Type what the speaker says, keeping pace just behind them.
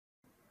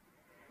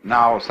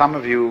Now, some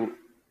of you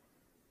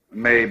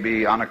may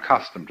be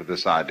unaccustomed to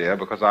this idea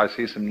because I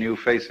see some new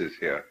faces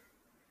here.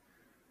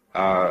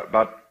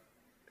 But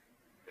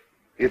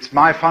it's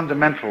my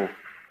fundamental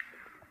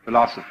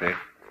philosophy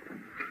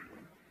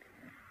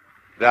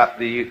that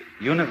the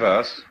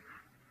universe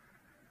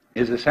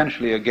is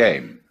essentially a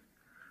game.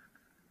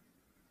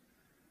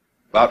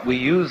 But we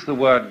use the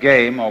word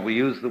game or we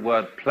use the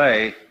word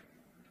play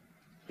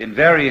in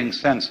varying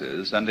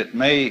senses, and it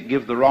may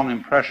give the wrong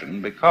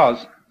impression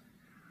because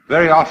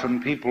very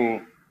often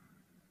people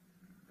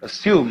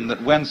assume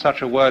that when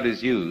such a word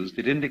is used,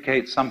 it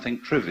indicates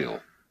something trivial.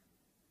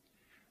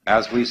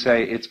 As we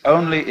say, it's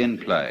only in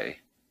play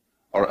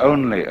or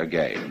only a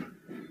game.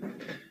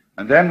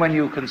 And then when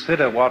you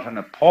consider what an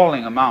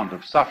appalling amount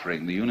of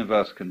suffering the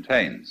universe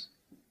contains,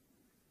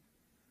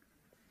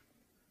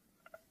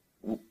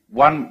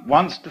 one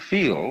wants to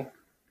feel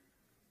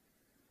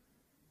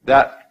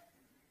that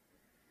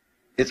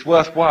it's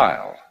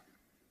worthwhile.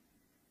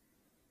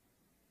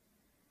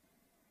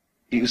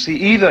 You see,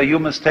 either you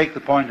must take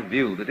the point of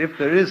view that if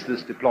there is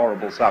this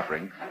deplorable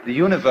suffering, the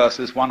universe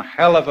is one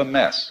hell of a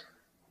mess,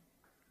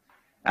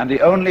 and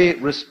the only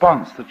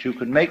response that you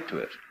can make to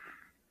it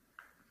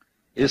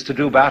is to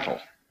do battle.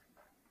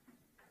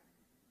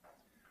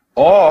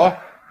 Or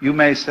you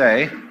may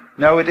say,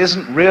 no, it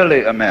isn't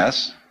really a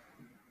mess.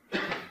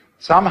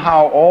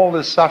 Somehow all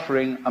this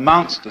suffering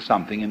amounts to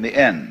something in the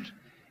end.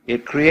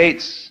 It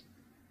creates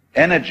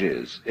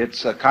energies.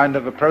 It's a kind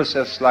of a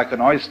process like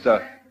an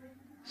oyster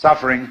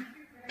suffering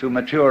to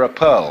mature a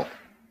pearl.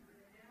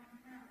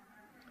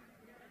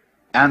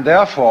 And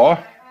therefore,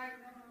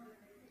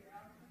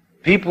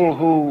 people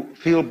who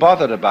feel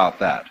bothered about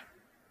that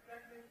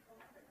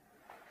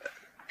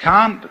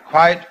can't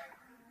quite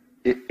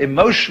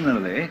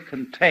emotionally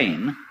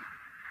contain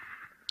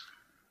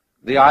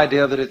the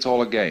idea that it's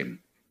all a game.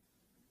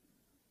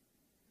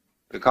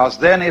 Because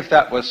then, if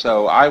that were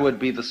so, I would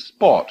be the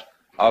sport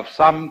of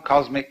some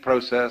cosmic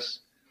process,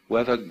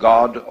 whether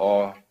God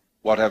or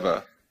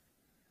whatever,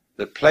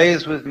 that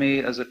plays with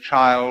me as a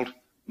child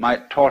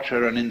might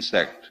torture an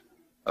insect,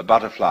 a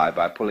butterfly,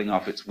 by pulling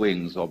off its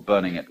wings or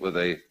burning it with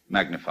a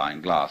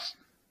magnifying glass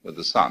with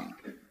the sun,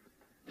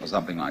 or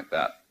something like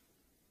that.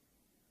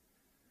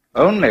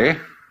 Only,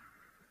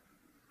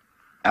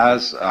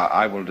 as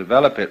I will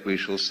develop it, we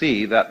shall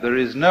see that there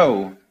is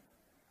no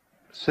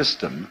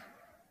system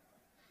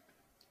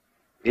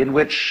in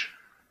which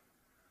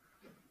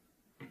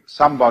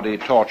somebody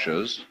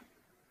tortures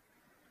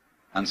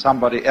and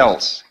somebody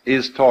else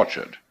is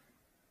tortured.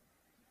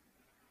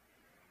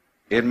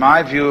 In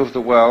my view of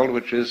the world,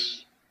 which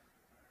is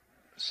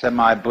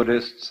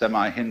semi-Buddhist,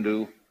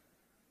 semi-Hindu,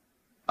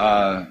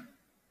 the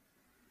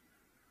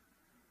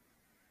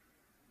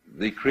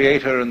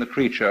creator and the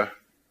creature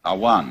are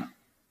one,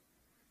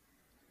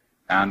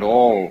 and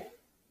all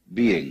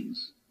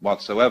beings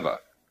whatsoever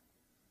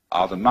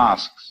are the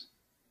masks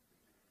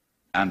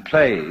and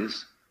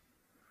plays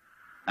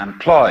and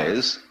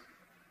ploys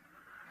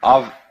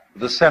of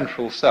the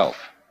central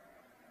self.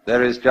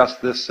 There is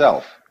just this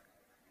self,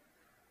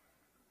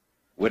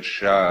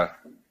 which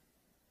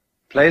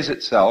plays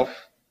itself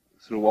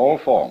through all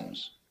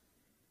forms,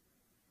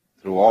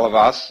 through all of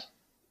us,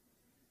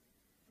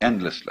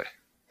 endlessly.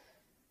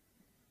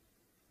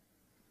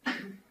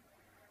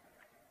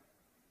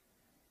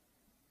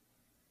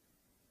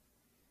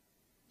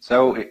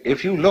 So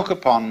if you look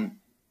upon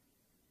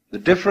the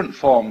different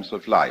forms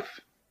of life,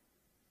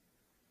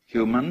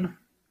 human,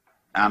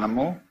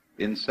 animal,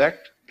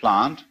 insect,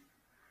 plant,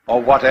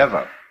 or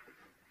whatever,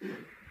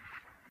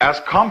 as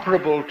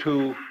comparable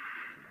to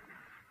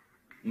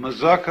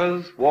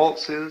mazurkas,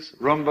 waltzes,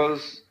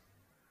 rumbas,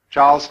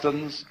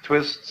 charlestons,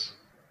 twists,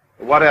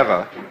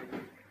 whatever,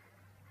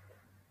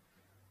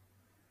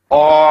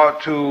 or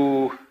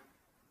to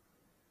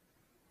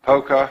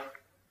poker,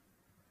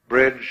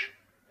 bridge,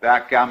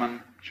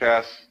 backgammon,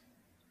 chess,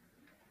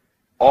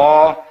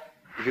 or,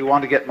 if you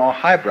want to get more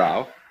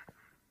highbrow,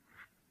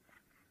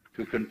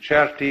 to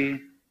concerti,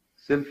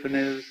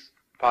 symphonies,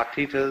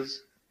 partitas,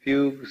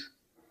 fugues,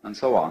 and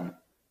so on,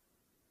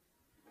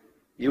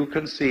 you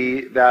can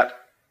see that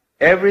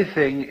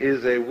everything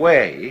is a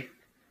way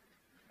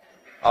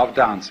of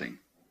dancing.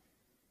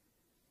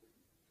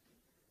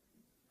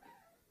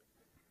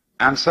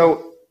 And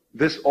so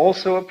this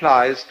also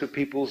applies to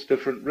people's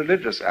different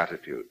religious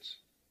attitudes.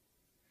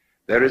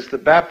 There is the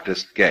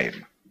Baptist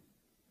game,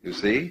 you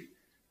see,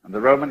 and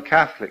the Roman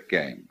Catholic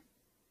game,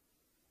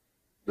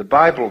 the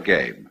Bible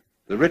game,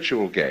 the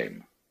ritual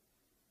game.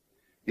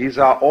 These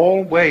are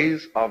all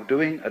ways of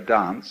doing a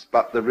dance,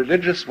 but the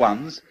religious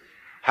ones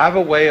have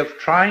a way of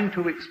trying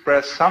to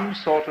express some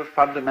sort of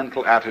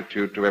fundamental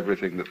attitude to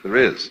everything that there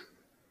is.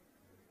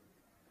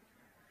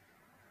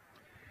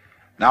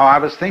 Now, I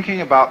was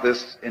thinking about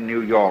this in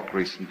New York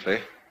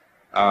recently.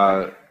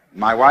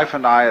 My wife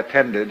and I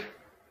attended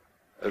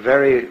a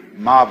very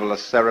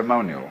marvelous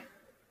ceremonial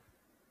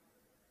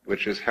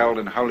which is held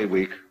in Holy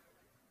Week,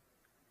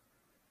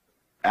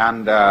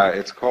 and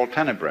it's called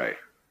Tenebrae.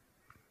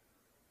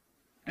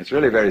 It's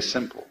really very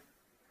simple.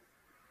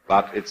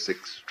 but it's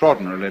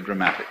extraordinarily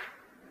dramatic.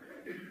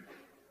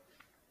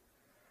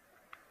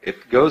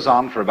 It goes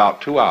on for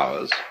about 2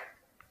 hours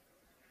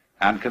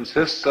and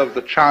consists of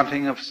the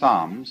chanting of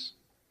psalms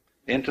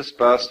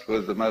interspersed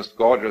with the most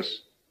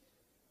gorgeous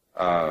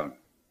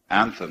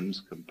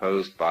anthems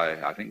composed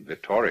by, I think,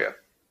 Vittoria.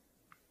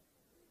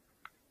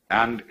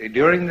 And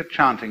during the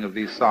chanting of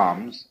these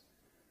psalms,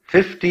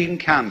 15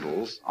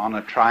 candles on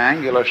a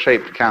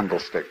triangular-shaped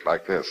candlestick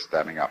like this,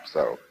 standing up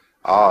so,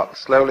 are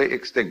slowly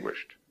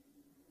extinguished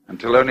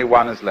until only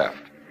one is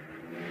left.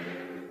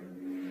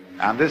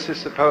 And this is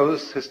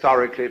supposed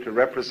historically to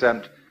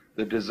represent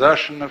the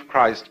desertion of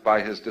Christ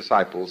by his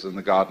disciples in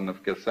the Garden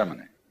of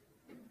Gethsemane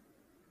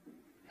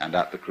and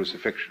at the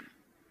crucifixion.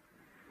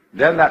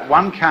 Then that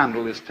one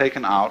candle is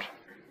taken out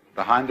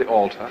behind the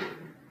altar,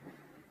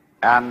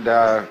 and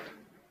the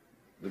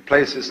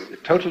place is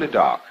totally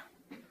dark.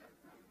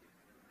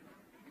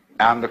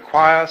 And the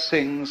choir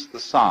sings the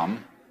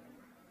psalm,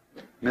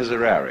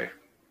 Miserere.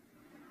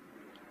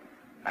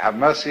 Have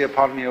mercy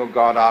upon me, O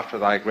God, after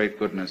thy great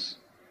goodness,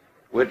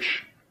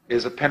 which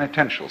is a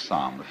penitential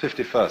psalm, the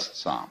 51st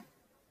psalm.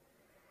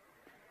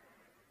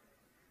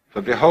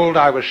 For behold,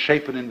 I was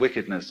shapen in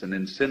wickedness, and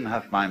in sin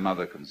hath my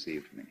mother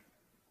conceived me.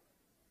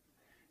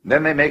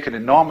 Then they make an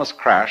enormous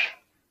crash,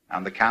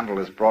 and the candle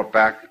is brought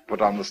back,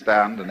 put on the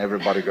stand, and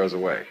everybody goes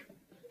away.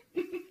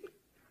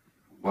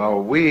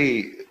 Well,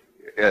 this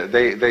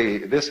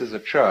is a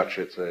church.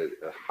 It's a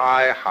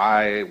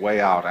high,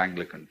 way out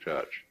Anglican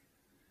church,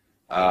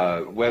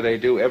 where they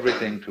do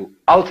everything to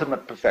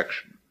ultimate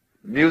perfection.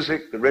 The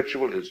music, the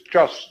ritual is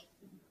just,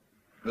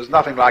 there's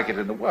nothing like it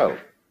in the world.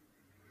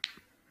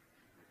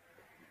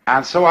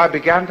 And so I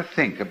began to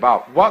think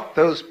about what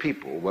those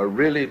people were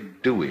really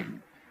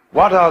doing.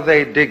 What are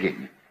they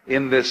digging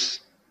in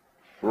this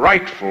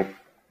rightful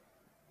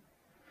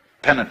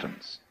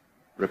penitence,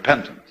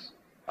 repentance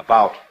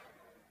about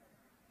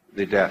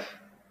the death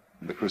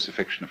and the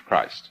crucifixion of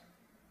Christ?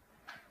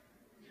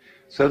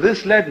 So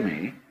this led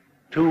me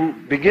to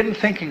begin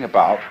thinking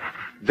about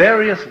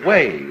various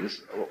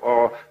ways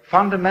or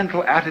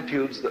fundamental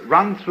attitudes that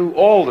run through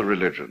all the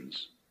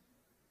religions.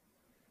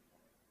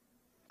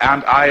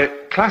 And I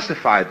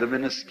classified them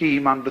in a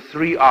scheme under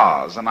 3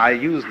 R's, and I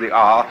used the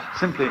R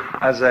simply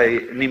as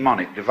a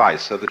mnemonic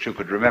device so that you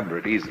could remember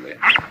it easily.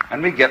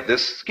 And we get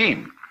this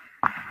scheme.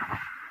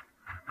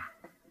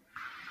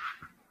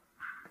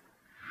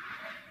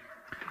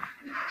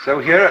 So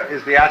here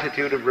is the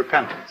attitude of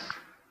repentance.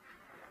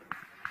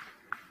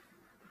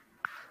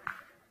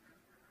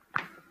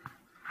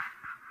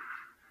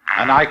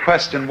 And I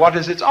question, what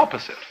is its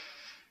opposite?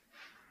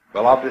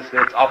 Well, obviously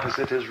its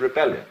opposite is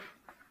rebellion.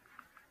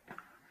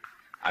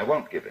 I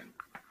won't give in.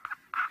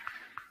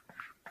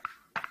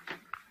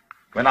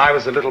 When I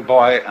was a little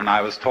boy and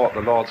I was taught the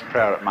Lord's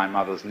Prayer at my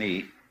mother's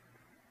knee,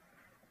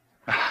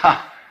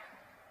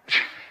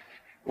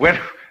 when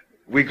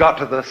we got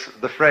to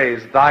the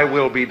phrase, thy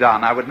will be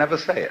done, I would never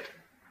say it.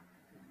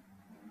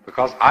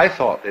 Because I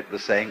thought it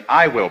was saying,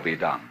 I will be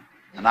done.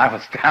 And I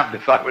was damned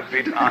if I would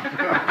be done.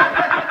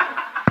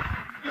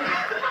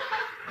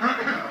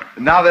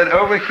 Now then,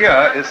 over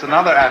here is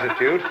another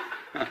attitude.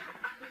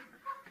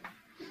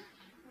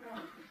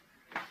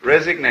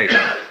 Resignation.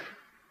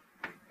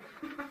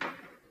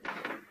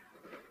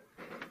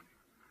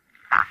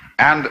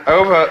 And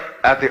over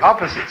at the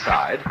opposite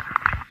side,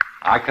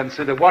 I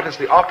consider what is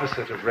the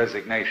opposite of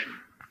resignation.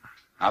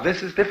 Now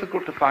this is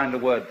difficult to find a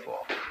word for.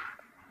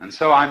 And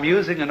so I'm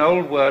using an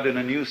old word in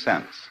a new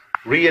sense,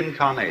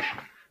 reincarnation.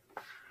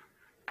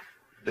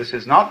 This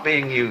is not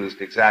being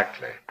used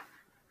exactly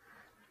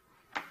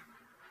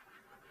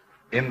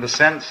in the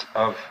sense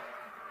of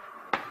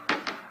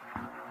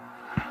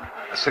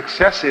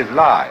successive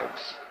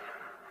lives,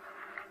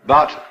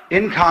 but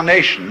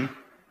incarnation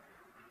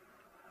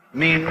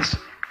means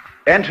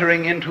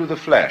entering into the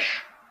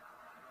flesh,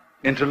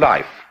 into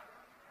life.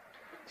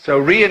 So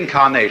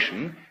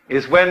reincarnation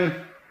is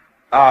when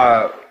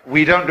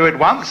we don't do it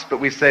once,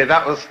 but we say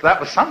that was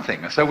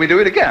something, so we do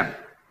it again.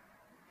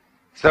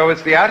 So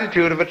it's the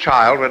attitude of a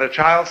child. When a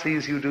child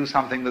sees you do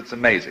something that's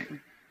amazing,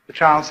 the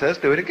child says,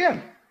 do it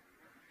again.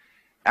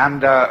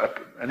 And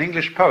an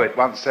English poet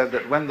once said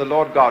that when the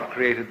Lord God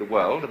created the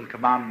world and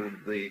commanded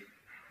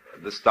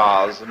the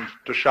stars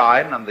to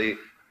shine and the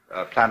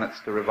planets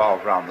to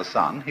revolve around the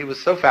sun, he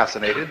was so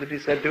fascinated that he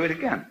said, do it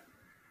again.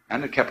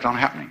 And it kept on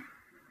happening.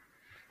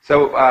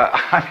 So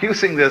I'm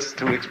using this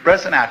to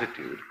express an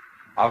attitude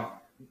of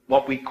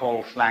what we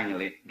call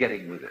slangily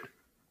getting with it,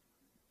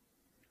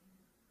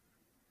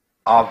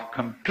 of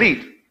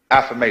complete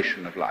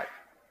affirmation of life.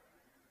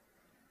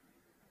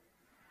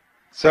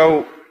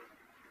 So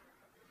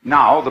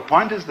now the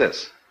point is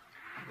this,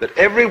 that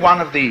every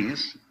one of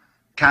these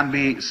can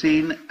be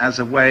seen as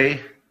a way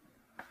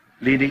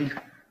leading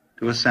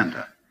to a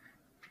center,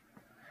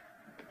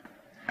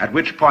 at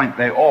which point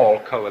they all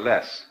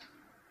coalesce.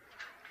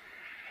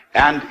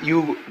 And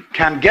you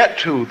can get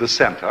to the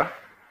center,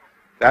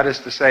 that is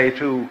to say,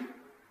 to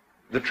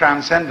the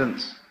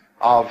transcendence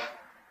of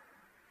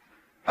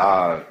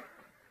our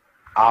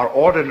our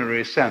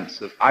ordinary sense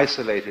of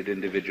isolated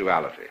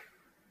individuality.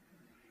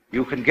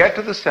 You can get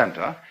to the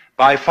center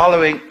by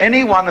following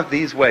any one of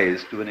these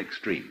ways to an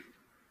extreme.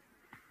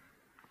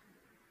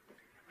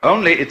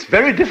 Only it's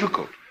very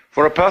difficult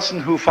for a person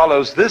who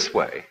follows this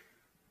way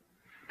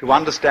to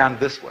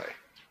understand this way.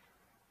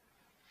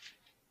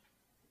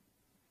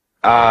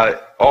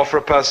 Or for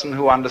a person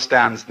who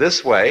understands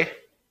this way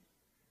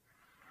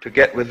to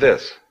get with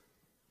this.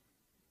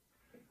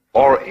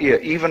 Or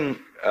even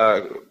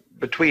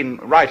between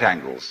right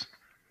angles.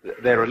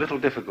 They're a little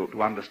difficult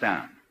to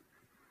understand.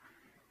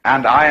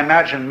 And I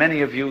imagine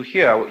many of you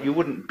here, you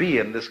wouldn't be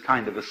in this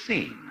kind of a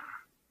scene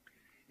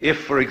if,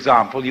 for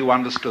example, you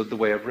understood the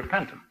way of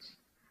repentance.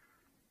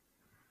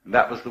 And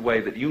that was the way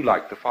that you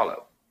like to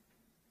follow.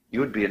 You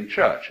would be in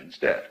church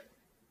instead.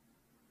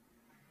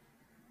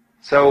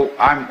 So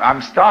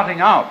I'm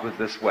starting out with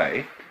this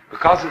way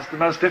because it's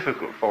the most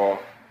difficult for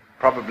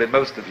probably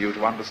most of you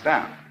to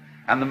understand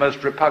and the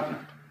most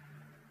repugnant.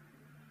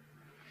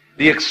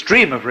 The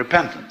extreme of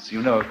repentance,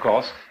 you know, of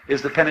course,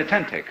 is the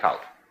penitente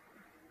cult.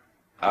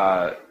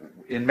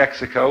 In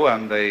Mexico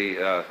and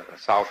the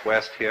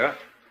southwest here,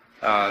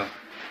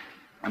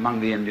 among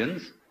the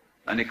Indians,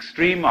 an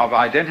extreme of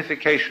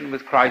identification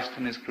with Christ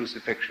and his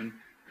crucifixion,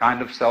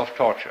 kind of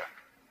self-torture.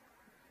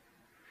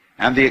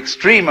 And the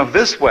extreme of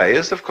this way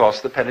is, of course,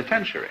 the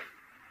penitentiary.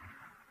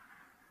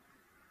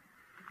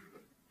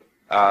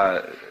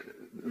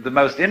 The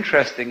most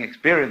interesting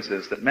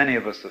experiences that many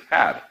of us have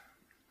had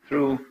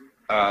through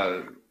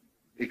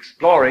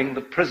exploring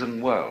the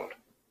prison world,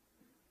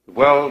 the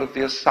world of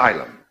the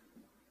asylum,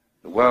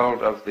 the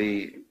world of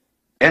the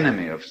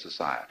enemy of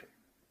society.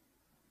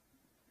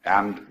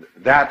 And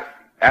that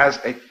as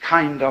a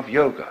kind of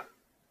yoga.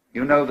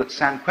 You know that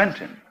San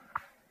Quentin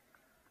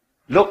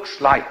looks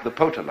like the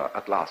Potala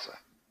at Lhasa,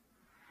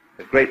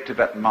 the great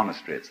Tibetan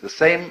monastery. It's the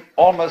same,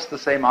 almost the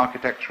same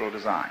architectural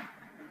design.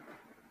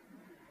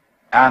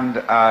 And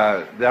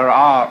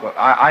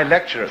I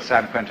lecture at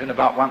San Quentin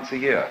about once a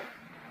year.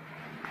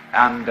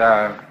 And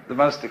the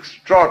most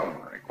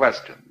extraordinary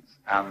questions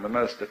and the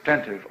most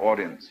attentive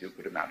audience you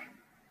could imagine.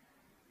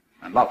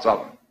 And lots of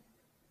them.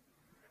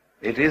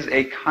 It is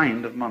a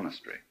kind of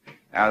monastery,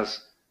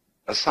 as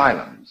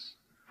asylums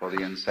for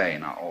the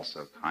insane are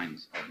also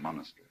kinds of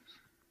monasteries.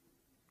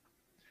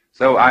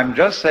 So I'm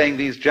just saying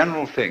these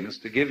general things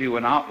to give you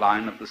an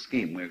outline of the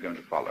scheme we're going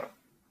to follow.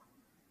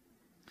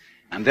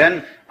 And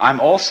then I'm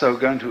also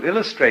going to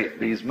illustrate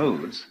these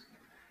moods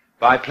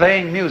by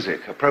playing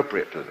music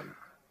appropriate to them.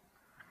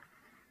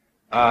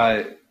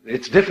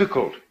 It's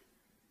difficult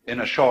in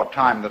a short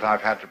time that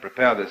I've had to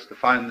prepare this to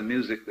find the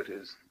music that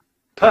is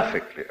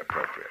perfectly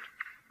appropriate.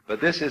 But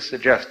this is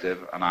suggestive,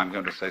 and I'm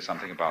going to say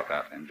something about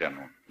that in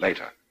general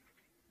later.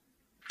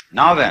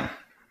 Now then,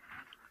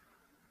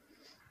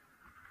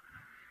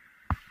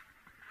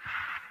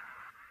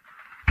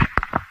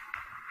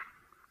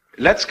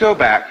 let's go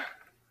back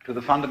to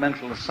the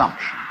fundamental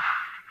assumption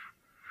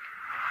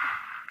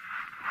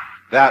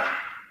that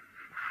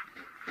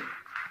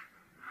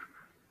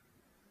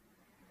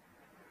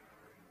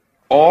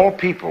all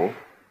people,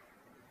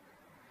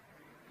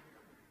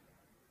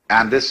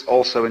 and this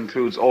also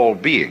includes all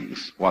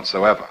beings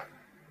whatsoever,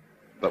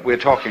 but we're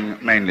talking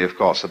mainly, of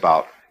course,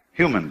 about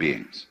human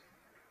beings.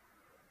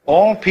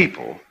 All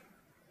people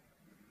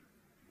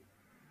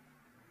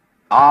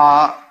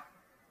are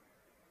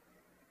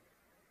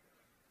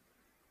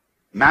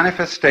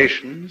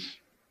manifestations,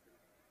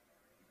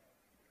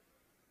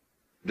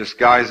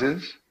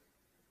 disguises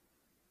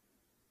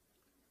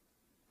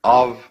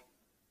of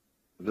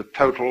the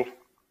total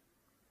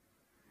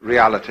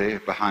reality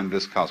behind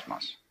this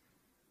cosmos.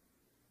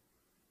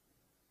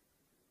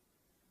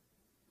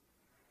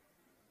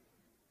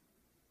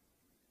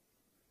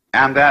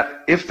 And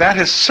that if that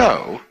is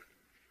so,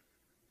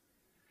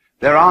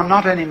 there are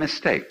not any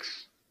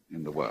mistakes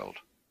in the world.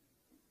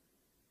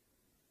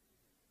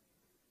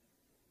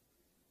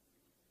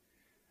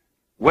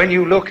 When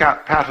you look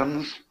at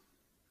patterns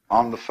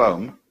on the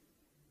foam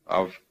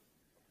of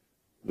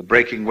the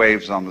breaking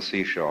waves on the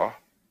seashore,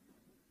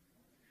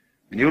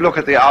 when you look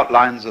at the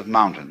outlines of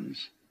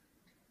mountains,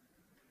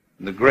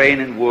 and the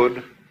grain in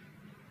wood,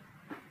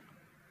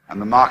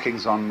 and the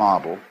markings on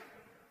marble,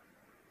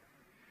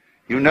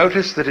 you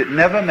notice that it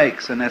never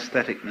makes an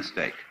aesthetic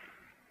mistake.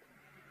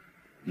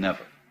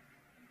 Never.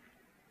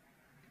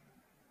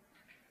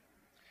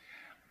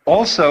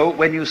 Also,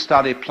 when you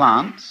study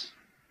plants,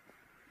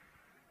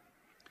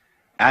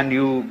 and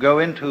you go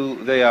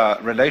into their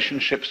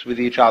relationships with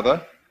each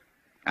other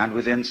and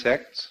with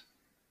insects,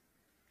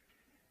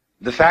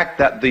 the fact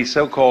that the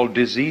so-called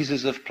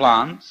diseases of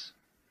plants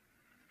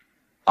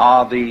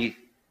are the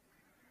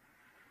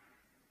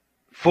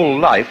full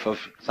life of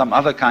some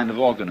other kind of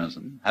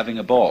organism having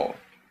a ball.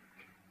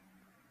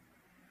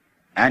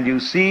 And you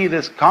see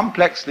this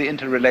complexly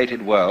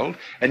interrelated world,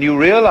 and you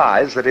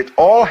realize that it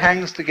all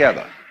hangs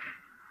together.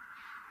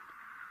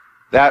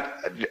 That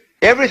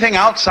everything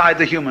outside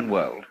the human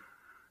world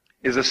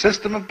is a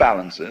system of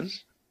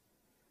balances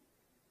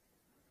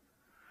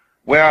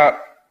where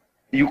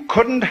you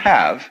couldn't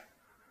have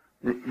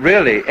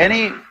really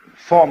any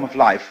form of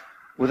life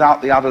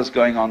without the others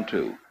going on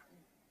too.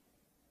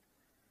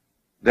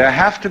 There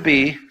have to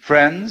be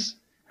friends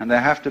and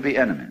there have to be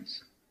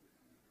enemies.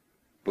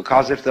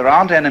 Because if there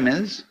aren't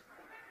enemies,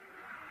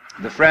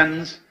 the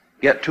friends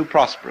get too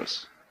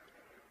prosperous.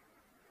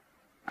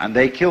 And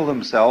they kill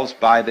themselves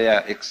by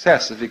their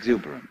excess of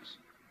exuberance.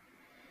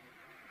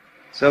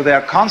 So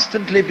they're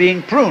constantly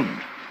being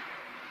pruned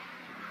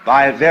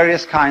by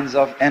various kinds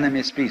of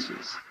enemy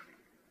species.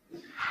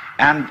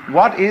 And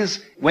what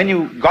is, when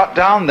you got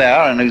down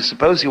there and you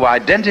suppose you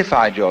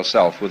identified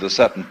yourself with a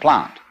certain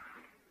plant,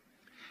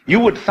 you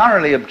would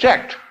thoroughly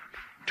object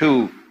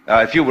to,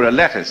 if you were a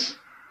lettuce,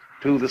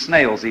 to the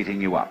snails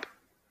eating you up.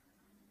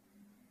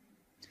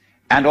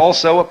 And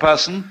also a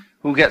person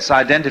who gets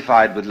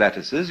identified with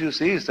lettuces, you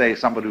see, say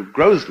somebody who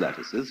grows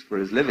lettuces for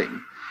his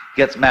living,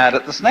 gets mad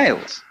at the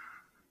snails.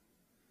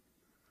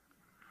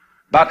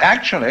 But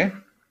actually,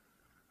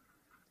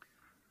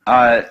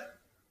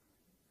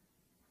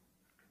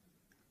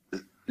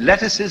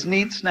 lettuces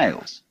need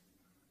snails.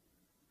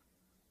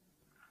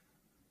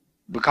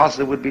 Because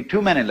there would be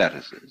too many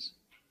lettuces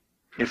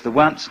if there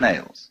weren't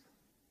snails.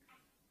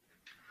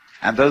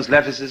 And those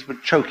lettuces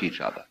would choke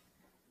each other.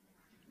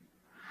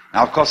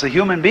 Now, of course, a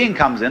human being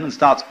comes in and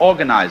starts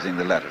organizing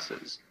the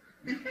lettuces,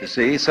 you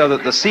see, so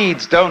that the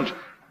seeds don't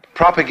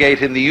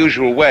propagate in the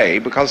usual way,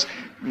 because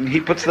he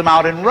puts them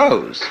out in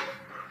rows.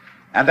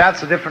 And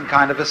that's a different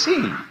kind of a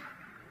scene.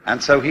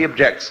 And so he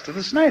objects to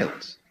the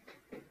snails.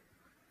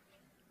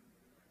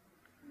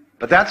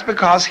 But that's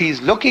because he's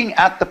looking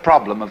at the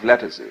problem of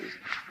lettuces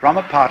from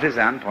a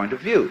partisan point of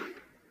view.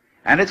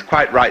 And it's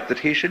quite right that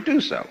he should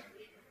do so.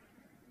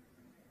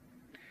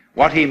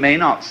 What he may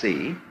not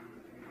see,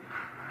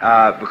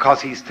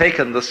 because he's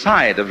taken the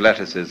side of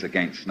lettuces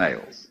against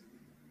snails,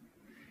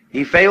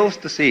 he fails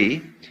to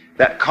see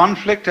that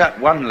conflict at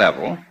one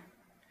level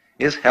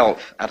is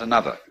health at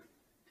another.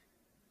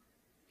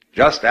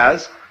 Just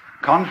as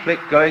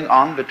conflict going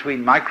on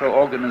between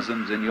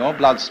microorganisms in your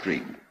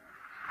bloodstream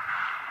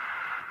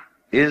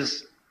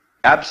is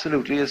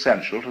absolutely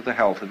essential to the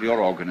health of your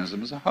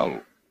organism as a whole.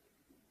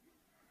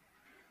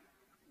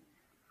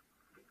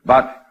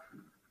 But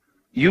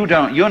you're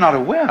not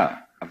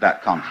aware of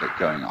that conflict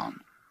going on,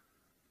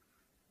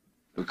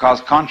 because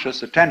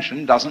conscious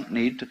attention doesn't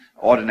need to,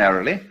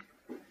 ordinarily,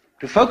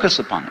 to focus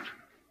upon it.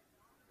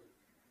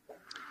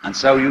 And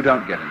so you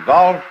don't get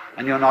involved,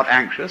 and you're not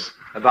anxious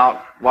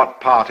about what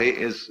party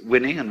is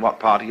winning and what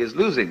party is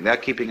losing. They're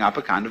keeping up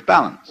a kind of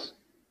balance.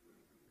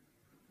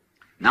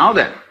 Now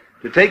then,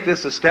 to take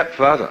this a step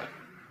further,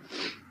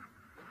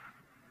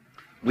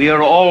 we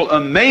are all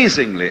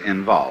amazingly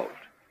involved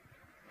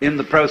in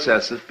the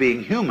process of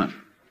being human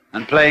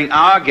and playing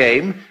our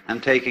game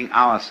and taking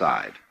our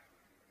side.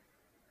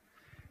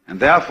 And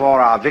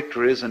therefore our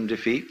victories and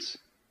defeats,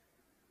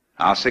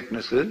 our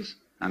sicknesses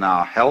and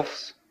our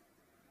healths,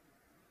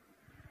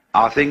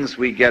 are things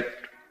we get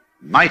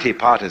mighty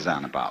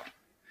partisan about.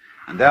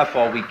 And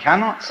therefore we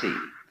cannot see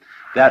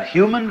that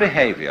human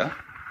behavior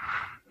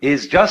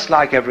is just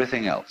like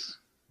everything else.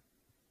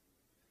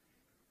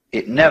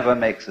 It never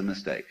makes a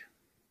mistake.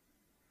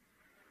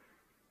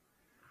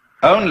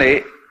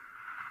 Only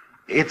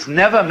its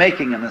never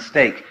making a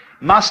mistake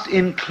must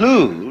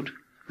include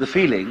the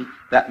feeling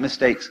that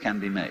mistakes can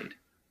be made.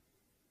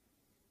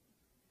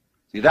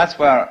 See, that's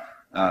where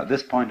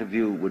this point of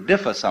view would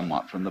differ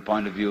somewhat from the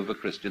point of view of a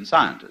Christian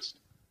Scientist,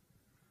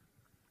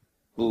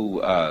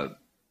 who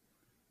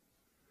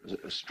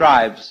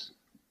strives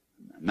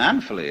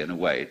manfully, in a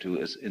way,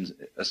 to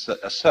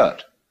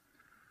assert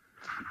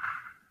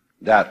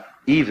that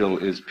evil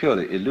is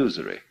purely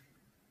illusory,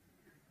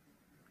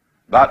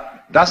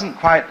 but doesn't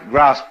quite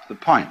grasp the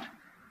point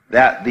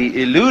that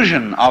the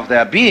illusion of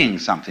there being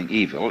something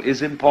evil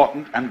is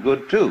important and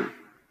good too.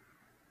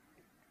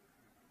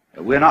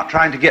 We're not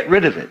trying to get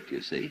rid of it,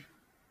 you see,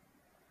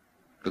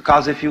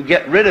 because if you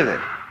get rid of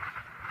it,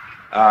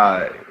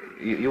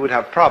 you would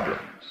have problems.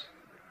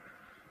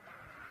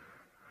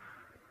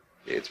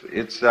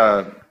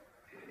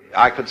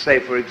 I could say,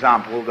 for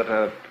example, that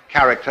a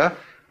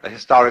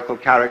historical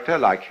character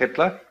like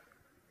Hitler,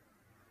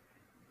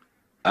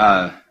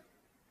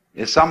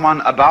 is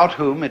someone about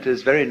whom it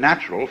is very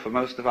natural for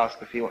most of us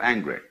to feel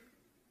angry.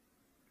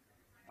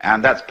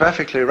 And that's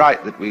perfectly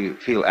right that we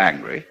feel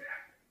angry,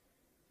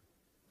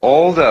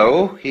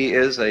 although he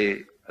is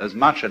as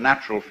much a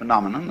natural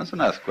phenomenon as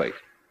an earthquake.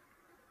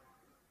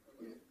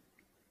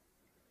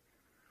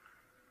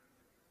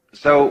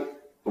 So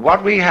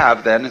what we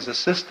have then is a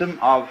system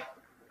of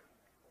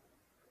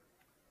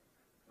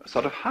a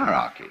sort of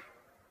hierarchy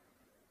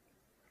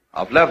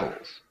of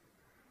levels.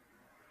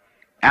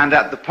 And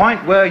at the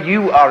point where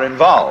you are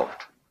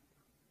involved,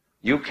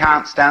 you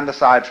can't stand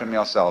aside from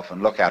yourself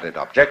and look at it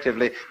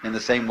objectively in the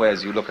same way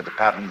as you look at the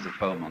patterns of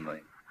foam on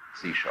the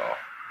seashore,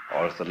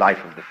 or as the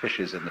life of the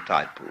fishes in the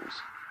tide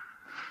pools.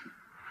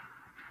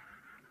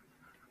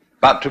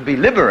 But to be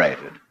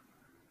liberated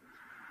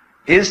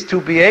is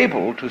to be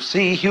able to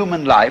see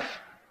human life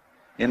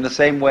in the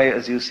same way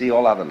as you see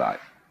all other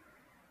life.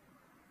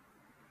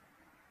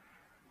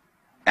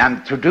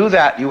 And to do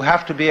that, you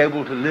have to be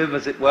able to live,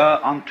 as it were,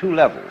 on two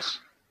levels.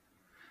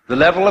 The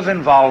level of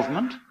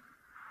involvement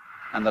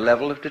and the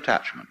level of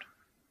detachment.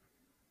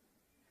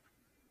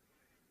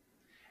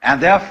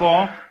 And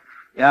therefore,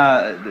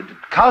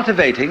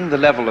 cultivating the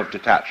level of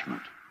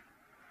detachment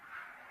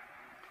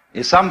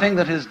is something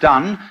that is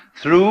done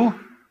through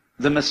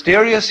the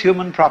mysterious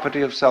human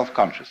property of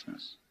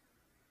self-consciousness.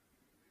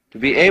 To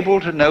be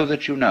able to know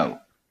that you know,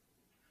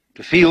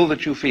 to feel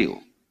that you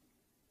feel.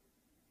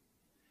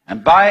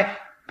 And by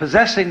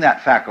possessing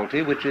that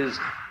faculty, which is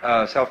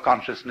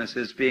self-consciousness,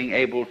 is being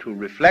able to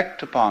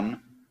reflect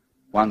upon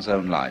one's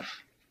own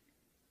life,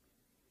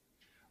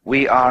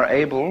 we are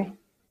able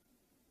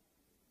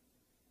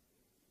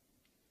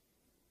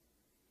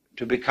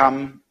to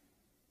become,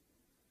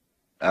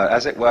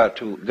 as it were,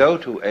 to go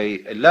to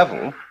a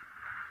level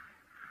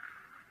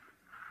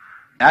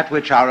at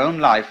which our own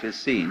life is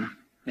seen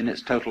in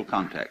its total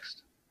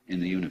context in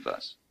the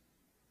universe.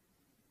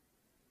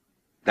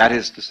 That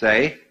is to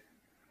say,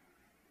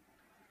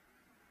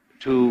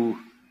 to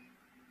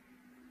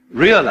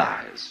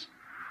realize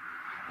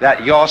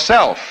that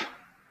yourself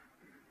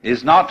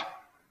is not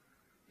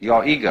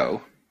your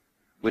ego,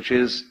 which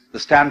is the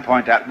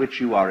standpoint at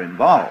which you are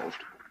involved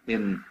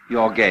in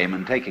your game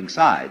and taking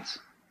sides,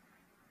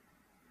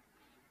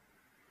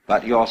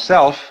 but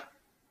yourself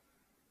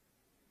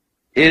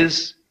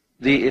is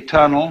the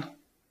eternal,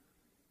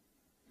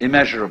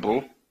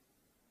 immeasurable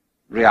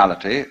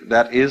reality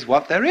that is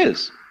what there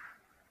is.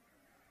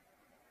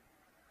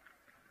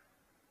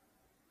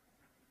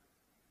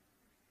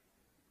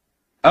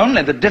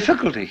 Only the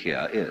difficulty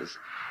here is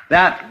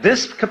that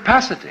this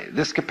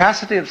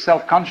capacity of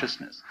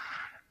self-consciousness,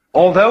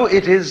 although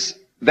it is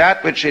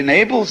that which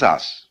enables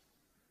us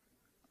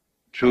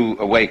to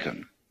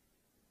awaken,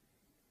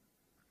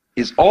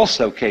 is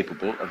also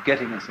capable of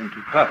getting us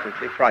into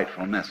perfectly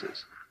frightful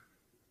messes.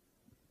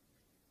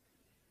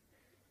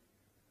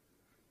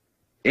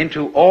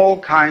 Into all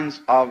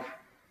kinds of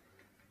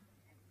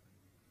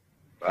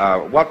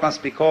what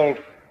must be called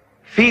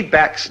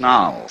feedback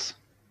snarls,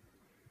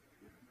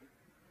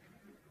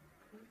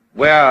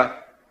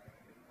 where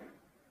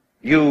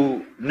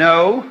you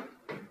know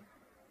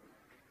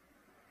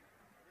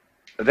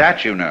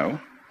that you know,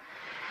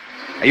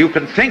 you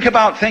can think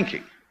about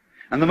thinking.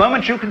 And the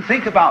moment you can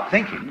think about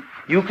thinking,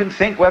 you can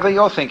think whether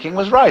your thinking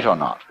was right or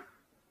not.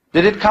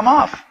 Did it come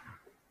off?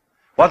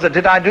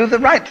 Did I do the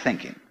right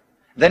thinking?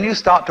 Then you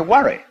start to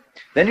worry.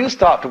 Then you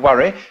start to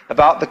worry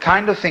about the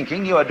kind of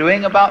thinking you are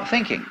doing about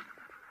thinking.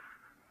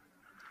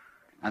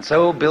 And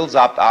so builds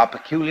up our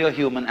peculiar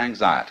human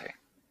anxiety.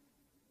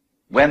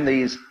 When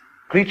these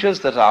creatures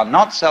that are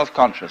not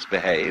self-conscious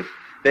behave,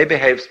 they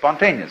behave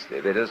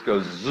spontaneously. They just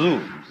go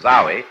zoom,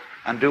 zowie,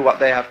 and do what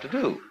they have to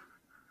do.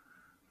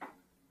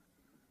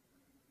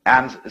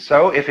 And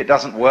so if it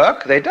doesn't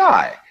work, they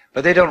die.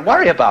 But they don't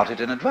worry about it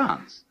in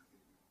advance.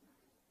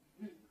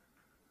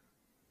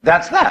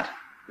 That's that.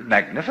 It's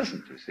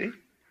magnificent, you see.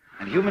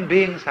 And human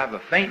beings have a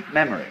faint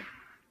memory,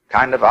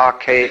 kind of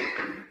archaic,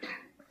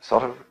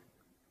 sort of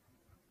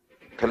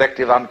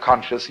collective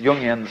unconscious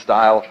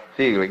Jungian-style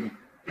feeling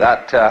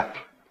that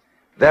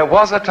there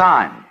was a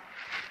time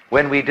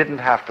when we didn't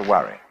have to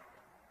worry.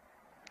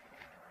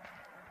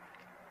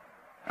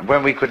 And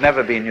when we could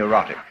never be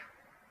neurotic.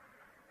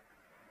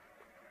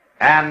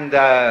 And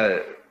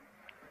a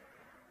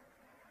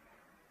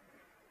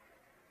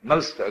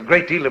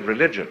great deal of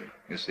religion,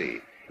 you see,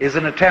 is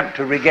an attempt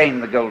to regain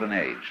the golden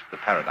age, the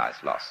paradise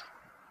lost.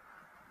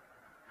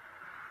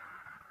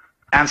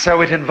 And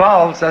so it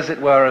involves, as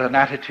it were, an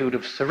attitude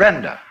of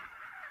surrender.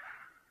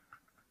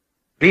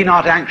 Be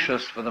not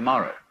anxious for the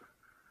morrow,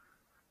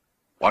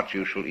 what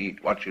you shall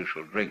eat, what you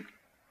shall drink,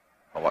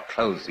 or what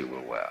clothes you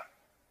will wear.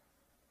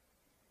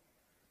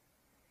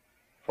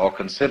 For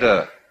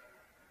consider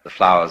the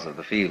flowers of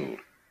the field.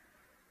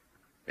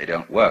 They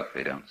don't work,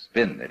 they don't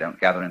spin, they don't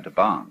gather into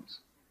barns.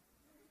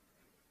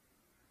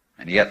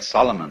 And yet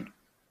Solomon,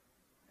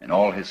 in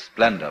all his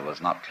splendor, was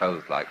not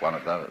clothed like one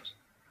of those.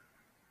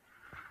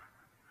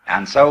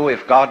 And so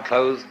if God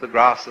clothes the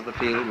grass of the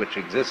field, which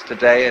exists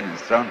today and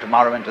is thrown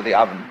tomorrow into the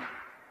oven,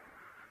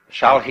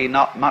 shall he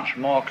not much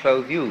more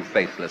clothe you,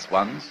 faithless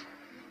ones?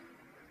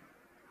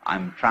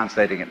 I'm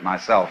translating it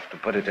myself to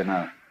put it in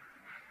a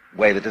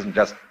way that isn't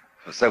just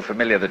so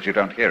familiar that you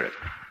don't hear it.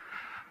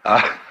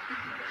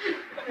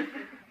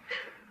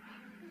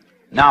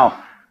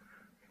 Now,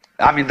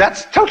 I mean,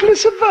 that's totally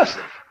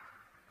subversive.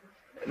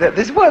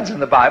 These words in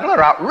the Bible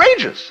are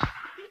outrageous.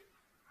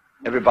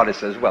 Everybody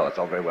says, well, it's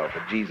all very well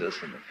for Jesus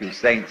and a few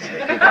saints and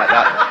things like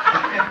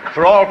that.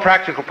 For all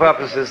practical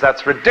purposes,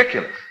 that's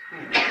ridiculous.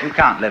 You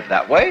can't live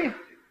that way.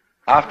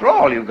 After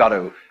all, you've got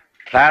to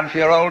plan for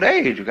your old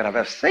age. You've got to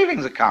have a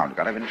savings account. You've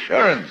got to have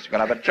insurance. You've got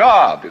to have a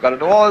job. You've got to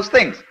do all those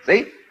things.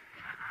 See?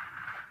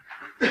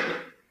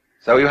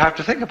 So you have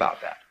to think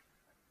about that.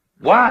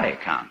 Why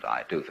can't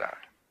I do that?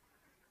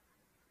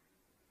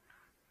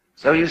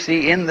 So you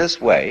see, in this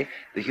way,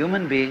 the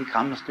human being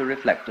comes to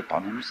reflect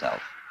upon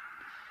himself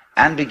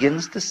and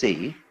begins to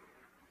see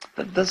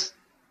that there's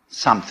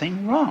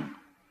something wrong.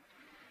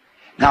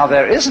 Now,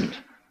 there isn't.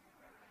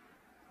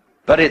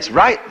 But it's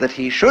right that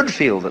he should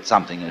feel that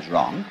something is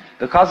wrong,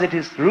 because it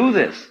is through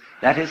this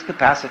that his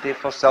capacity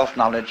for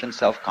self-knowledge and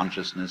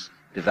self-consciousness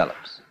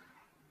develops.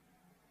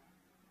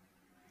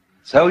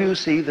 So you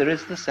see, there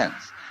is the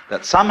sense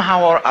that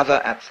somehow or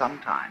other at some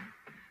time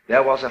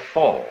there was a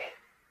fall,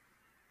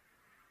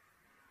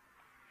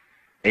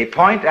 a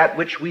point at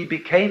which we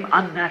became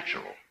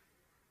unnatural.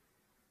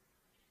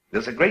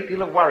 There's a great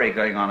deal of worry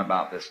going on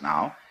about this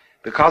now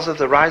because of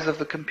the rise of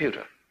the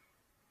computer.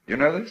 You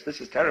know this?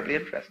 This is terribly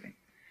interesting.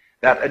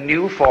 That a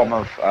new form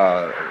of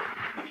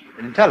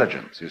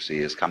intelligence, you see,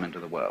 has come into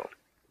the world,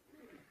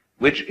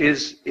 which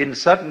is in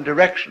certain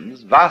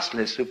directions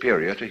vastly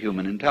superior to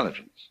human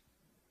intelligence.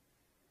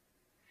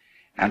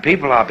 And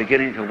people are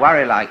beginning to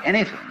worry like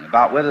anything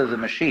about whether the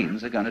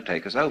machines are going to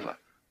take us over.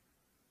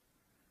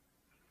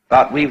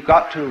 But we've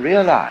got to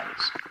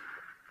realize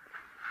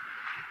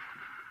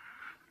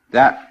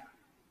that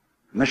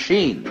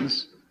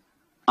machines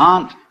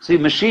aren't... See,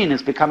 machine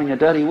is becoming a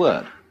dirty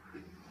word.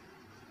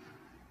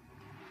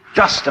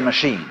 Just a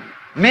machine.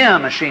 Mere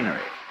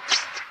machinery.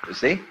 You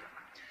see?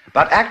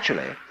 But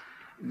actually,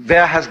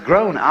 there has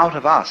grown out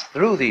of us,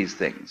 through these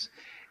things,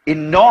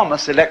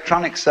 enormous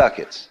electronic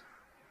circuits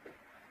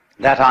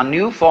that are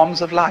new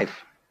forms of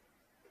life.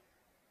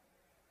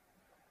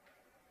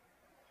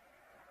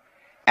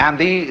 And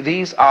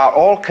these are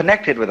all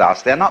connected with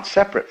us. They're not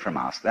separate from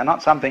us. They're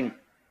not something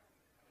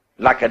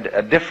like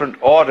a different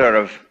order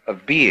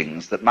of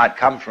beings that might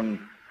come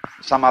from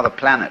some other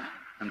planet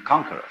and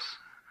conquer us.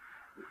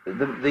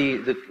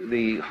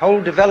 The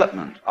whole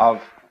development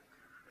of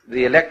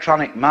the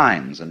electronic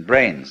minds and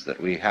brains that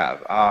we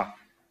have are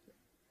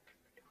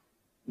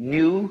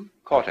new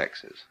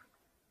cortexes.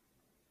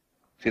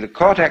 See, the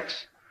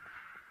cortex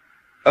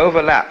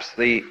overlaps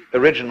the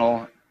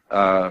original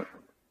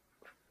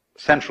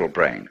central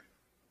brain.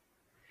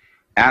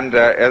 And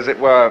as it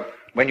were,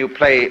 when you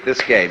play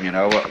this game, you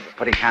know,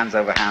 putting hands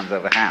over hands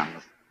over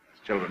hands,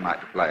 as children like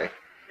to play,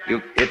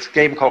 it's a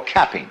game called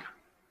capping.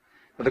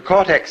 But the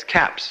cortex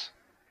caps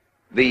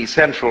the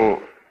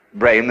central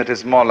brain that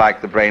is more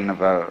like the brain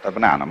of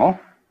an animal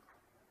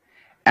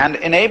and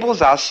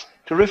enables us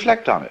to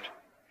reflect on it.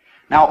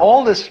 Now,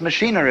 all this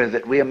machinery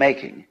that we are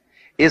making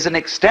is an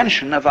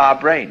extension of our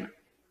brain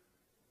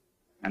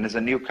and is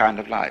a new kind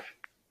of life.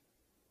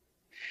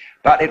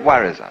 But it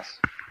worries us.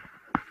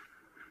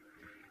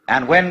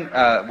 And when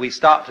we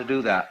start to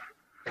do that,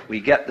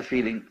 we get the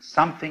feeling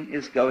something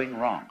is going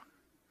wrong.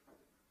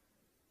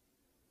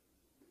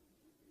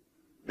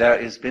 There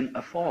has been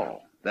a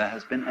fall. There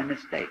has been a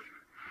mistake.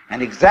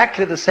 And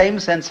exactly the same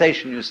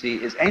sensation, you see,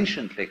 is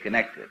anciently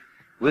connected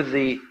with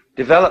the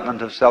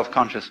development of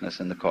self-consciousness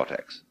in the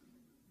cortex.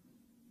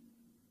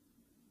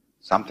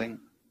 Something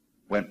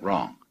went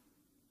wrong.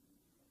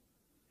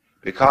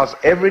 Because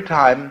every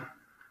time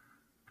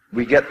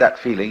we get that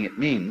feeling, it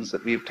means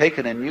that we've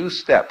taken a new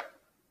step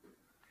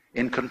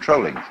in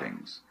controlling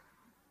things.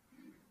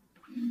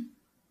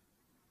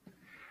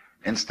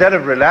 Instead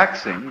of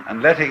relaxing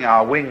and letting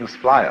our wings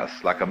fly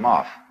us like a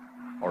moth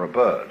or a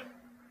bird,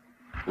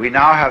 we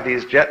now have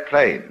these jet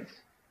planes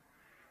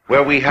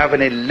where we have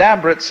an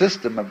elaborate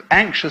system of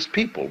anxious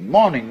people,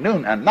 morning,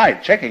 noon, and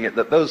night, checking it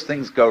that those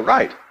things go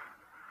right.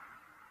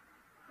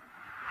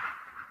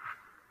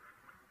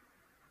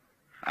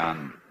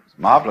 And it's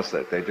marvelous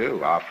that they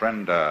do. Our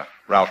friend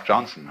Ralph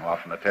Johnson, who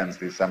often attends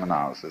these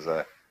seminars, is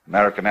an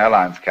American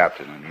Airlines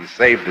captain, and he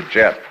saved a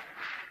jet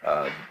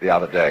the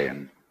other day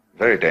in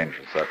very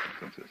dangerous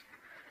circumstances.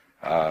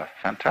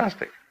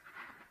 Fantastic.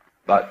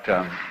 But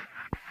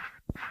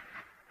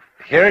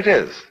here it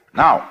is.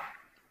 Now,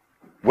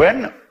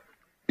 when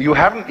you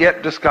haven't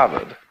yet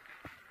discovered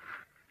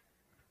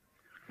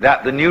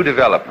that the new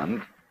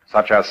development,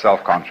 such as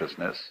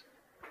self-consciousness,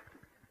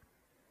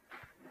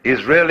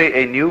 is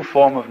really a new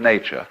form of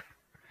nature,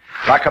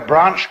 like a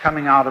branch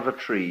coming out of a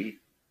tree,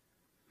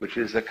 which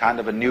is a kind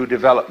of a new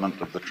development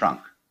of the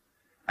trunk.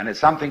 And it's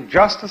something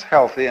just as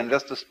healthy and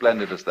just as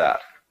splendid as that.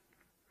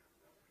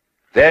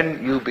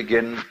 Then you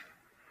begin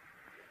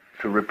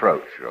to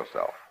reproach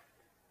yourself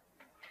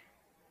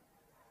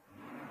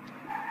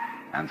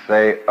and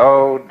say,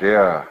 oh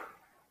dear,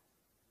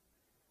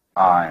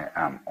 I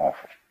am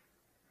awful.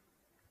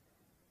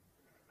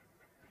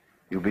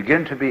 You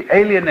begin to be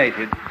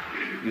alienated,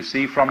 you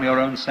see, from your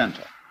own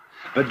center.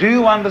 But do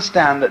you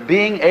understand that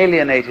being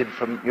alienated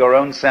from your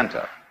own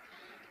center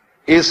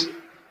is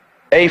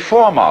a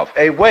form of,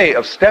 a way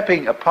of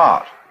stepping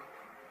apart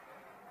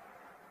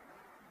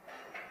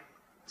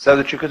so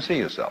that you can see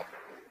yourself?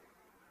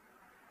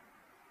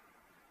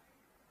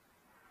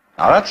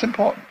 Now that's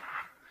important.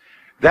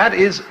 That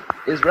is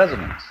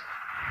resonance.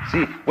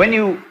 See, when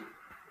you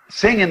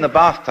sing in the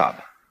bathtub,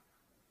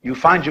 you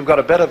find you've got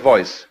a better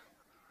voice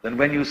than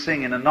when you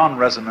sing in a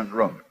non-resonant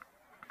room,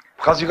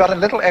 because you've got a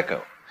little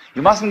echo.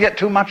 You mustn't get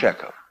too much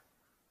echo.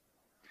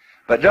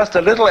 But just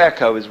a little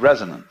echo is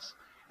resonance,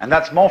 and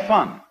that's more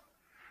fun,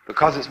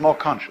 because it's more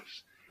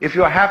conscious. If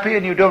you're happy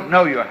and you don't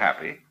know you're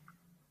happy,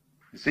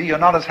 you see, you're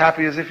not as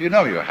happy as if you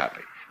know you're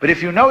happy. But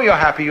if you know you're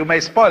happy, you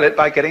may spoil it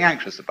by getting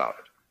anxious about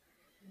it.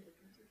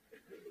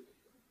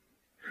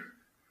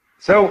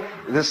 So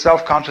this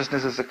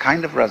self-consciousness is a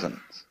kind of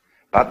resonance.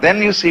 But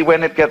then you see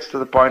when it gets to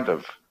the point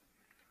of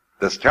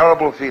this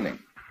terrible feeling,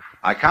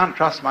 I can't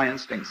trust my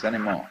instincts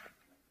anymore.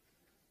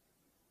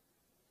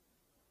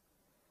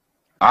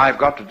 I've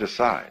got to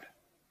decide.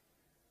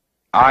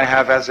 I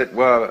have, as it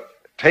were,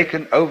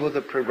 taken over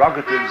the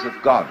prerogatives of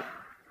God.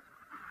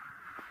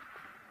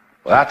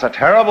 Well, that's a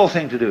terrible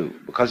thing to do,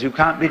 because you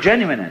can't be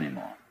genuine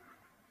anymore.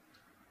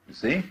 You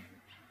see?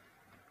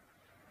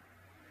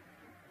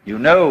 You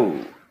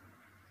know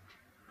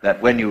that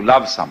when you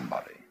love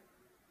somebody,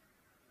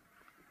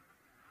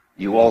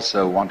 you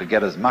also want to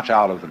get as much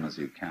out of them as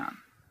you can.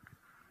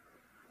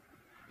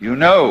 You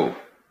know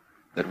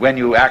that when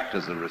you act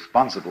as a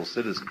responsible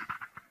citizen,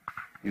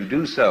 you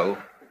do so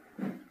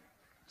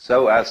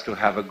as to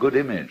have a good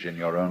image in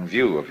your own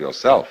view of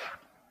yourself.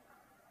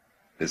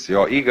 It's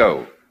your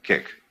ego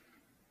kick.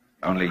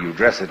 Only you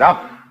dress it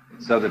up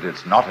so that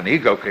it's not an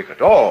ego kick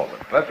at all,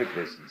 but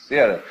perfectly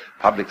sincere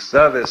public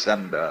service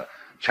and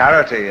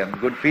charity and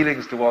good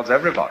feelings towards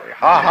everybody.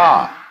 Ha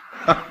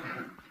ha!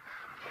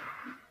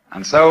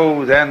 And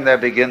so then there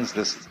begins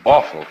this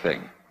awful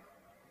thing,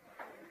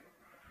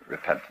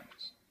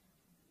 repentance.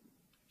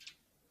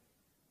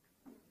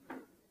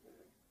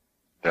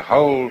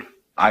 Behold,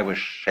 I was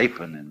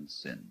shapen in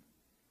sin,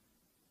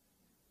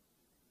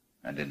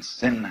 and in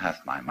sin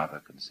hath my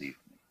mother conceived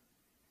me.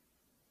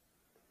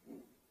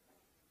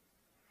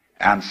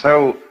 And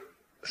so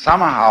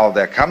somehow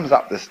there comes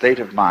up this state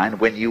of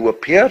mind when you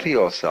appear to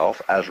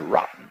yourself as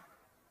rotten.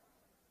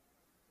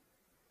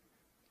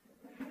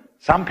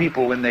 Some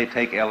people, when they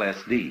take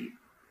LSD,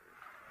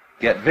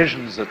 get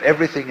visions that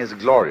everything is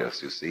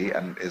glorious, you see,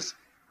 and is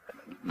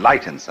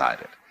light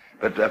inside it.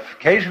 But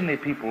occasionally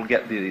people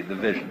get the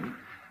vision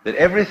that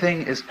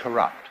everything is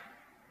corrupt,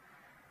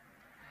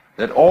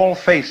 that all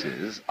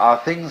faces are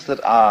things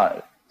that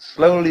are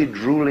slowly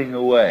drooling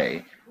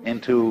away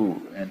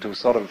into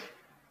sort of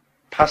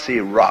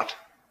pussy rot,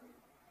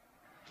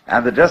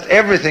 and that just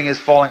everything is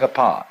falling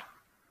apart.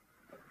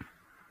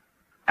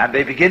 And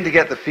they begin to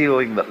get the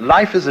feeling that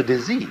life is a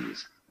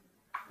disease.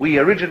 We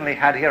originally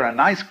had here a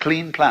nice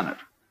clean planet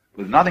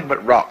with nothing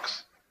but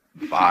rocks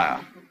and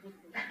fire,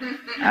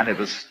 and it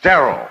was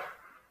sterile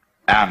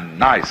and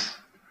nice.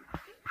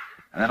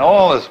 And then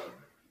all this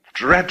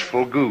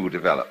dreadful goo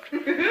developed.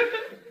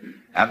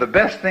 And the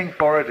best thing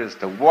for it is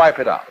to wipe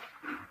it out.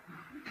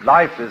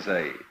 Life is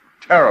a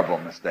terrible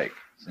mistake,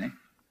 see?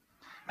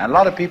 And a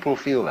lot of people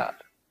feel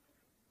that.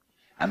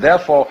 And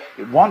therefore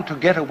want to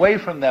get away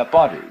from their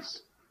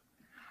bodies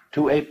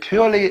to a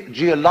purely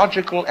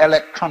geological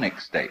electronic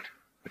state,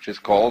 which is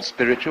called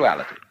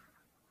spirituality.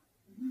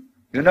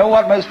 You know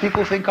what most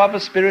people think of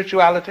as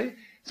spirituality?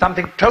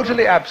 Something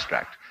totally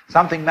abstract.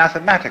 Something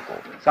mathematical,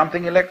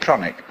 something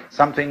electronic,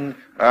 something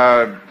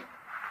that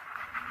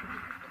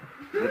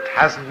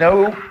has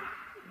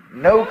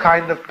no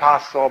kind of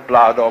pus or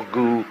blood or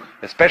goo,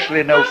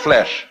 especially no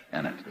flesh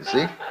in it, you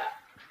see?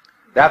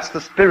 That's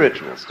the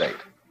spiritual state.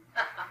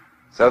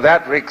 So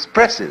that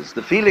expresses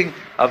the feeling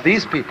of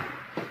these people,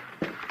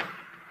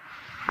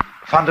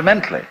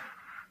 fundamentally,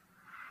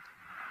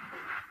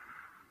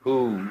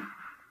 who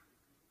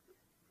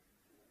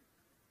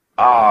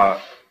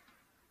are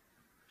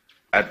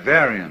at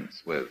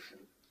variance with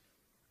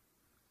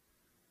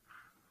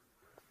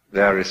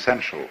their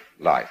essential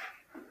life.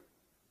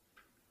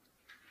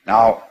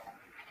 Now,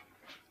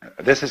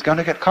 this is going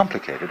to get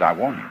complicated, I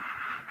warn you.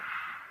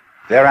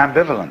 They're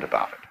ambivalent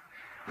about it.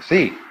 You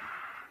see,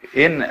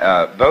 in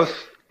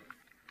both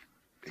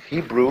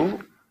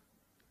Hebrew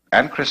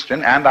and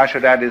Christian, and I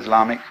should add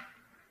Islamic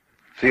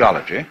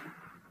theology,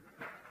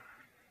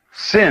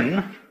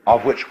 sin,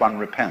 of which one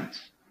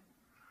repents,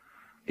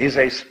 is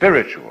a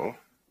spiritual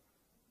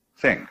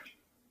thing.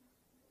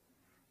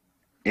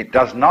 It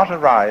does not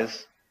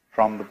arise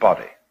from the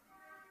body.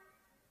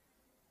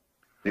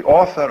 The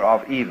author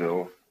of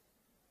evil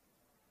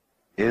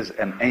is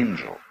an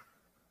angel,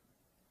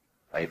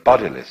 a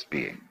bodiless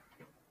being.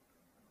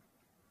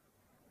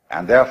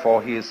 And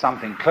therefore he is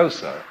something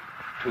closer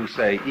to,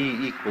 say,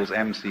 E equals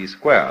mc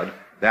squared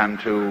than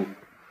to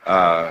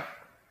a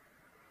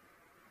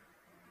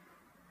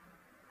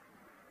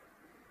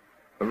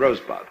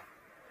rosebud.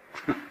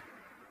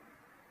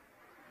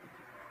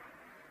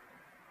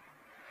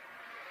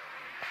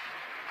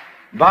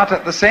 But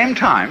at the same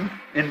time,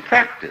 in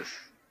practice,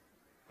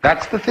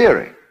 that's the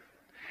theory.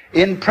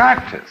 In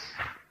practice,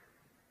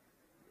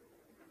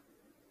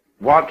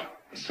 what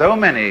so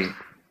many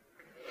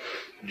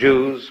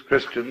Jews,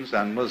 Christians,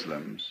 and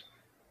Muslims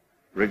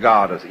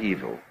regard as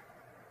evil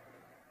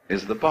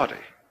is the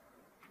body,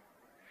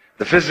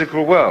 the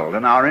physical world,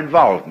 and our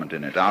involvement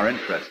in it, our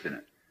interest in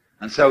it.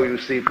 And so you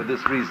see, for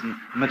this reason,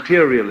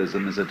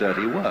 materialism is a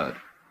dirty word.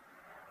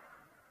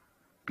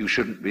 You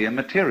shouldn't be a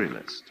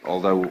materialist,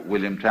 although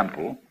William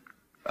Temple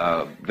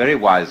very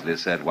wisely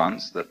said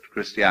once that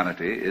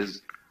Christianity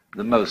is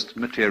the most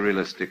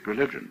materialistic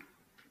religion.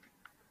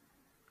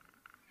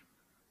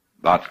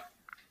 But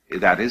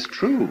that is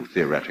true,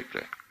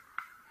 theoretically.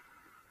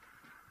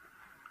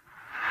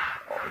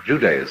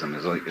 Judaism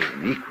is an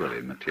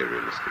equally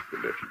materialistic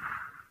religion,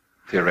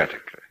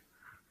 theoretically,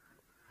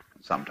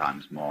 and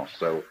sometimes more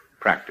so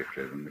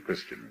practically than the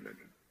Christian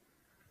religion.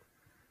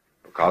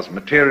 Because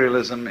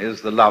materialism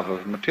is the love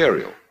of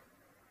material.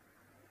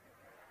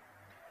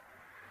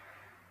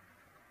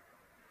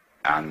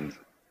 And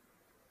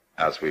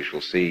as we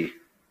shall see,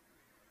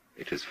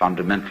 it is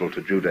fundamental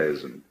to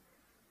Judaism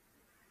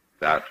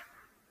that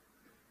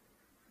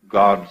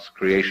God's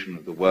creation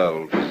of the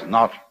world is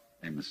not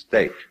a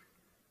mistake,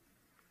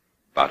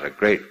 but a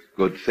great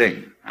good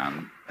thing,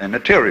 and a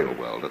material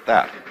world at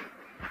that.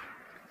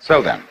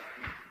 So then,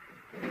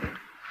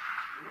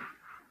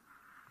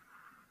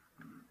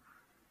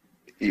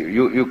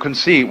 you can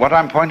see what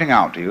I'm pointing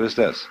out to you is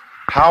this: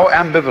 how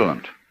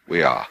ambivalent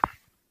we are.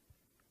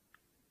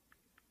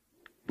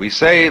 We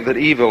say that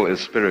evil is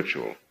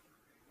spiritual,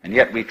 and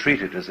yet we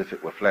treat it as if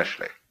it were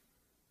fleshly.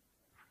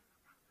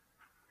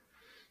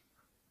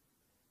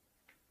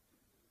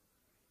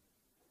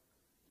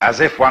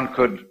 As if one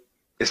could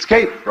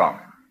escape from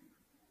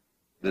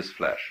this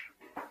flesh.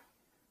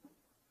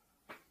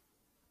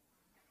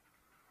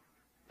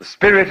 The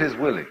spirit is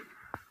willing,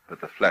 but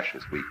the flesh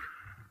is weak.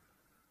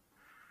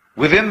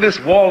 Within this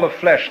wall of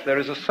flesh there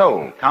is a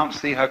soul,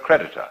 counts thee her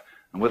creditor,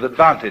 and with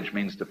advantage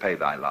means to pay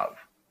thy love.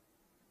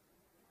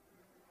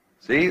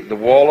 See, the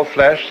wall of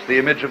flesh, the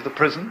image of the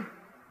prison,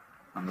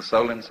 and the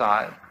soul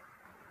inside.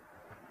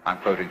 I'm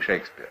quoting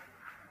Shakespeare.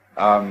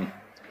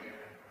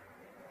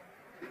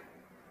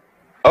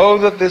 Oh,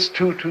 that this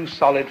too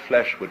solid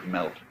flesh would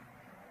melt.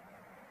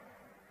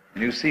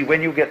 And you see,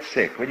 when you get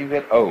sick, when you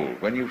get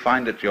old, when you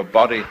find that your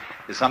body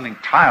is something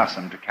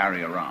tiresome to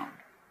carry around,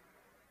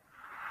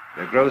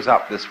 there grows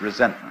up this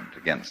resentment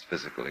against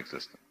physical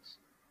existence.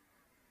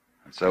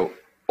 And so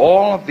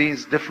all of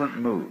these different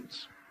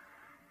moods,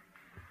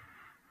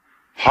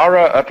 horror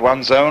at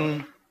one's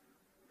own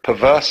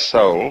perverse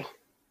soul,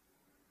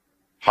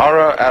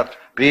 horror at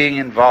being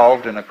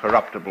involved in a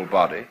corruptible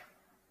body,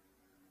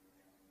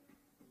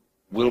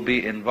 will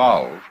be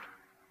involved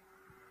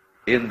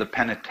in the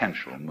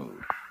penitential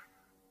mood.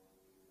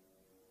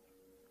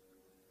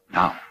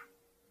 Now,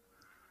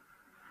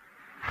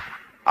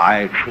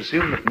 I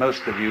presume that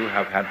most of you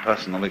have had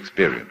personal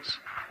experience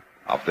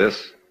of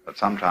this at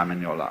some time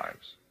in your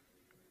lives.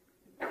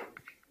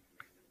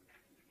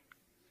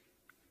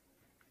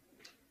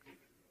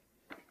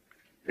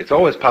 It's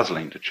always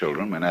puzzling to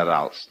children when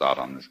adults start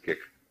on this kick.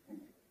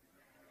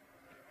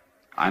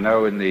 I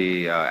know in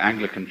the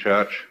Anglican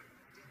Church,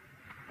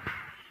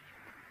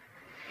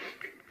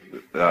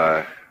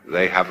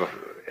 they have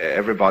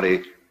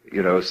everybody,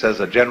 says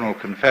a general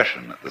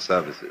confession at the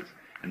services,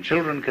 and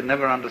children can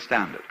never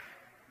understand it.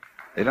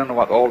 They don't know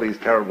what all these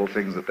terrible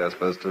things that they're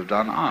supposed to have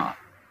done are.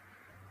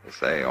 They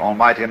say,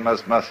 Almighty and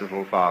most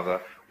merciful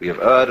Father, we have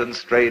erred and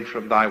strayed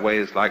from thy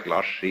ways like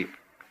lost sheep.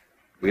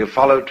 We have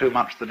followed too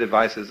much the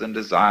devices and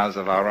desires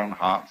of our own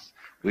hearts.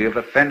 We have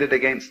offended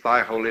against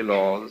thy holy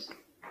laws.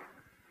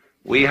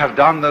 We have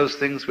done those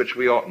things which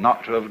we ought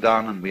not to have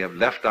done, and we have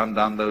left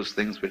undone those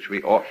things which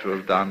we ought to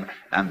have done,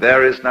 and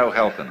there is no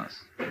health in us.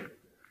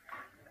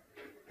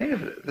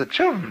 The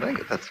children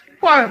think that's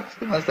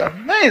the most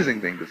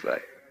amazing thing to say.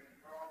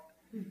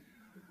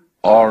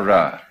 Or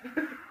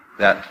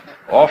that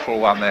awful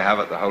one they have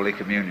at the Holy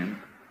Communion,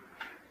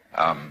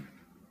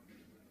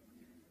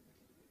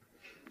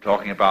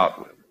 talking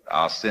about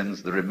our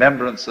sins. The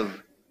remembrance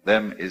of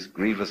them is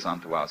grievous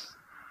unto us.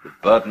 The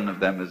burden of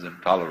them is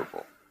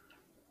intolerable.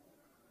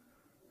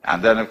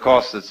 And then, of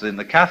course, it's in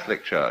the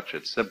Catholic Church,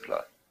 it's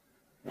simpler,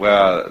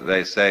 where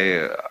they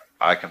say,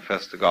 I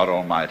confess to God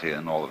Almighty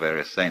and all the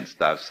various saints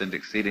that I have sinned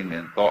exceedingly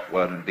in thought,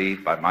 word, and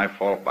deed, by my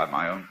fault, by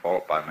my own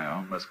fault, by my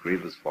own most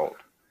grievous fault.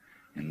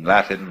 In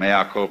Latin,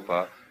 mea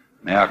culpa,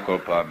 mea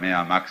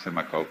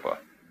maxima culpa.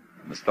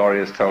 And the story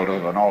is told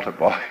of an altar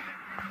boy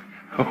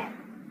who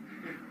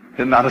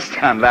didn't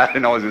understand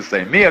Latin, always would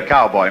say, me a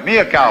cowboy, me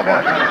a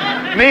cowboy,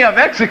 me a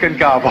Mexican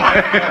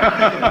cowboy.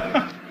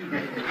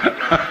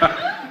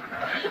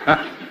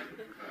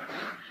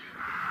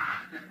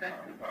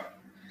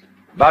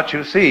 But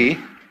you see,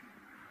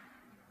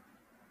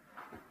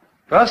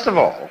 first of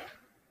all,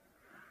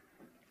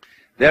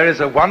 there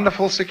is a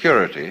wonderful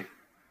security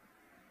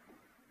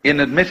in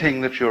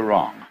admitting that you're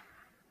wrong.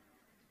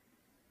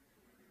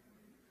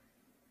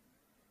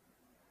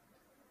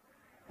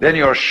 Then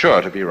you're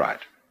sure to be right.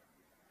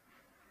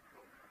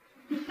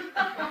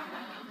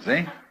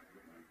 See?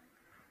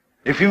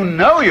 If you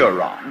know you're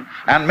wrong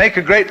and make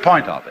a great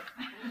point of it,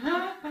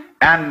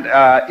 and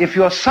if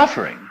you're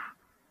suffering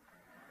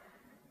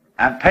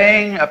and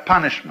paying a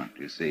punishment,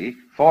 you see,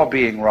 for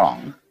being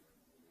wrong,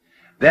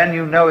 then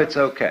you know it's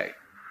okay.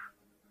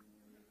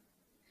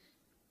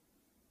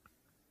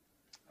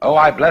 Oh,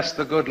 I bless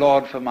the good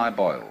Lord for my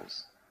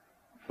boils,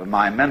 for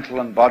my mental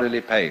and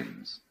bodily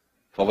pains,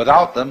 for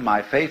without them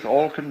my faith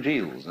all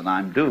congeals, and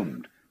I'm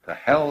doomed to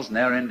hell's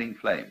ne'er-ending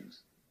flames.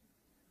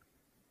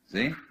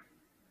 See?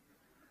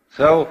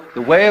 So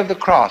the way of the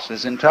cross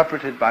is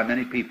interpreted by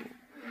many people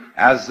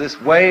as this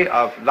way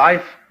of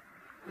life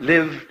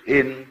lived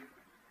in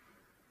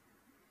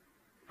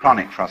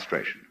chronic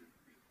frustration.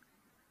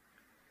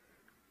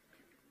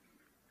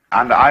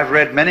 And I've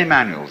read many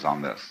manuals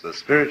on this. The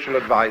spiritual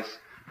advice,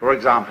 for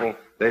example,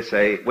 they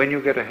say, when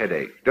you get a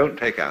headache, don't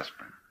take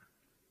aspirin.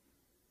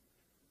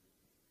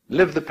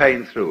 Live the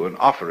pain through and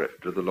offer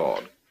it to the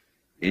Lord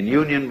in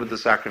union with the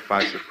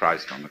sacrifice of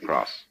Christ on the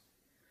cross.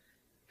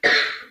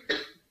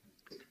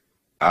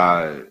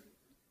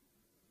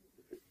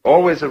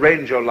 Always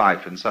arrange your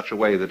life in such a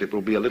way that it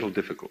will be a little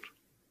difficult.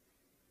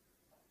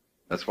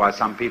 That's why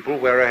some people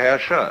wear a hair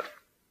shirt.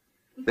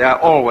 They are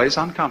always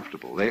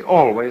uncomfortable. They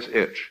always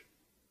itch.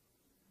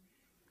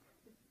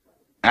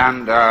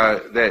 And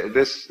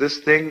this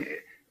thing,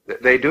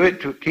 they do it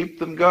to keep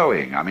them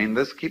going. I mean,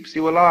 this keeps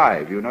you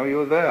alive. You know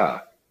you're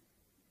there.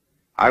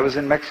 I was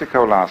in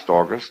Mexico last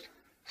August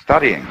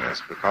studying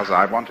this because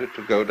I wanted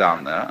to go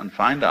down there and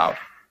find out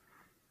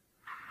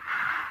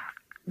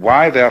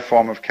why their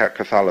form of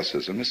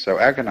Catholicism is so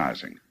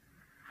agonizing.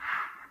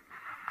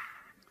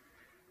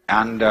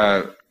 And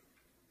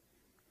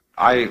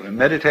I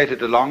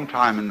meditated a long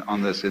time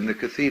on this in the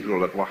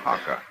cathedral at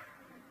Oaxaca.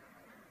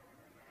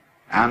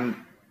 And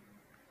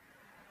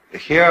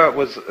here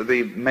was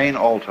the main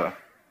altar.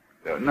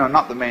 No,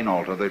 not the main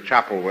altar, the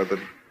chapel where the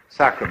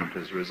sacrament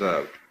is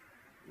reserved.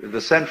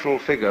 The central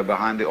figure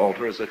behind the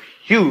altar is a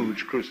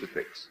huge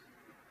crucifix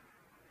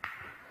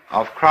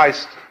of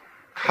Christ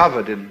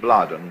covered in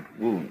blood and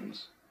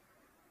wounds.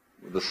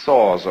 The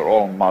sores are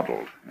all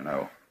mottled, you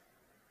know.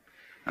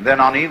 And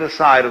then on either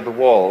side of the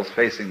walls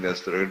facing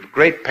this, there are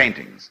great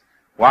paintings.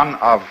 One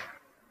of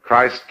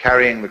Christ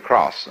carrying the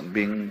cross and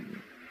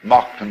being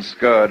mocked and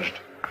scourged,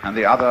 and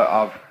the other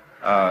of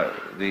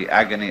the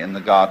agony in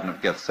the Garden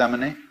of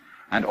Gethsemane.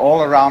 And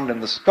all around in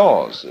the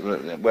stores,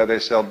 where they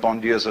sell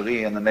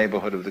bondieuserie in the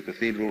neighborhood of the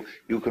cathedral,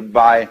 you can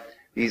buy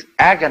these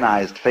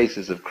agonized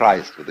faces of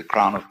Christ with the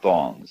crown of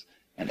thorns,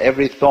 and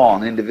every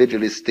thorn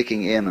individually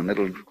sticking in and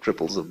little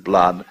trickles of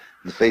blood.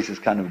 The face is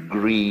kind of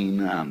green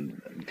and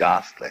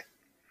ghastly.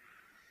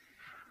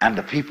 And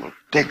the people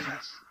dig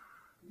this.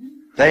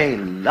 They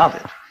love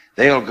it.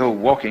 They'll go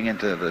walking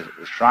into the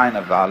shrine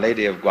of Our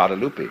Lady of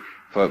Guadalupe,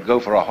 go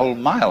for a whole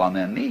mile on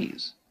their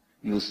knees.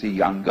 You'll see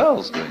young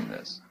girls doing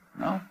this,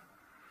 you know?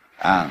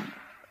 And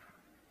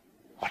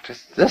what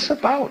is this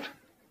about?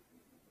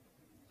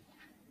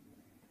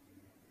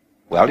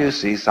 Well, you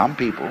see, some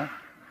people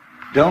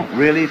don't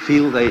really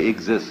feel they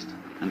exist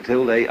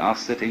until they are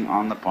sitting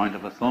on the point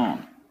of a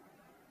thorn,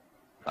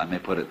 if I may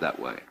put it that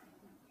way.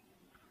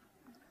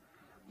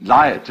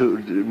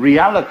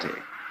 Reality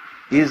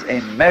is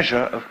a measure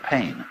of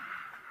pain.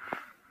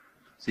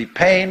 See,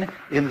 pain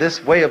in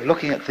this way of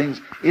looking at things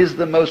is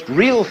the most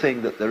real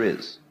thing that there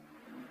is.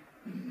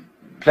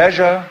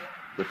 Pleasure,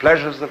 the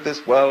pleasures of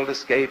this world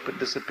escape and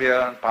disappear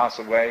and pass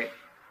away.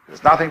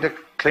 There's nothing to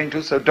cling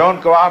to, so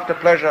don't go after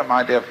pleasure,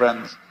 my dear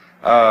friends.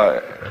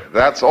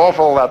 That's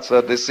awful, that's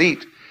a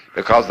deceit,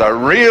 because the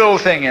real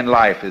thing in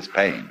life is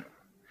pain.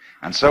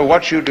 And so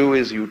what you do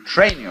is you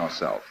train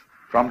yourself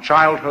from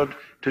childhood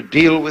to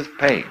deal with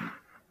pain.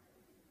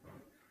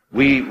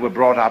 We were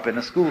brought up in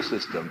a school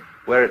system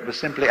where it was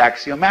simply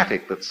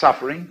axiomatic that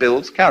suffering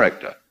builds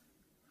character.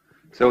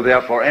 So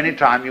therefore, any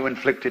time you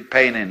inflicted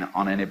pain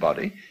on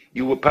anybody,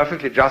 you were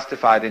perfectly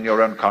justified in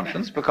your own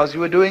conscience because you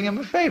were doing him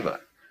a favor.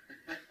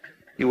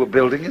 You were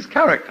building his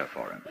character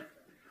for him.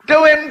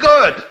 Do him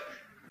good!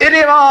 Hit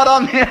him hard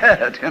on the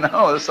head, you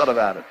know, this sort of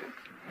attitude.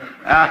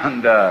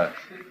 And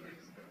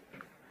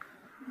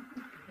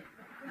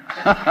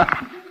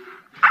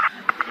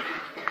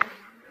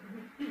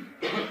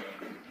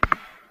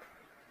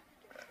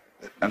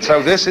and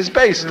so this is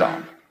based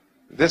on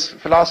this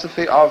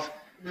philosophy of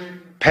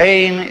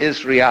pain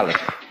is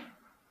reality,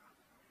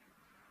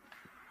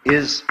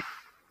 is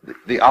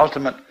the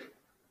ultimate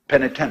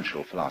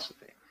penitential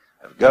philosophy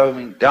of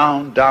going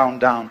down, down,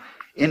 down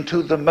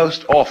into the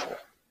most awful.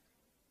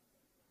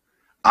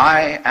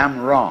 I am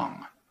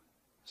wrong.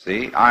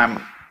 See,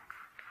 I'm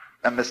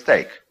a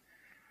mistake.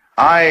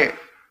 I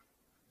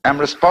am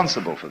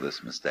responsible for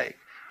this mistake.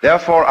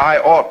 Therefore, I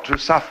ought to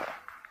suffer.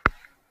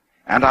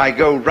 And I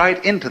go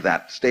right into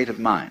that state of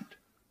mind.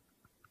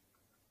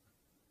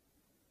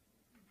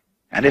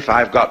 And if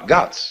I've got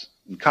guts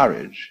and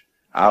courage,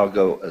 I'll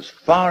go as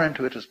far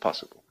into it as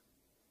possible.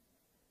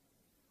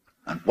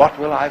 And what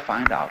will I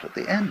find out at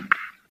the end?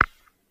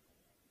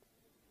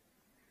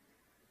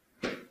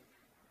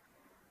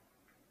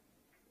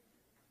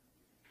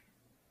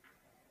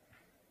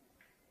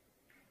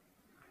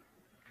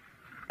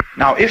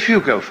 Now, if you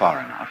go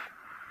far enough,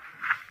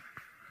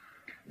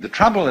 the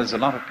trouble is a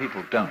lot of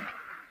people don't.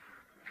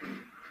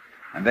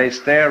 And they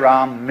stay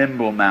around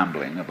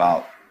mimble-mambling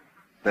about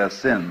their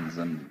sins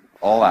and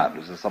all that,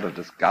 which is sort of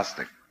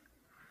disgusting.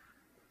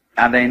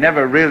 And they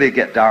never really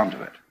get down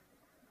to it.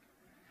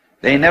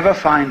 They never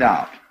find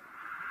out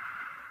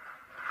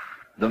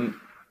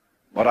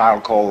what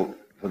I'll call,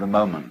 for the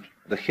moment,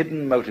 the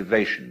hidden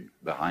motivation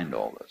behind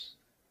all this,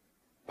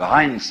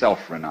 behind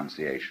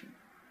self-renunciation,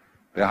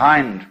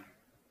 behind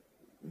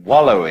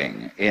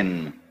wallowing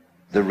in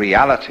the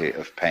reality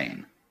of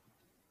pain.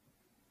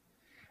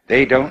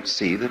 They don't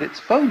see that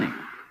it's phony.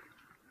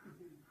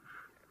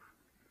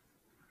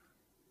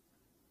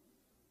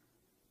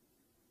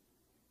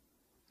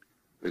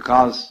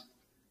 Because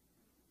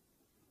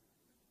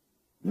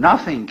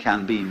nothing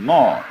can be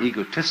more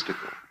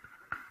egotistical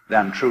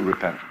than true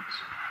repentance.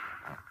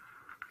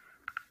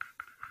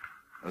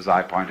 As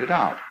I pointed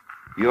out,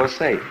 you're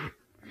safe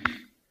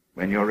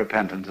when you're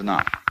repentant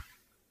enough.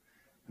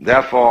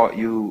 Therefore,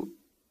 you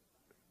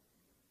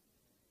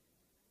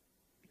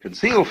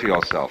conceal for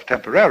yourself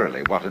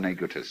temporarily what an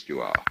egotist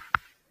you are.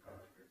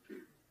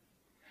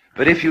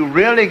 But if you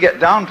really get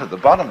down to the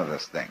bottom of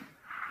this thing,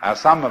 as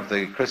some of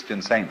the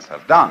Christian saints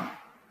have done,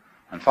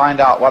 and find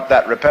out what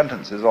that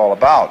repentance is all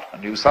about,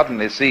 and you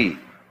suddenly see,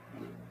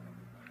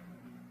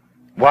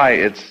 why,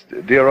 it's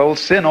dear old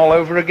sin all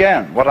over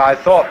again. What I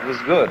thought was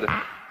good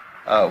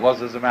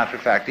was, as a matter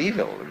of fact,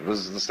 evil. It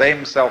was the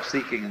same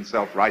self-seeking and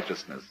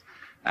self-righteousness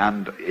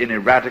and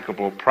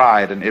ineradicable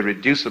pride and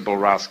irreducible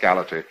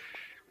rascality,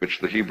 which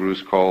the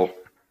Hebrews call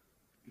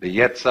the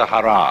Yetzer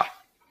Hara,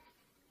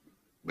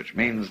 which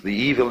means the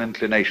evil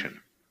inclination.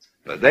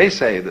 But they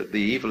say that the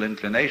evil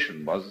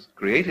inclination was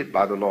created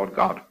by the Lord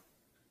God.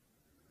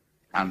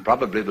 And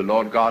probably the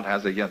Lord God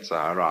has a Yetzer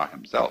Hara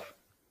himself.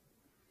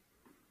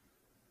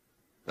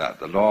 That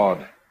the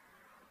Lord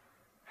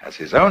has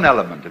his own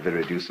element of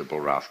irreducible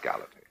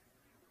rascality.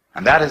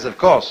 And that is, of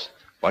course,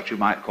 what you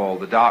might call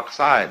the dark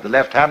side, the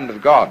left hand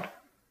of God.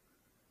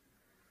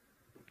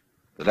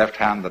 The left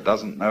hand that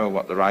doesn't know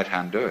what the right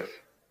hand doeth.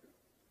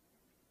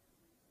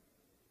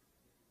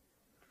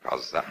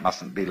 Because that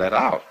mustn't be let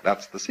out.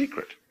 That's the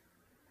secret.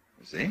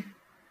 You see?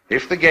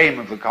 If the game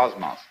of the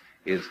cosmos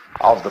is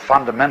of the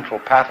fundamental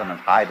pattern of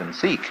hide and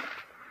seek,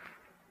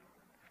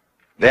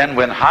 then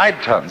when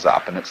hide turns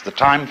up, and it's the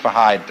time for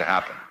hide to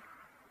happen,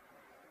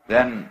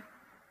 then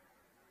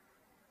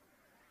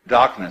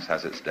darkness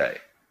has its day.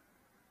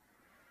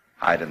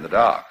 Hide in the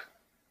dark.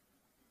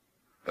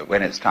 But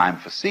when it's time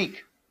for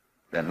seek,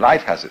 then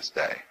light has its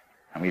day.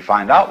 And we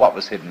find out what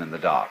was hidden in the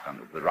dark, and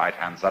the right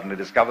hand suddenly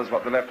discovers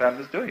what the left hand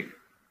is doing.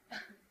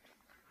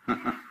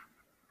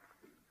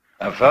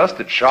 At first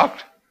it's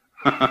shocked.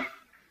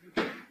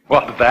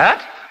 What,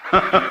 that?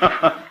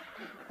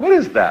 What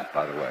is that,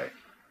 by the way?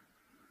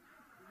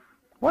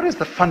 What is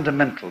the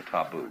fundamental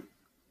taboo?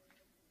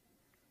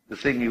 The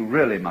thing you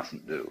really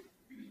mustn't do?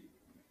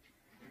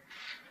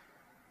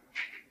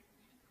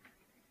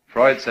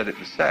 Freud said it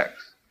was sex.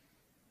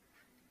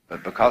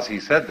 But because he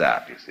said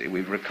that, you see,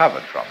 we've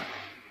recovered from it.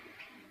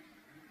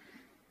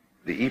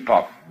 The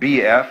epoch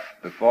BF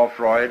before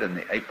Freud and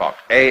the epoch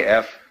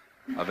AF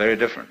are very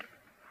different.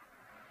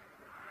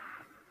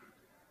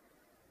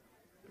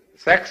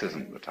 Sex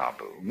isn't the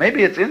taboo.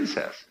 Maybe it's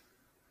incest.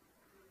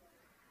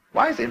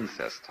 Why is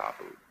incest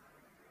taboo?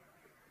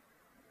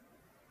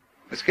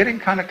 It's getting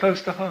kind of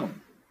close to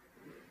home.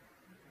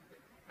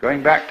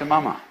 Going back to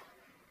mama.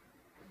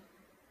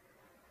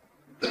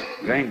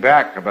 Going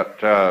back,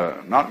 but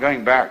not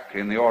going back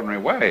in the ordinary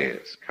way.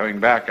 It's going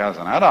back as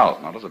an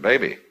adult, not as a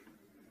baby.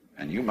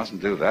 And you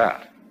mustn't do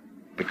that.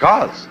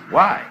 Because,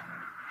 why?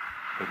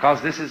 Because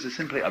this is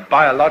simply a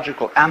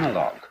biological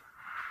analog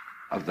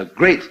of the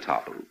great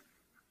taboo,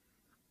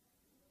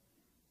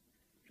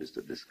 which is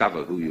to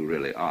discover who you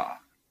really are.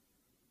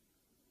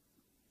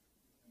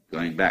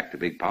 Going back to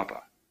Big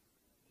Papa.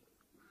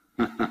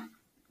 And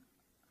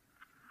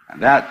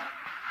that's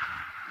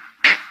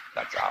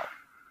out.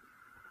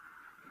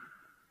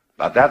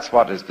 But that's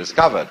what is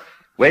discovered.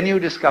 When you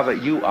discover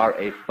you are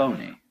a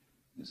phony,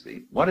 you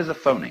see, what is a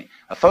phony?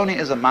 A phony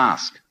is a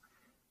mask.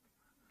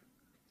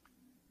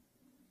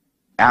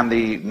 And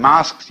the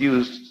masks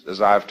used,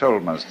 as I've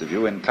told most of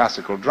you, in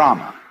classical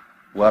drama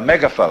were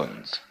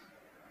megaphones.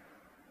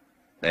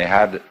 They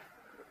had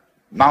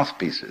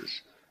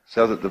mouthpieces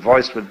so that the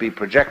voice would be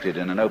projected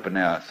in an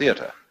open-air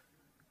theater.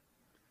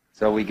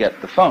 So we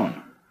get the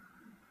phone.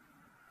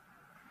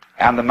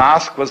 And the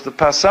mask was the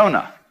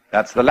persona.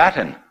 That's the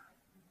Latin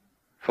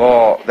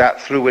for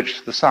that through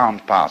which the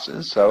sound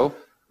passes. So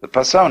the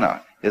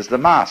persona is the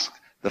mask,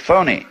 the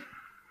phony.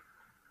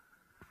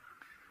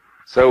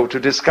 So to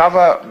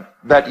discover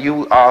that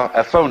you are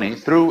a phony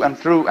through and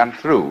through and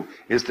through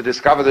is to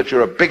discover that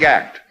you're a big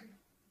act,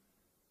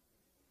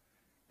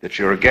 that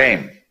you're a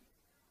game.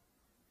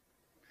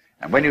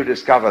 And when you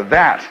discover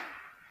that,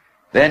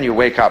 then you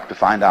wake up to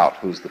find out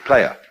who's the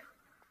player.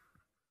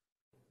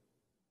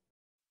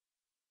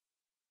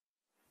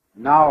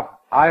 Now,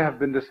 I have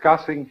been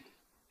discussing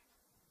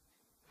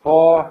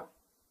 4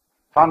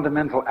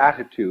 fundamental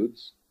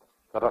attitudes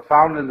that are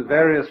found in the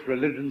various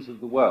religions of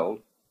the world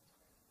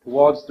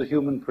towards the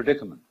human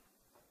predicament.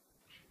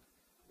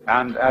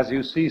 And as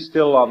you see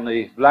still on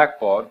the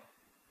blackboard,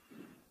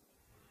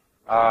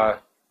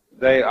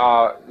 they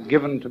are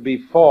given to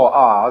be 4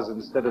 R's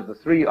instead of the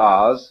 3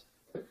 R's.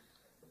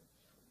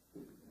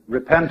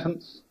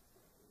 Repentance,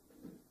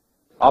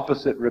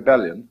 opposite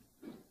rebellion,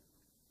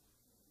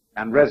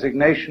 and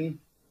resignation,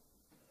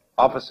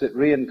 opposite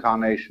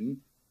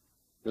reincarnation,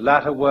 the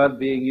latter word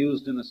being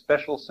used in a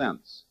special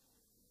sense,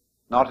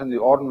 not in the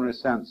ordinary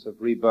sense of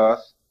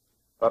rebirth,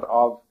 but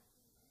of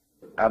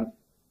an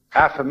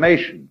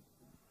affirmation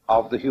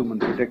of the human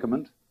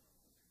predicament,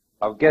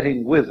 of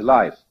getting with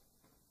life.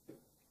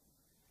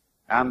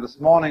 And this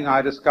morning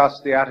I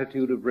discussed the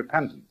attitude of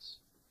repentance,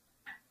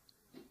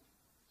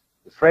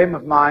 the frame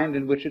of mind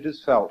in which it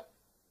is felt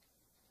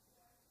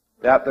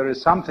that there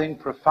is something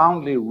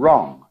profoundly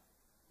wrong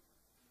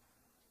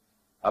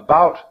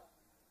about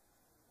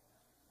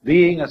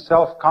being a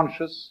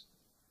self-conscious,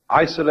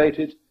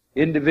 isolated,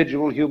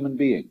 individual human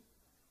being.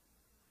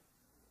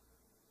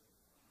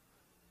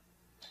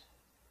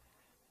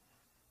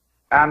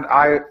 And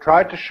I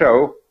tried to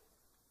show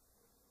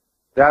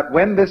that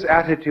when this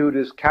attitude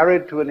is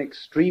carried to an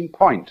extreme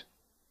point,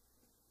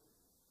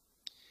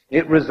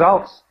 it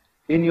results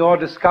in your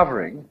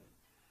discovering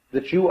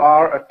that you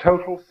are a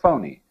total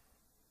phony.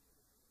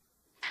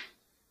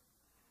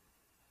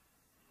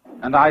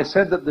 And I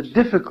said that the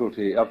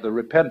difficulty of the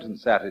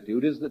repentance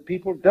attitude is that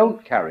people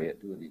don't carry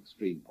it to an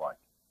extreme point.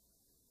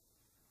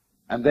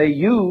 And they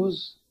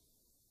use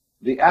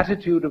the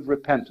attitude of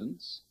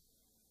repentance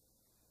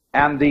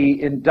and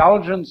the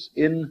indulgence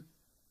in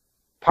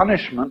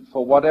punishment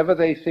for whatever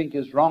they think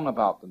is wrong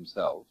about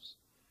themselves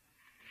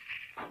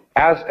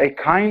as a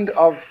kind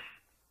of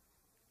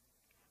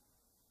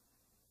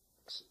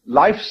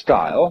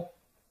lifestyle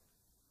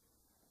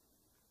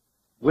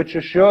which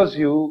assures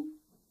you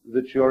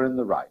that you're in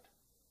the right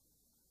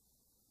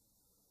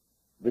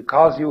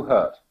because you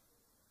hurt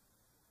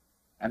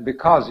and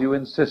because you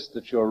insist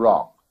that you're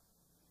wrong.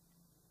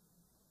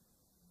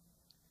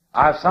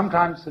 I have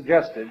sometimes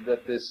suggested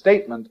that the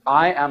statement,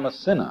 "I am a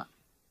sinner,"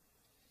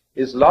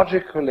 is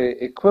logically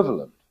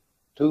equivalent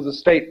to the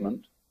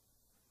statement,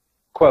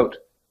 quote,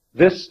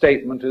 "this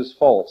statement is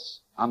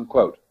false,"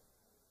 unquote.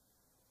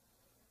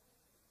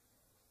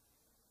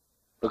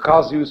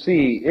 Because you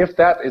see, if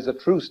that is a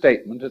true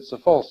statement, it's a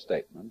false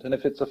statement, and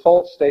if it's a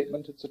false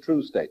statement, it's a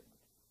true statement,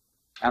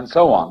 and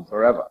so on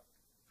forever.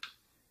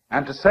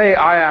 And to say,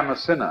 "I am a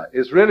sinner,"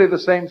 is really the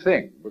same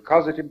thing,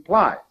 because it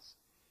implies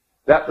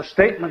that the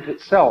statement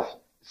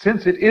itself,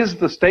 since it is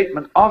the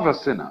statement of a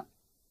sinner,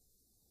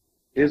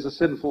 is a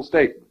sinful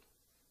statement.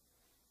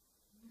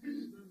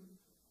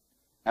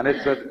 And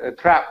it's a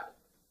trap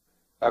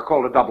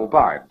called a double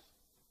bind.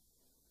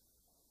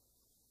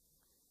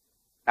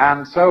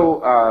 And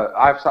so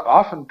I've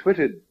often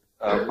twitted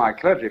my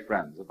clergy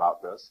friends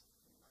about this,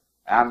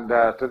 and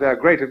to their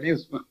great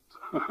amusement,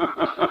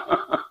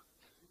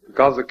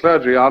 because the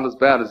clergy aren't as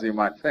bad as you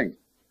might think,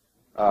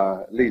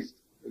 at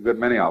least a good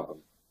many of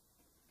them.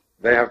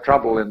 They have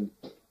trouble in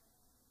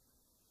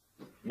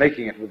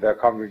making it with their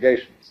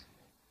congregations.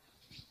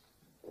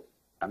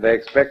 And they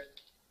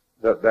expect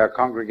that their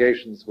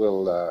congregations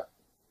will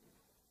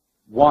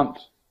want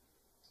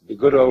the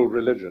good old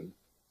religion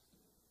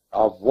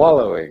of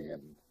wallowing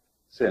in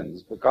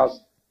sins,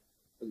 because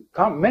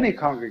many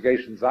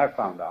congregations, I've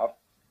found out,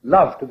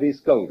 love to be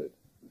scolded.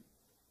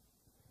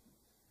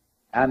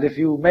 And if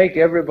you make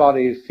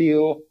everybody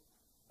feel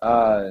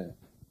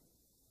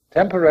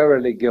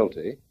temporarily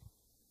guilty,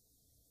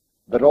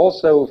 but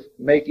also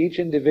make each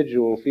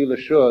individual feel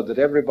assured that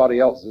everybody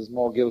else is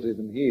more guilty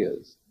than he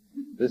is,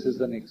 this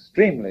is an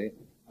extremely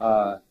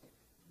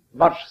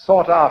much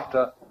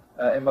sought-after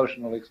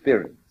emotional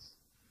experience.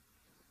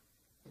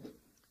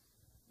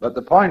 But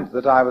the point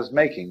that I was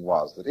making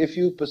was that if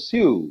you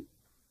pursue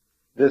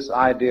this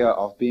idea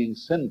of being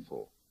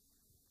sinful,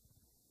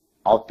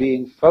 of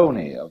being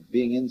phony, of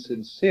being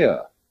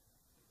insincere,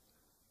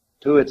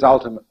 to its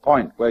ultimate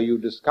point where you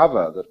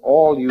discover that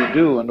all you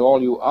do and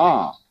all you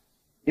are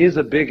is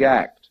a big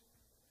act,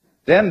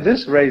 then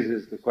this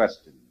raises the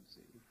question, you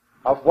see,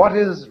 of what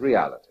is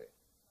reality?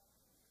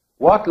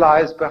 What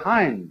lies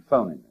behind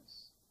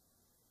phoniness?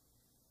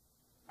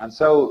 And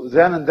so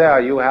then and there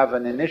you have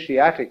an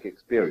initiatic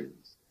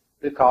experience,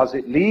 because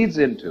it leads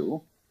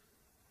into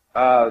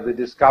the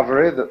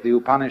discovery that the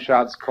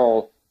Upanishads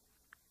call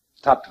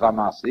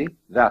tattvamasi,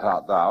 that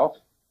art thou,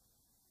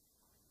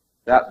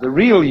 that the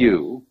real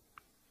you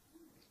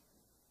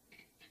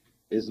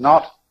is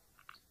not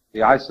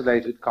the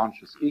isolated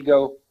conscious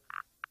ego.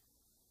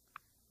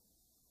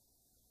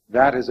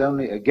 That is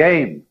only a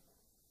game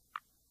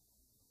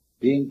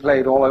being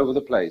played all over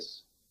the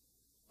place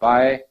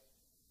by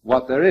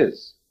what there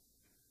is,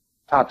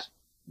 tat,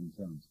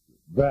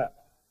 that.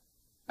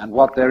 And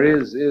what there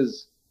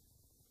is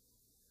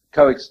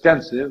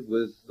coextensive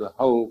with the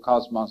whole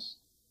cosmos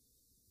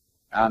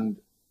and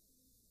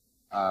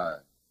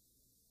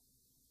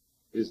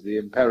is the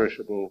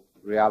imperishable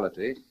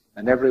reality,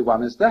 and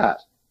everyone is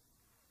that.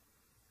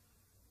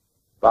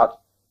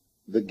 But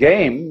the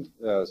game,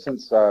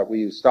 since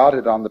we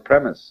started on the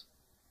premise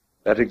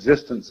that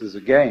existence is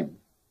a game,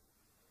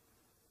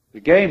 the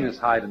game is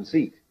hide and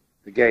seek.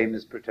 The game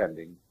is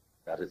pretending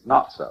that it's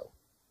not so.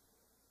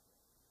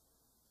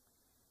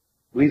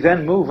 We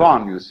then move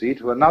on, you see,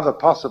 to another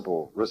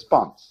possible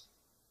response.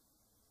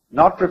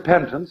 Not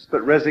repentance,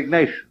 but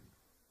resignation.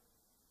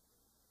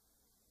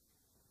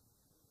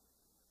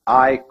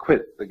 I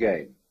quit the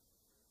game.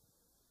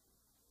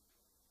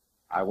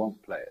 I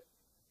won't play it.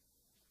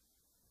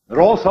 There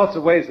are all sorts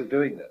of ways of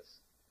doing this.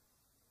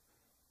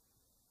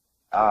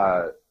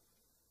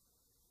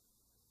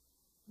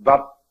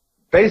 But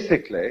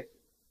basically,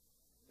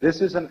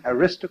 this is an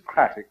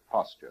aristocratic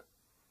posture.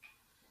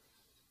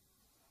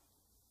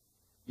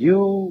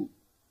 You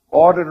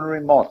ordinary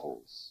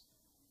mortals,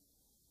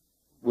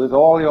 with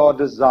all your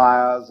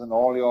desires and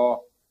all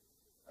your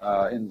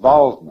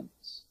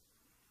involvements,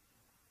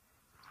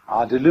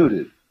 are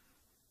deluded.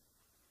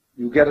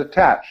 You get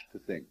attached to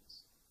things.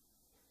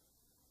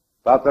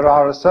 But there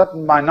are a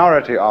certain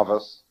minority of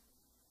us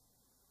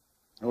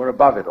who are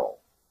above it all.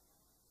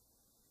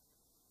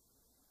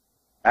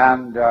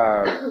 And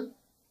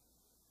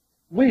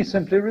we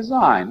simply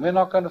resign. We're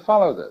not going to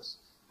follow this.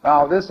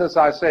 Now, this, as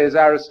I say, is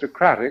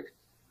aristocratic,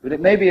 but it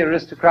may be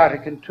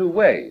aristocratic in two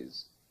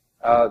ways.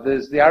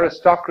 There's the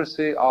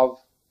aristocracy of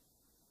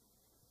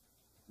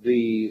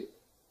the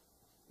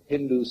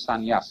Hindu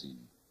sannyasin,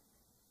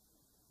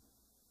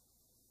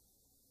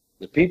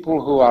 the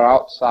people who are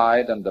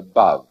outside and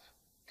above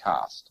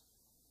caste.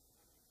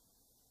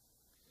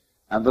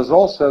 And there's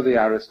also the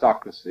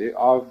aristocracy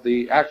of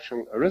the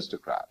actual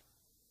aristocrat.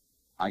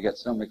 I get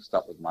so mixed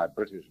up with my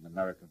British and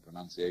American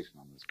pronunciation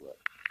on this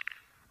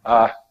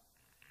word.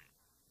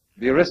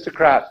 The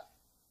aristocrat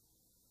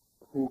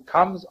who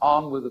comes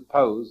on with a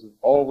pose of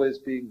always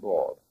being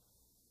bored,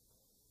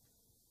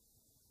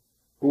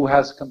 who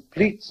has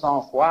complete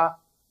sang-froid,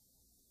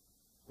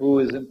 who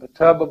is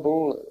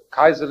imperturbable.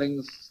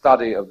 Kaiserling's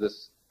study of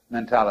this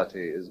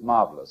mentality is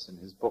marvelous in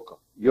his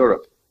book,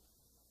 Europe.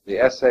 The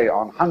essay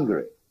on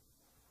Hungary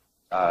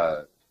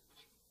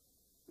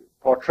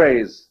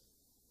portrays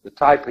the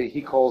type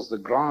he calls the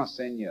grand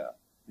seigneur.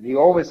 And he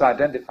always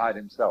identified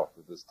himself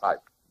with this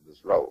type,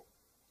 this role.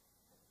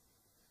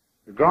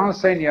 The grand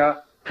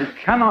seigneur who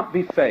cannot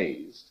be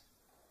fazed,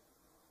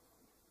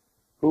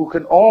 who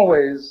can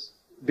always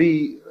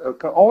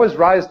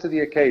rise to the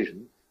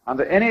occasion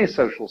under any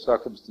social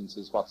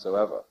circumstances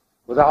whatsoever,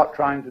 without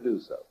trying to do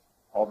so,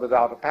 or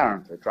without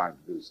apparently trying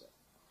to do so.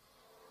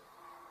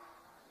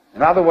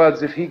 In other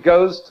words, if he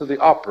goes to the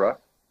opera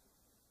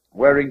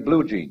wearing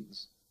blue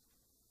jeans,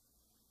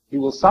 he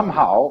will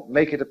somehow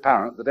make it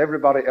apparent that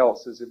everybody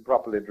else is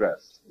improperly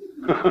dressed.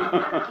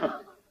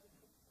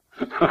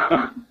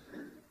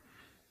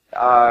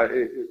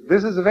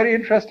 This is a very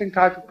interesting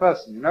type of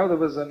person. You know, there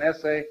was an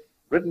essay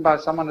written by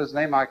someone whose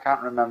name I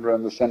can't remember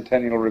in the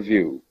Centennial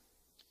Review,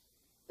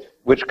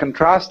 which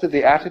contrasted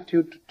the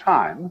attitude to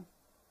time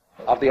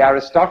of the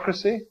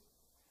aristocracy,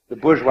 the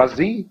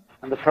bourgeoisie,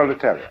 and the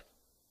proletariat.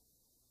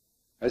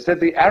 They said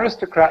the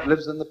aristocrat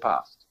lives in the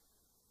past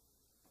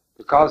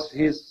because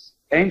his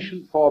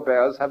ancient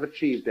forebears have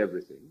achieved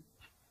everything,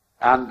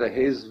 and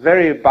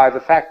by the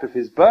fact of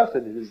his birth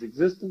and his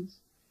existence,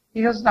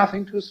 he has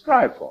nothing to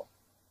strive for.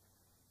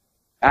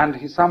 And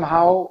he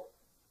somehow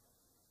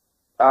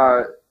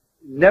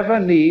never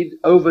need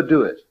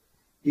overdo it.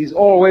 He's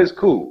always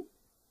cool.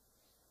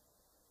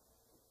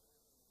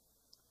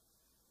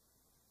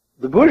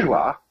 The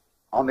bourgeois,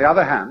 on the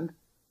other hand,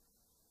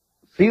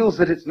 feels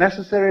that it's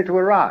necessary to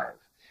arrive,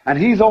 and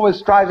he's always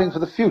striving for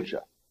the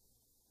future,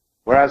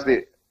 whereas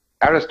the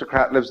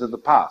aristocrat lives in the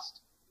past.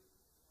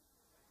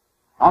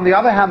 On the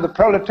other hand, the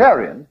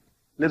proletarian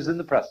lives in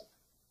the present,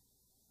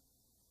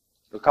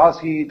 because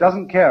he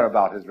doesn't care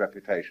about his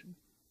reputation,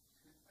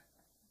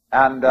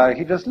 and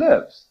he just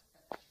lives.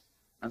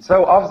 And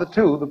so of the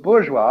two, the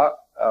bourgeois,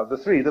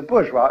 the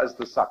bourgeois is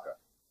the sucker.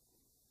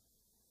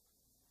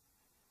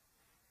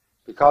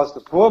 Because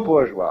the poor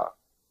bourgeois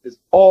is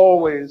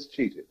always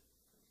cheated.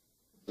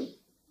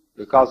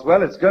 Because,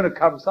 well, it's going to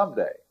come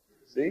someday.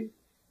 See?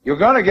 You're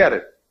going to get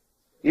it.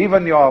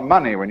 Even your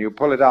money, when you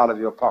pull it out of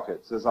your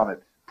pocket, says on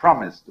it,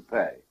 promise to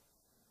pay.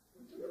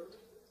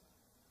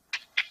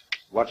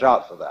 Watch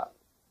out for that.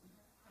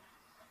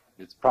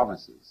 It's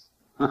promises.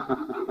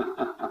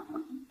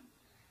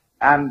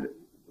 And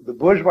the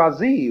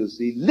bourgeoisie, you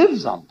see,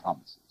 lives on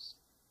promises.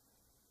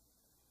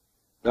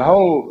 The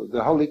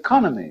whole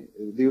economy,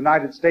 the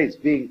United States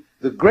being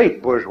the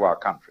great bourgeois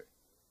country,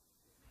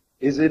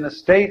 is in a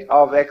state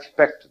of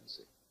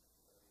expectancy,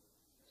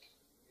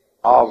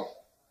 of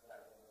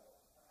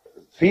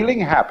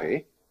feeling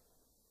happy,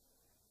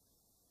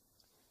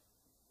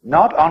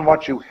 not on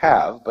what you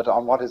have, but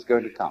on what is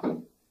going to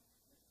come.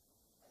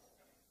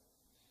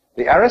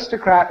 The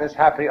aristocrat is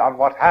happy on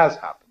what has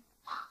happened.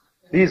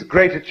 These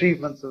great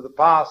achievements of the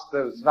past,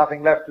 there's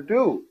nothing left to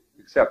do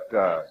except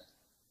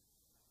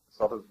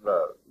sort of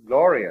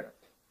glory in it.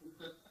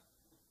 The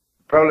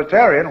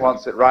proletarian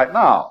wants it right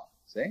now,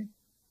 see?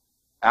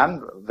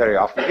 And very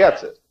often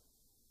gets it.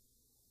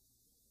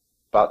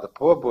 But the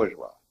poor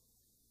bourgeois,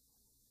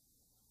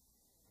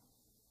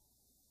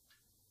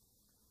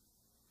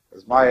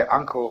 as my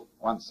uncle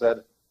once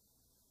said,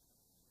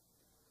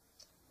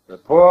 the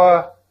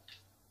poor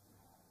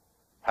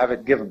have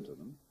it given to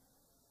them,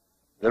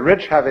 the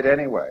rich have it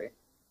anyway,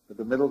 but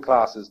the middle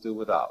classes do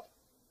without.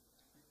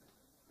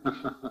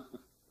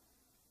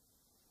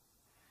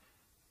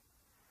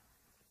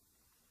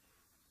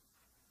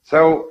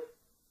 So,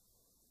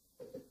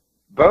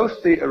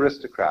 both the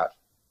aristocrat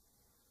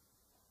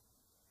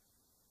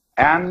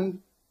and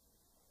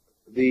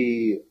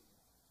the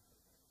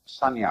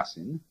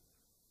sannyasin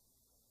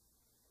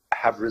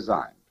have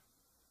resigned.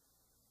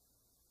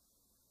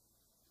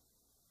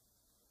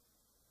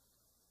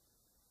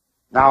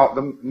 Now,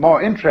 the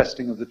more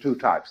interesting of the two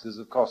types is,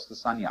 of course, the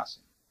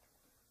sannyasin,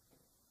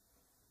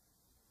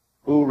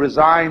 who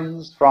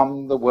resigns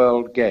from the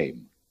world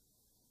game.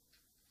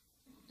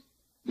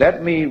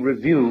 Let me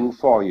review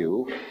for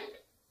you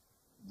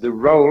the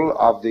role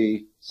of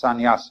the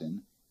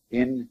sannyasin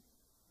in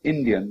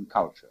Indian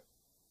culture.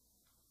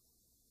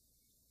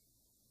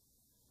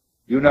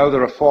 You know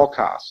there are 4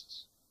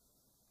 castes.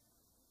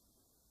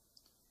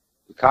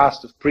 The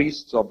caste of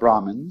priests or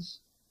Brahmins,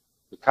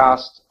 the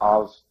caste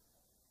of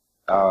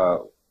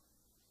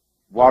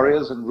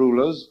warriors and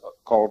rulers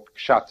called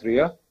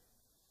Kshatriya,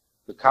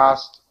 the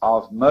caste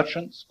of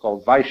merchants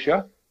called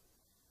Vaishya,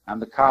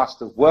 and the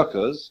caste of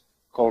workers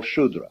called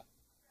Shudra.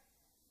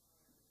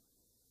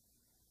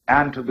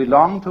 And to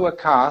belong to a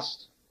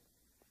caste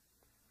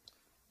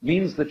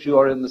means that you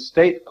are in the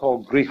state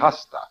called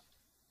Grihastha,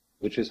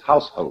 which is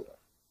householder.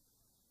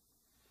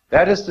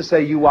 That is to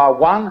say, you are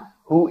one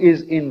who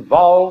is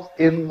involved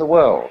in the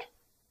world.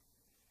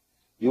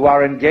 You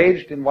are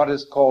engaged in what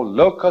is called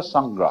Loka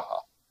Sangraha.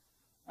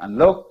 And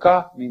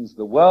Loka means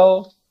the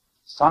world,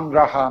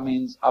 Sangraha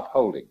means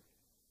upholding.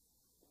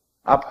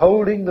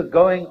 Upholding the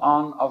going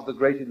on of the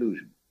great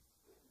illusion.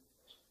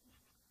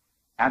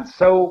 And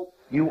so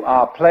you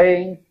are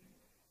playing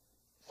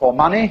for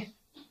money,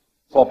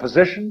 for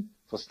position,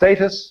 for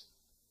status,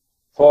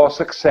 for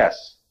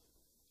success.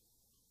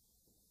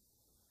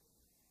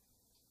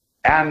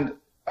 And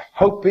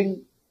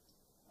hoping,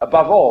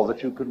 above all,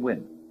 that you can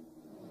win.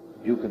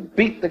 You can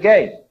beat the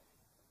game.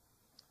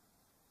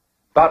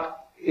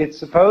 But it's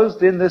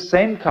supposed in this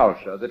same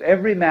culture that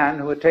every man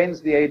who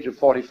attains the age of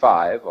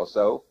 45 or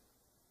so,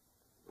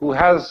 who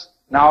has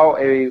now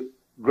a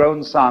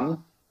grown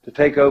son to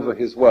take over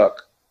his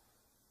work,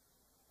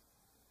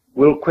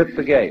 will quit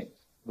the game,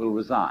 will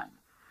resign.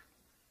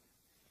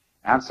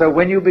 And so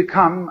when you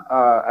become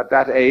at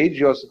that age,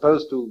 you're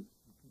supposed to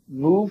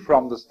move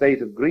from the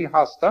state of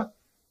grihastha,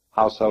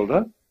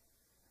 householder,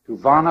 to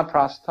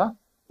vanaprastha,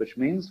 which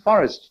means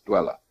forest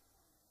dweller.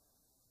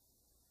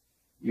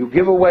 You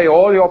give away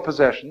all your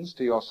possessions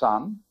to your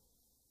son,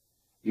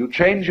 you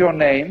change your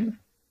name,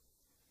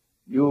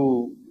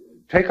 you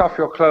take off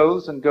your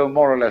clothes and go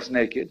more or less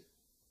naked,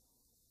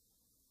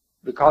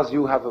 because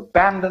you have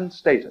abandoned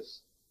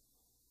status.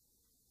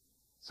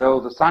 So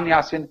the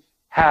sannyasin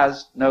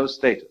has no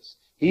status.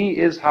 He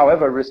is,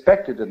 however,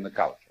 respected in the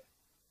culture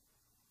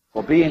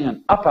for being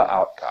an upper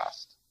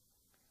outcast,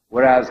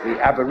 whereas the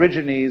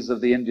aborigines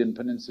of the Indian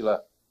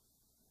peninsula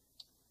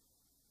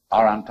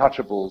are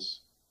untouchables,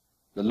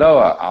 the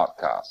lower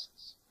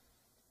outcasts.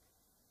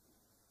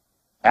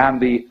 And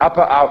the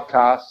upper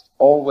outcast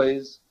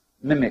always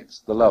mimics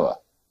the lower.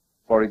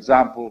 For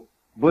example,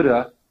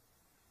 Buddha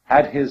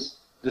had his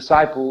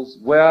disciples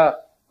wear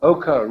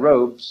ochre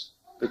robes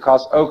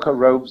because ochre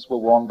robes were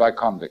worn by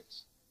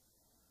convicts.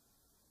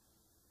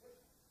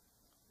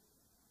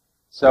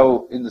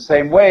 So in the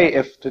same way,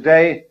 if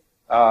today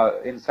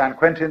in San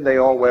Quentin they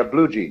all wear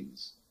blue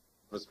jeans,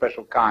 of a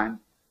special kind,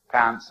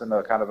 pants and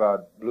a kind of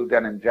a blue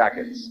denim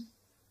jackets,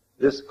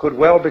 this could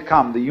well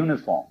become the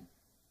uniform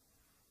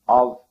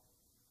of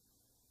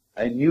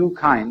a new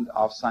kind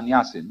of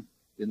sannyasin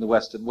in the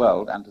Western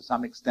world, and to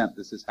some extent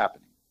this is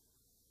happening.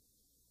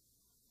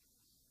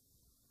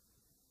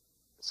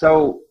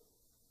 So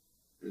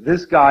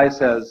this guy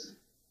says,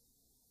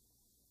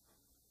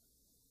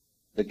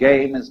 the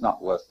game is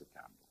not worth the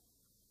candle.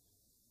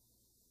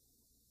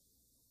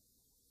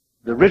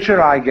 The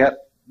richer I get,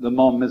 the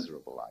more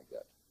miserable I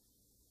get.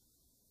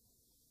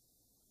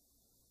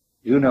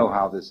 You know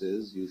how this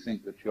is. You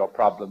think that your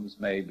problems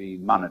may be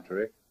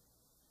monetary,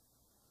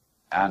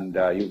 and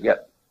you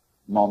get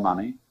more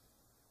money.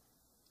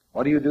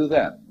 What do you do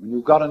then? When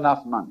you've got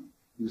enough money,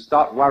 you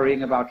start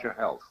worrying about your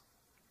health.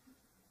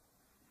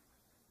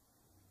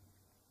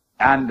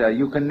 And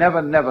you can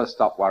never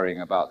stop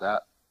worrying about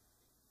that.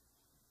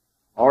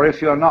 Or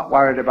if you're not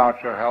worried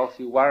about your health,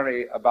 you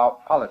worry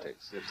about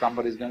politics, if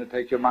somebody's going to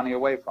take your money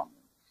away from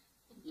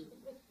you.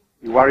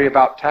 You worry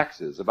about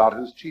taxes, about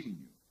who's cheating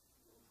you.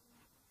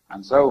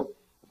 And so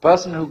the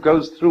person who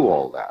goes through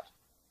all that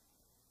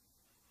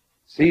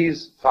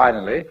sees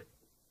finally,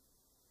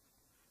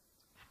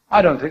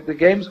 I don't think the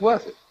game's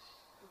worth it.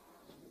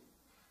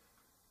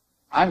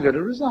 I'm going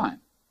to resign.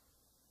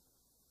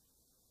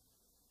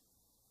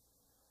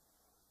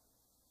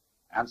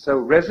 And so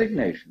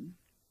resignation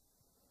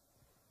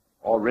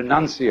or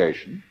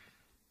renunciation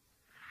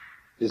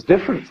is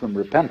different from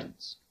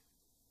repentance.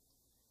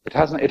 It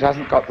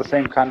hasn't got the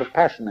same kind of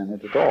passion in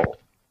it at all.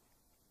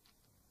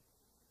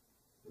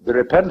 The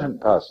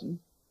repentant person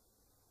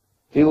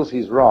feels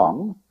he's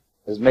wrong,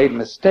 has made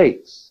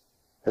mistakes,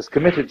 has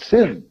committed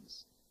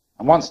sins,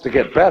 and wants to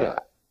get better.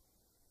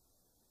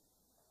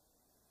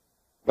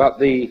 But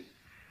the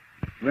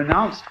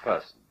renounced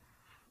person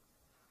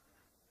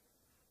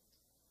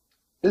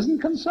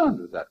isn't concerned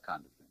with that kind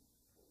of thing.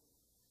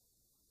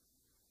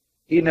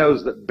 He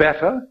knows that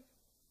better,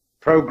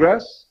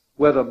 progress,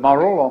 whether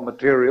moral or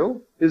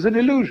material, is an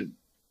illusion.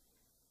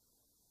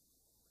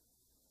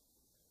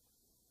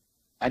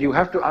 And you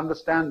have to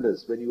understand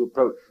this when you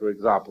approach, for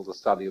example, the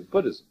study of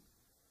Buddhism.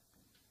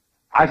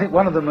 I think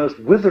one of the most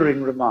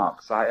withering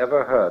remarks I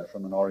ever heard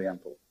from an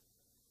Oriental,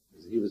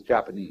 he was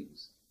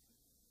Japanese.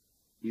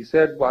 He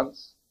said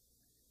once,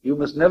 "You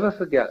must never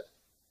forget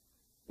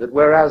that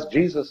whereas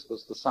Jesus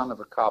was the son of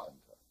a carpenter,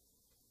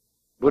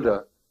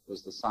 Buddha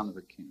was the son of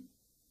a king."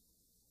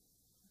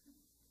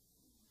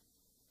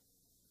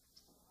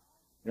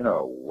 You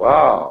know,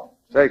 wow,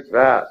 take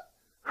that.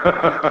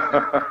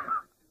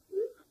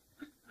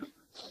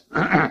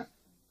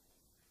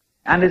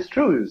 And it's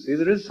true, you see,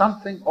 there is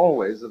something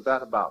always of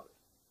that about it.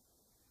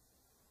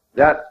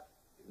 That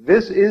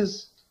this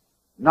is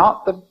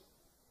not the...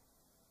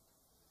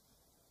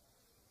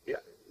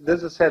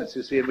 There's a sense,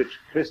 you see, in which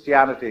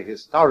Christianity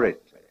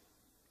historically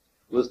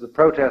was the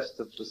protest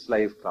of the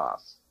slave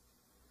class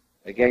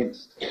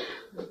against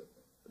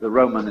the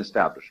Roman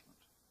establishment.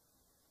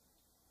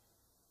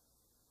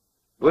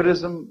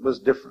 Buddhism was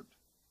different.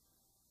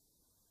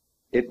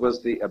 It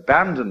was the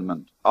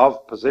abandonment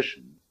of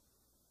position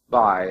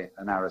by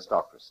an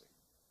aristocracy.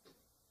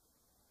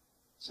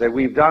 Say,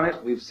 we've done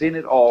it, we've seen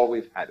it all,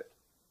 we've had it.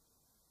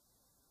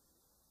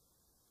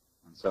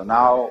 And so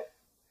now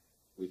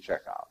we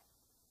check out.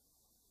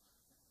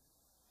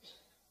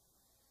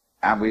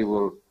 And we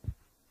will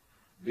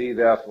be,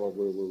 therefore,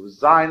 we will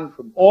resign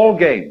from all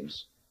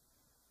games.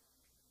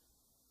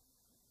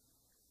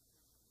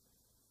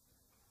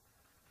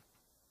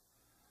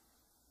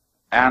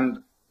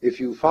 And if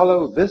you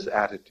follow this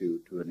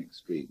attitude to an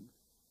extreme,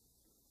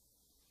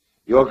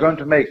 you're going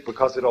to make,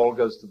 because it all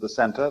goes to the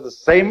center, the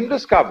same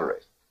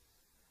discovery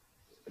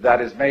that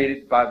is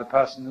made by the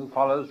person who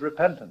follows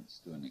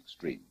repentance to an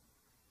extreme.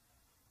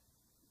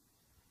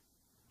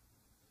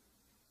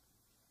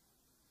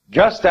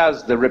 Just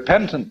as the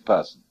repentant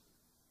person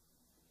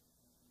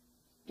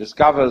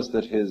discovers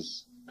that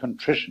his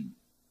contrition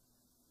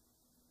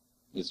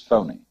is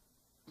phony,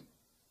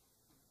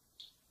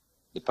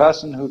 the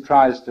person who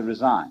tries to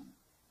resign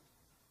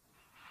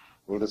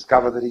will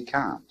discover that he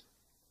can't.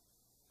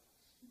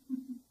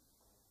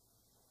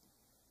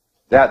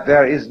 That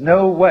there is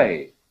no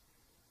way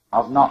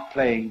of not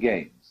playing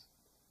games.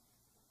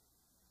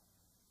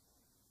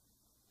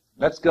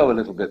 Let's go a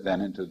little bit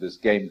then into this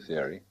game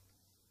theory.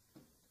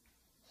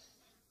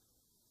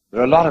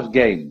 There are a lot of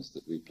games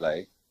that we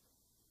play.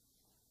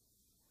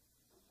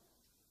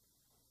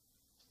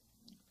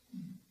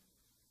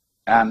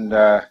 And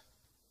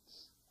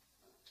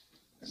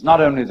it's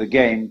not only the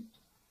game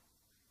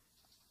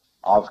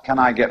of can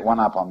I get one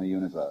up on the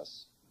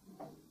universe,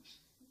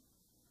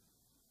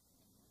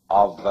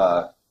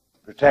 of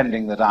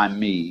pretending that I'm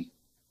me,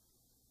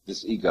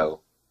 this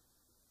ego,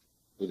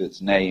 with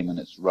its name and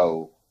its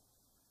role,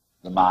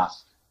 the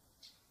mask.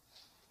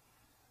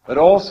 But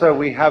also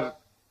we have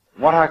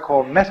what I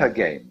call meta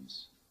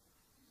games.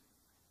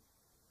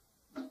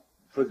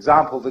 For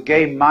example, the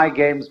game, my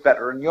game's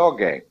better than your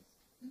game.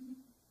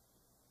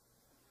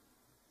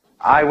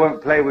 I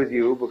won't play with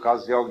you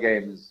because your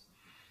game is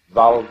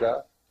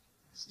vulgar,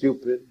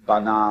 stupid,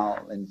 banal,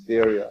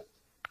 inferior.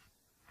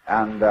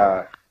 And,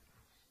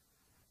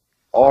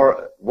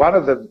 or one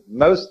of the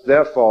most,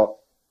 therefore,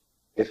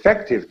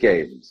 effective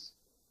games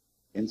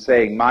in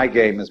saying my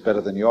game is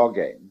better than your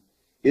game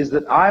is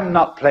that I'm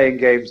not playing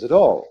games at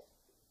all.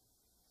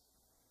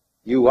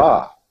 You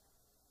are.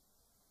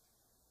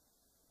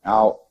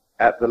 Now,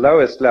 at the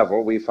lowest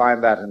level, we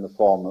find that in the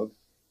form of,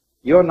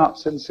 you're not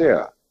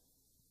sincere.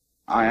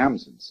 I am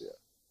sincere.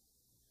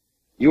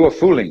 You are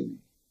fooling me,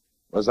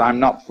 whereas I'm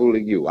not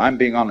fooling you. I'm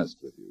being honest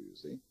with you, you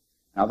see.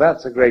 Now,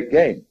 that's a great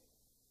game.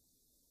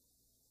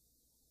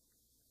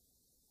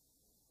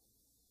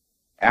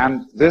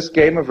 And this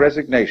game of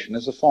resignation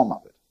is a form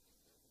of it.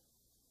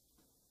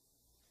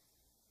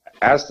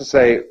 As to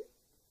say,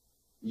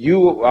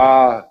 you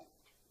are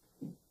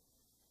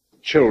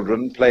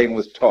children playing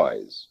with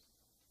toys,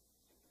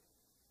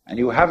 and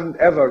you haven't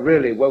ever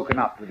really woken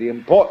up to the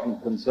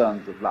important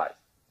concerns of life.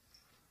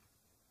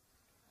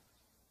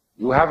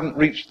 You haven't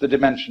reached the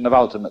dimension of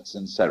ultimate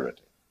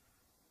sincerity,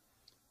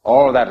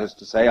 or that is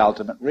to say,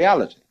 ultimate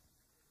reality.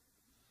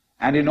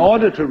 And in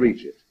order to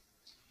reach it,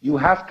 you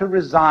have to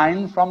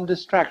resign from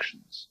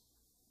distractions.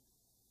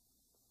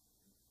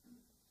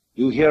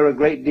 You hear a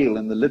great deal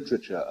in the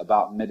literature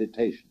about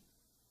meditation,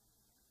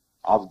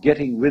 of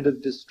getting rid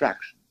of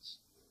distractions,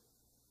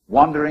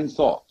 wandering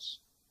thoughts.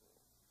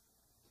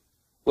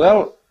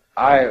 Well,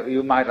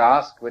 you might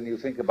ask, when you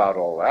think about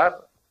all that,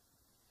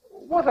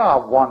 what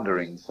are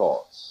wandering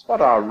thoughts?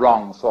 What are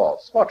wrong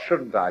thoughts? What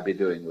shouldn't I be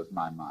doing with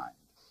my mind?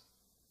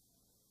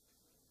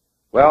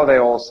 Well, they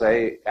all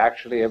say,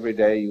 actually, every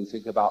day you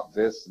think about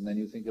this, and then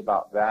you think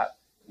about that,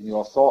 and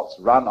your thoughts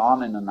run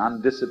on in an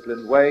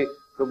undisciplined way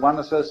from one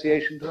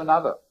association to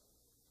another.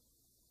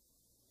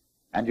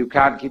 And you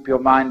can't keep your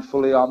mind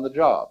fully on the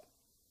job,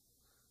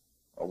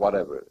 or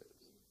whatever it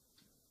is.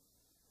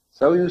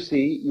 So you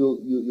see,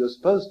 you're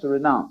supposed to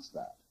renounce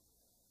that.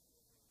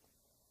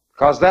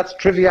 Because that's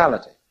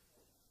triviality.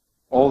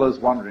 All those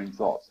wandering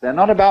thoughts. They're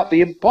not about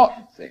the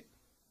important thing.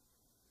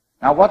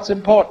 Now, what's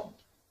important?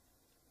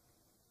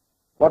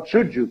 What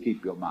should you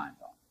keep your mind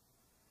on?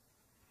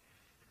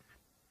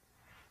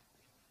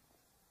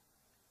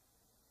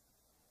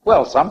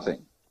 Well,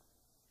 something.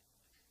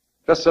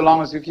 Just so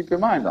long as you keep your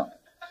mind on it.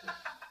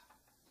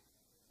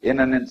 In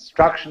an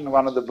instruction,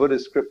 one of the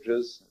Buddhist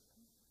scriptures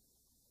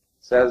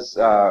says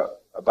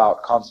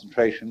about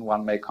concentration,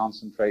 one may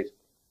concentrate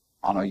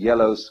on a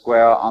yellow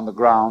square on the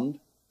ground,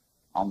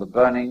 on the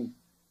burning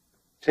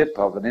tip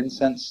of an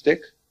incense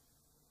stick,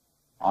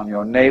 on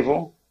your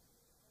navel,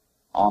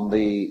 on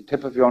the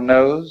tip of your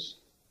nose,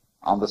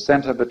 on the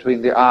center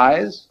between the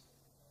eyes,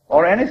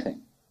 or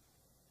anything.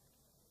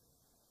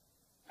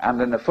 And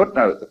in a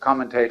footnote, the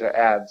commentator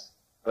adds,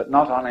 but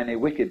not on any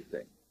wicked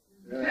thing.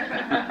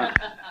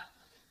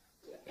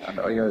 And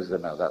you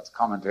know, that's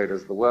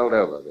commentators the world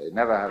over. They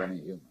never have any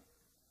humor.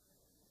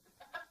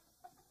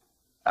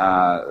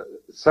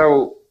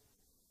 So,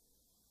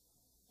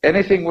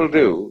 anything will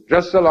do,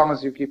 just so long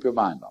as you keep your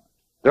mind on it.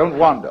 Don't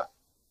wander.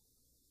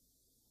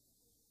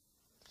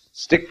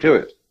 Stick to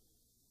it.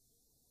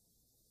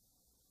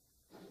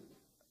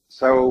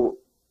 So,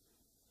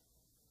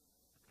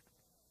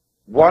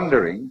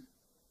 wandering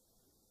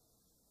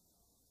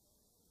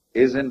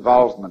is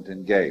involvement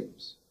in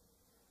games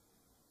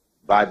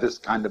by this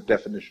kind of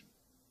definition.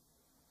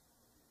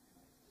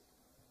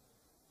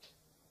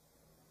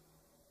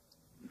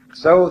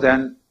 So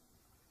then,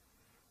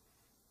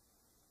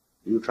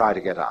 you try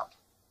to get out.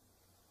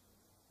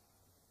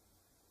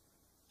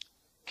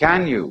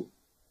 Can you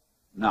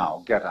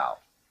now get out?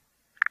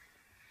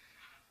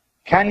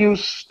 Can you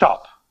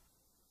stop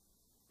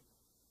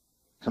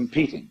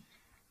competing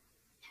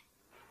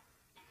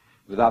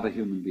with other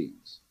human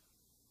beings?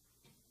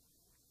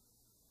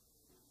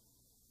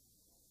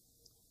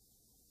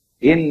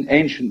 In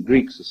ancient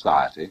Greek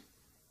society,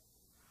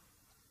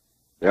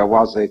 there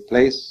was a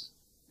place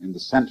in the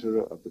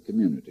center of the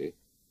community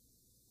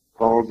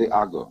called the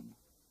Agon.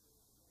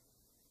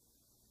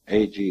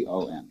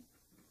 A-G-O-N.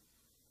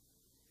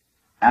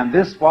 And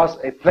this was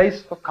a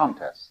place for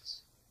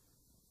contests,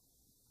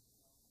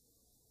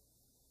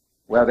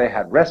 where they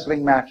had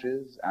wrestling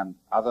matches and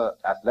other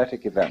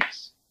athletic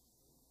events,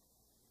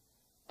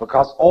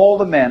 because all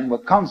the men were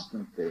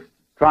constantly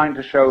trying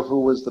to show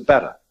who was the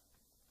better.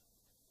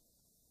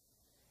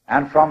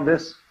 And from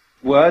this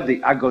word,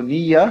 the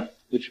agonia,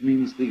 which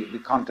means the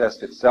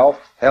contest itself,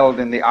 held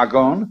in the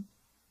agon,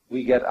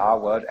 we get our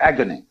word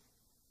agony.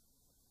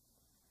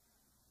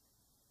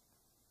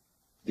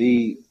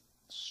 The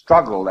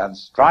struggle and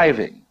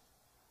striving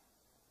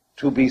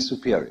to be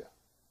superior.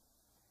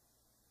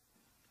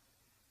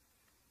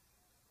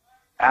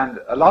 And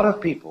a lot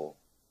of people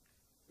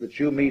that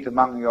you meet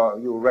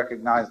you'll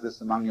recognize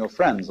this among your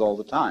friends all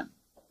the time,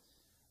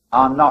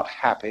 are not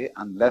happy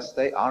unless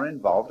they are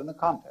involved in a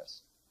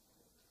contest.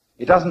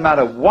 It doesn't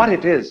matter what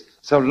it is,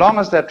 so long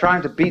as they're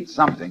trying to beat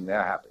something,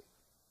 they're happy.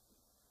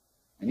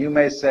 And you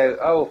may say,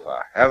 oh,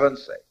 for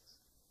heaven's sakes,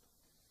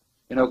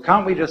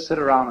 can't we just sit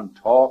around and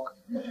talk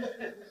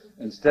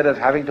instead of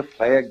having to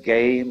play a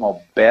game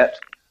or bet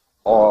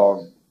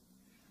or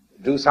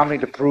do something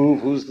to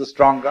prove who's the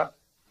stronger?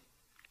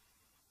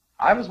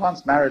 I was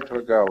once married to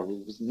a girl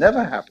who was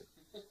never happy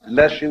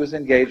unless she was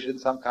engaged in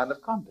some kind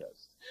of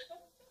contest.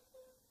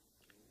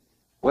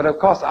 Well, of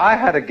course, I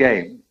had a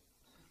game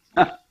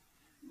that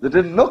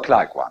didn't look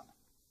like one.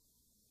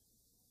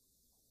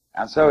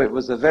 And so it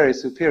was a very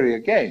superior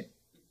game,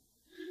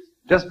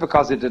 just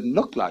because it didn't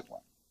look like one.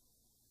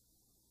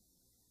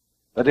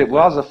 But it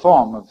was a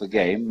form of the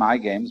game, my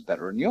game's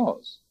better than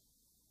yours.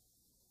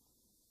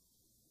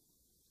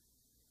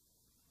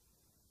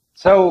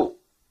 So,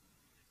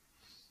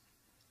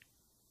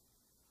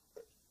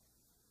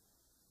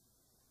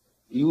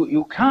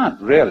 you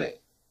can't really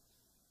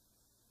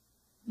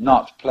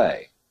not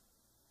play.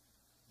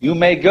 You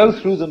may go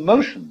through the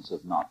motions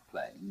of not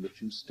playing,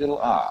 but you still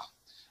are.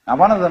 Now,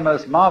 one of the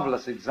most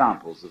marvelous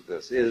examples of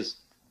this is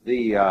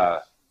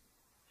the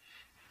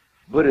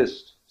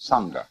Buddhist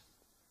Sangha.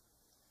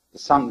 The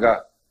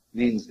Sangha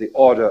means the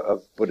order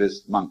of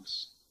Buddhist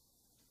monks,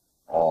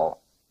 or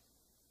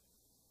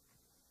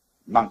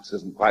monks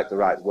isn't quite the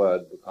right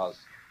word, because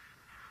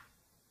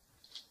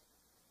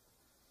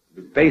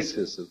the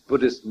basis of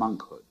Buddhist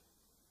monkhood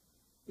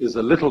is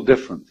a little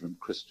different from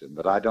Christian,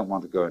 but I don't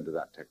want to go into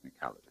that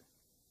technicality.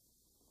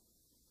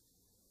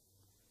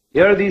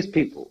 Here are these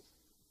people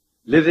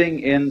living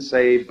in,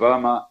 say,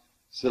 Burma,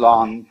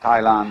 Ceylon,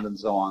 Thailand, and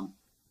so on,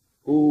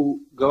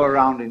 who go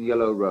around in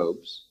yellow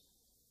robes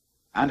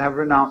and have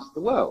renounced the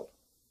world.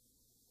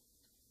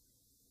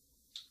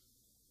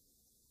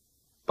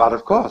 But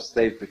of course,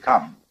 they've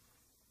become,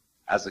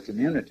 as a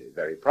community,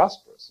 very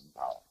prosperous and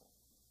powerful.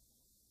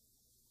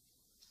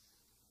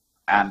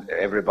 And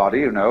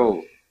everybody,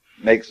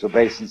 makes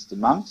obeisance to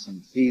monks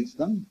and feeds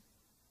them.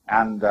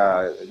 And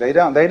they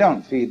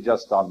don't feed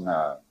just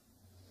on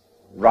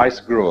rice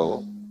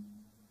gruel.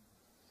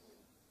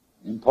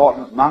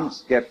 Important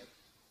monks get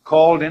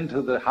called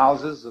into the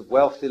houses of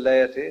wealthy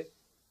laity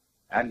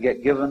and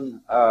get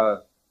given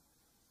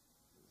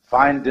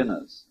fine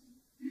dinners,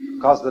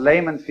 because the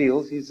layman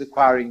feels he's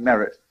acquiring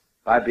merit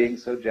by being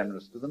so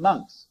generous to the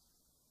monks.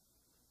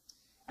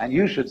 And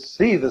you should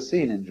see the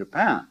scene in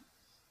Japan.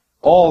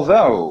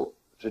 Although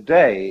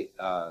today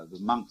the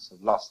monks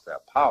have lost their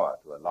power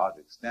to a large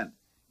extent.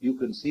 You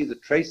can see the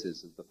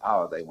traces of the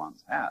power they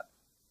once had.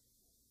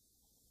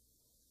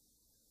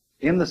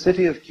 In the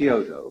city of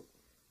Kyoto,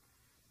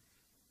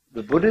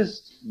 the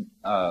Buddhist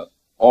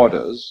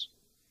orders,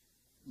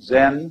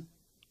 Zen,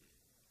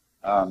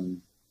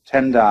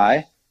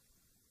 Tendai,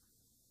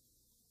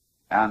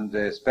 and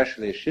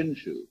especially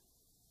Shinshu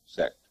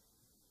sect,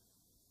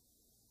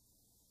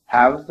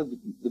 have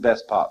the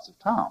best parts of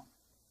town.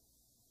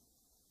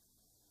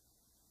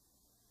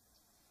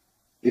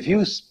 If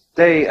you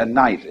stay a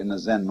night in a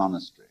Zen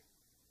monastery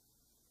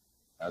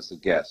as a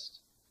guest,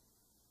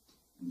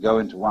 and go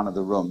into one of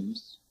the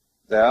rooms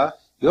there,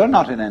 you're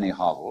not in any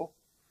hovel,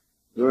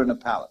 you're in a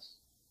palace.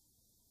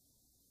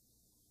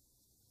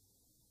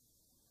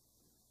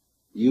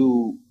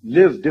 You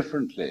live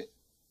differently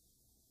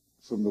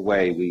from the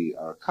way we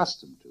are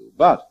accustomed to,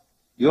 but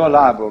you're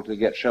liable to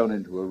get shown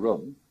into a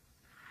room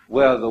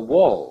where the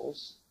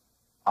walls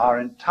are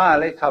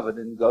entirely covered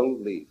in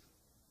gold leaf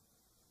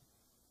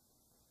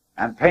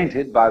and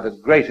painted by the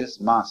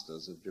greatest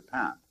masters of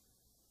Japan.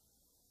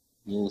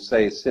 You'll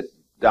say sit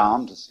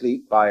down to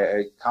sleep by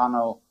a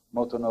Kano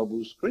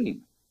Motonobu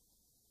screen.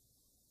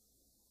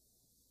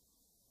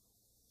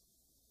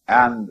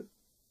 And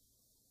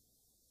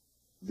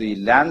the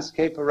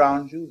landscape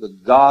around you, the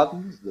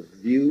gardens, the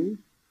view,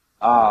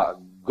 are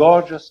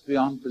gorgeous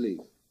beyond belief.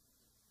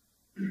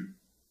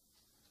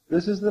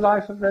 This is the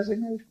life of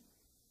resignation.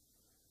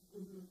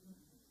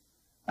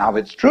 Now,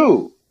 it's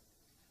true.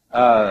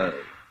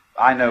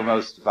 I know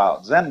most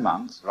about Zen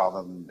monks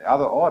rather than the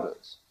other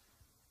orders.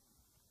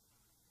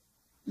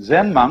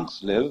 Zen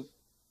monks live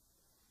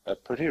a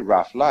pretty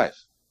rough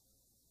life.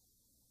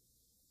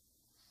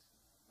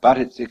 But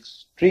it's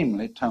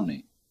extremely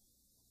tony.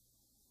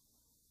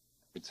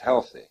 It's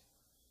healthy.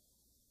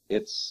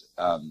 It's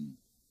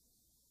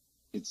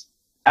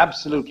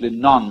absolutely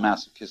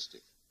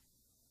non-masochistic.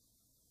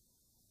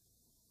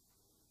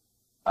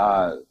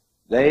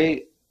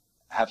 They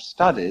have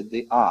studied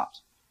the art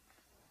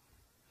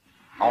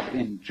of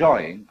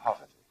enjoying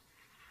poverty.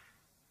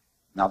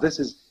 Now, this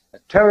is a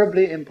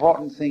terribly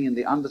important thing in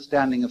the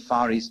understanding of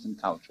Far Eastern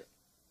culture.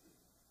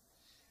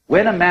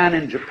 When a man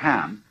in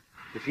Japan,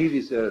 if he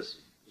is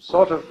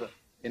sort of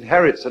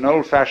inherits an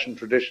old-fashioned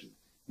tradition,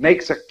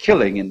 makes a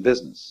killing in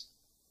business,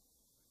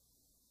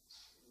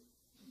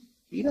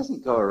 he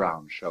doesn't go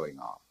around showing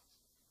off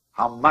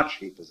how much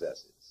he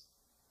possesses.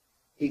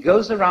 He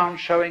goes around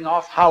showing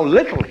off how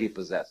little he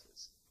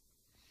possesses.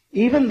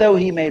 Even though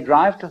he may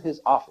drive to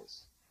his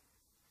office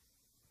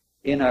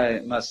in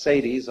a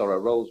Mercedes or a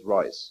Rolls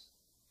Royce,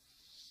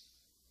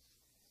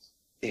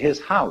 his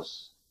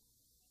house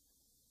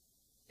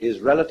is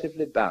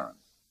relatively barren.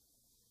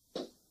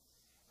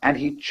 And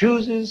he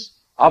chooses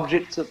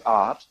objects of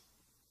art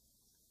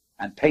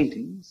and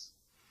paintings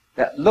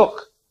that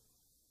look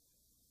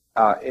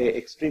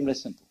extremely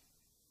simple.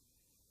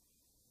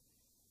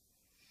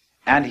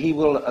 And he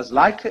will, as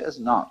likely as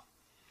not,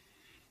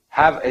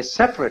 have a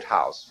separate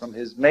house from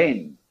his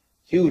main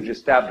huge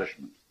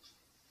establishment,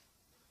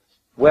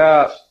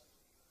 where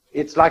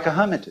it's like a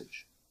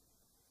hermitage.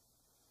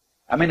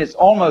 I mean, it's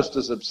almost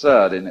as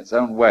absurd in its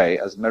own way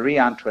as Marie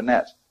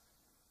Antoinette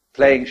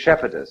playing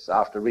shepherdess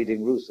after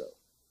reading Rousseau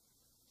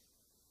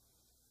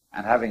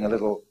and having a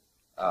little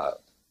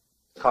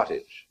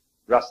cottage,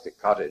 rustic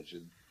cottage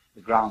in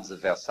the grounds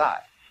of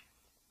Versailles.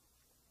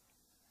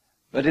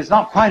 But it's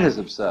not quite as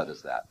absurd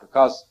as that,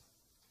 because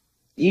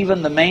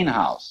even the main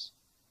house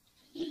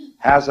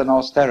has an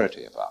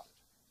austerity about it.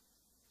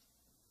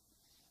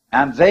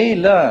 And they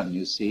learn,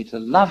 you see, to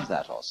love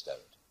that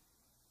austerity.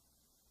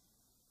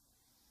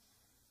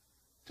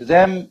 To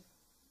them,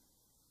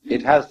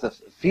 it has the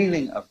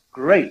feeling of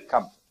great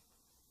comfort.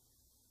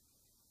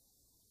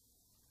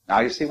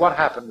 Now, you see, what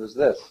happened was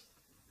this,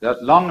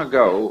 that long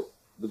ago,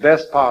 the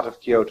best part of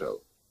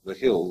Kyoto, the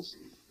hills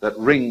that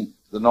ring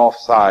the north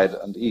side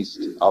and east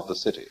of the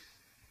city,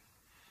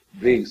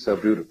 being so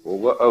beautiful,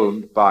 were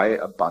owned by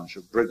a bunch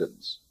of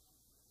brigands,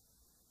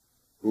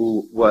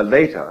 who were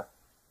later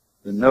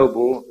the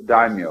noble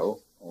daimyo,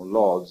 or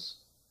lords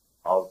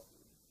of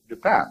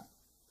Japan,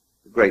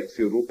 the great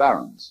feudal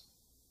barons.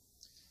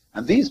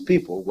 And these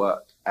people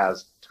were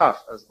as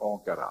tough as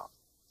all get out.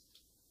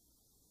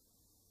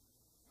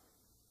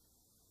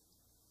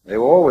 They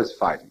were always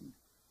fighting.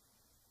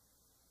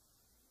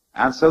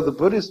 And so the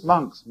Buddhist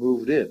monks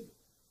moved in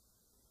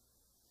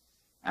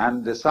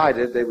and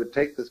decided they would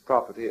take this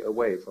property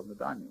away from the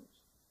daimyos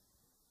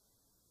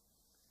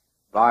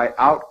by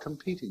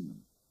out-competing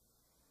them.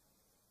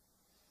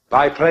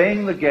 By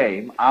playing the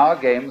game, our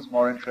game's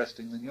more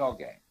interesting than your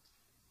game.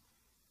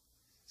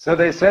 So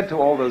they said to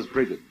all those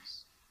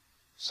brigands,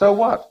 so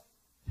what?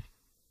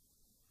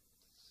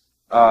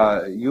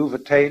 You've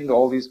attained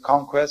all these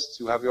conquests,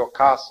 you have your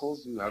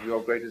castles, you have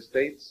your great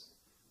estates,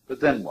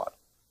 but then what?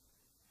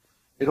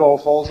 It all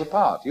falls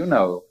apart, you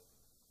know,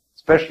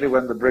 especially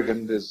when the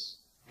brigand is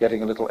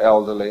getting a little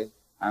elderly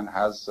and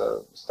has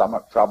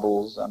stomach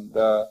troubles and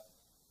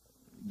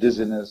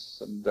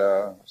dizziness and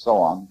so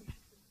on.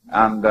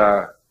 And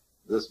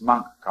this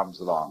monk comes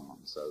along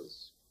and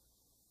says,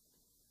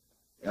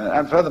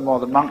 and furthermore,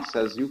 the monk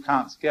says, "You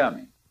can't scare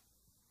me."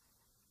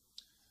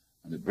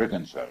 And the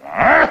brigand says,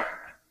 "Arr!"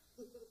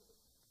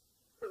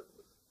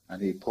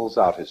 And he pulls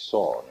out his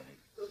sword and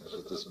he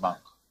says, "This monk."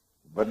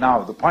 But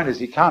now the point is,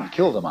 he can't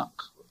kill the monk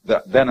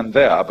then and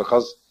there,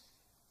 because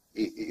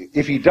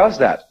if he does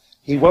that,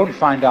 he won't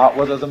find out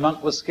whether the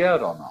monk was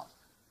scared or not.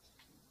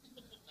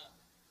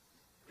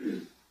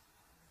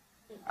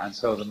 And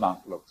so the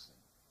monk looks him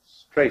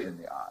straight in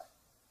the eye.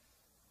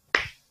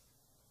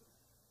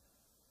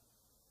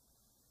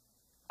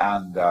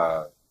 And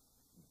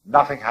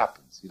nothing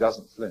happens. He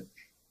doesn't flinch.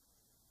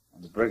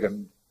 And the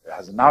brigand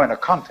has now in a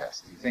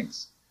contest, he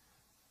thinks.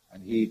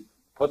 And he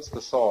puts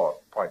the sword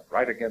point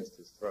right against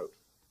his throat.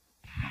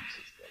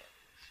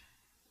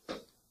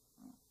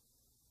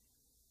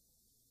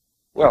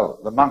 Well,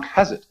 the monk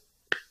has it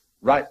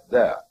right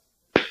there.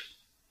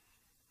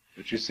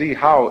 But you see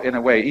how, in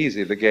a way,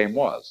 easy the game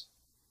was.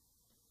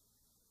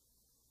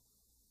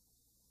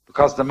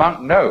 Because the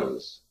monk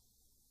knows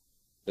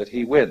that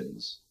he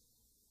wins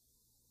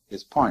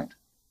his point.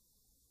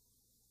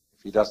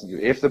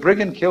 If the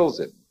brigand kills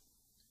him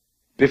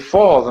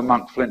before the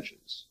monk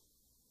flinches,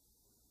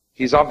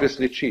 he's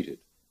obviously cheated.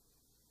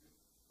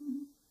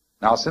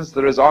 Now, since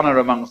there is honor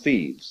among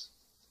thieves,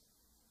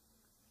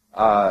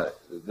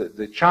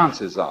 the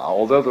chances are,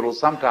 although there will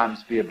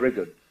sometimes be a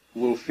brigand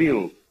who will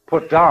feel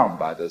put down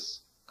by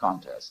this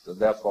contest and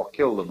therefore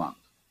kill the monk,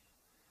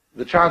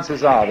 the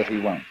chances are that he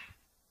won't.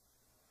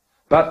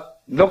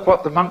 But look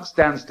what the monk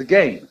stands to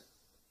gain.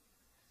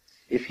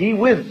 If he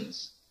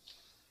wins,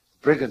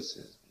 the brigand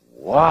says,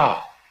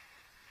 "Wow,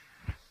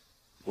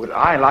 would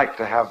I like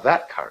to have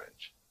that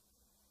courage?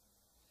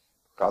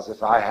 Because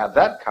if I had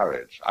that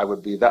courage, I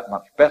would be that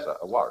much better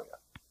a warrior."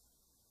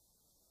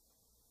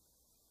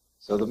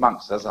 So the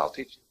monk says, "I'll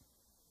teach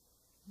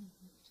you."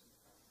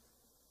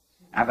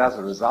 And as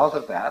a result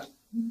of that,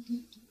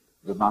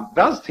 the monk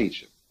does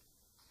teach him.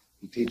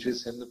 He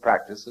teaches him the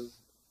practice of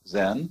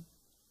Zen,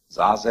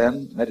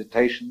 Zazen,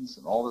 meditations,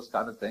 and all this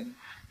kind of thing,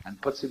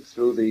 and puts him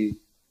through the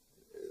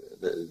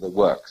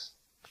works.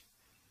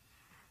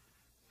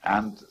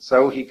 And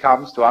so he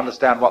comes to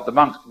understand what the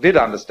monk did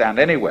understand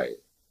anyway,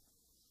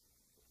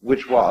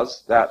 which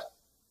was that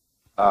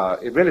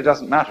it really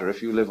doesn't matter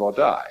if you live or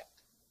die,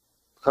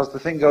 because the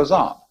thing goes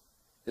on.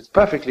 It's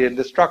perfectly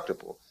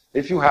indestructible.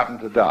 If you happen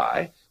to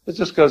die, it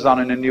just goes on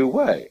in a new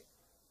way,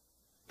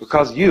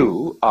 because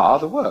you are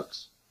the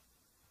works.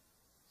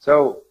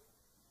 So,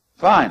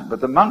 fine, but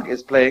the monk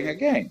is playing a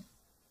game.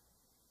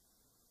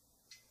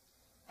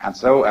 And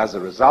so, as a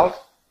result,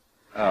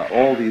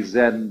 all these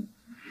Zen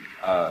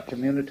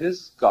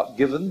communities got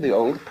given the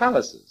old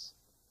palaces.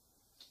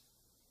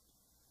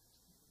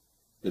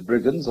 The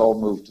brigands all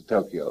moved to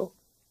Tokyo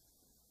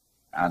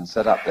and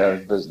set up there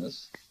in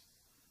business,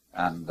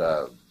 and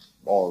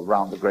all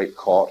around the great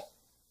court,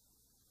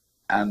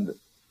 and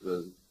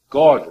the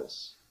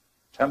gorgeous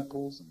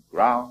temples and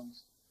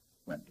grounds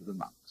went to the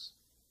monks,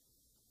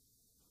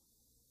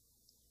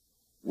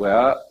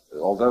 where,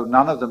 although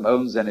none of them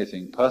owns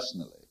anything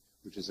personally,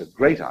 which is a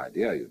great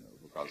idea, you know,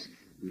 because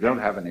you don't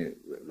have any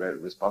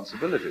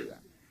responsibility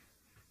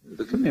then.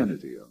 The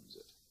community owns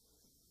it.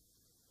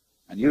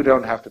 And you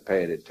don't have to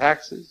pay it in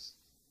taxes.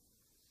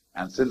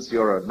 And since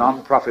you're a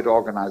non-profit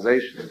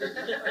organization,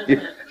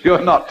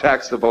 you're not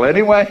taxable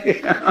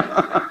anyway.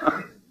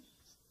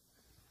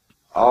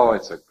 Oh,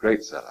 it's a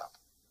great setup.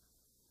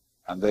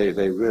 And they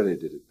really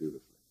did it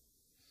beautifully.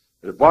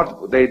 But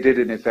what they did,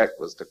 in effect,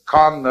 was to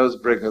con those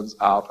brigands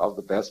out of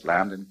the best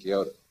land in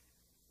Kyoto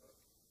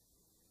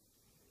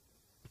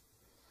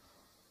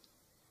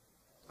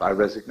by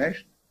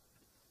resignation,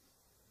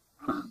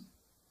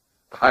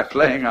 by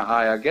playing a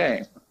higher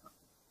game.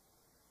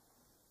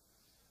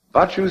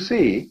 But you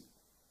see,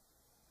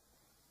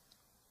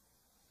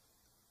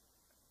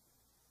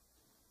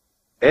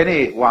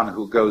 anyone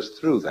who goes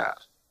through that,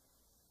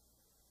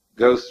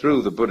 goes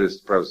through the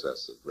Buddhist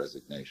process of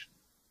resignation,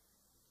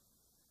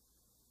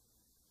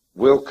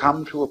 will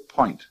come to a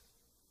point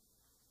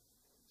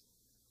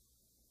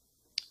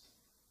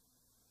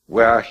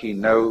where he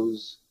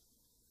knows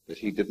that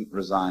he didn't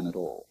resign at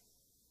all.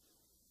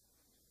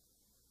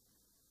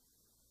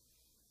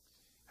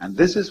 And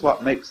this is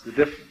what makes the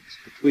difference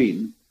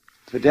between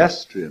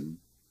pedestrian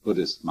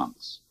Buddhist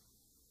monks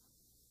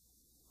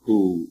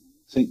who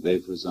think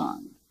they've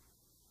resigned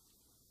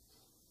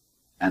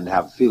and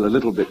feel a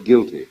little bit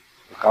guilty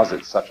because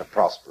it's such a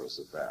prosperous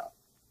affair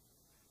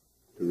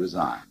to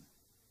resign,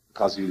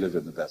 because you live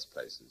in the best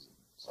places and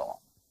so on.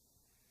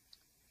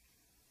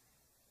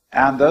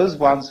 And those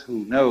ones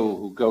who know,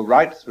 who go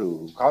right through,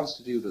 who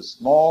constitute a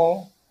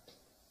small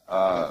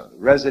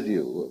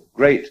residue of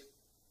great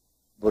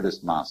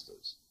Buddhist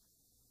masters,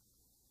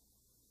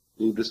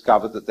 who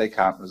discover that they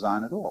can't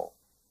resign at all.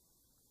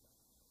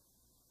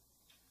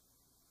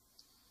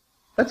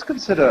 Let's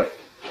consider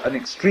an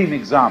extreme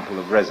example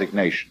of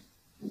resignation.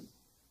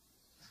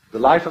 The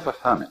life of a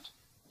hermit.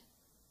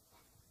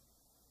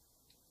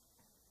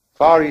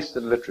 Far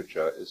Eastern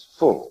literature is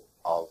full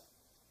of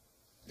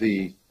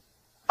the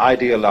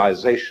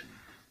idealization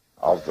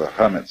of the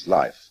hermit's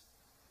life.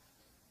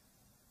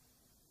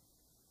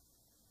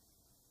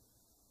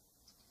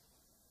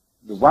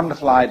 The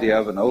wonderful idea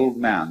of an old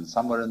man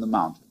somewhere in the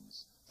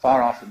mountains,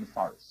 far off in the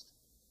forest.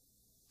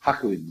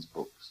 Hakuin's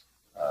books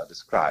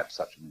describe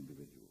such an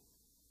individual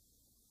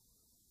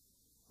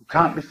who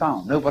can't be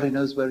found. Nobody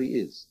knows where he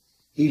is.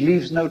 He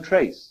leaves no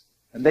trace,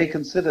 and they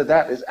consider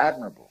that as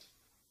admirable.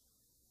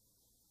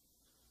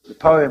 The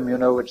poem, you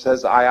know, which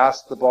says, I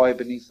asked the boy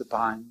beneath the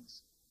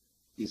pines.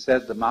 He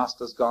said, the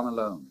master's gone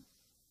alone.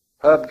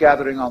 Herb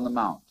gathering on the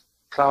mount,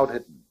 cloud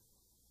hidden,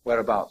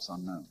 whereabouts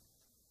unknown.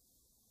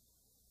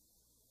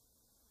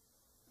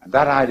 And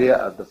that idea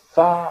of the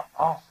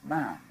far-off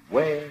man,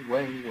 way,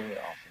 way, way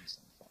off in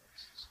some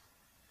forests.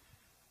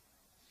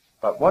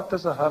 But what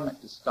does a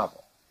hermit discover?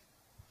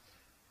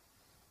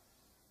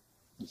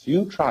 If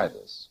you try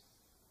this,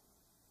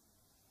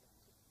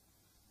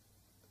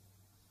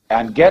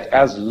 and get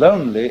as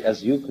lonely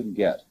as you can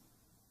get,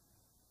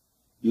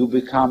 you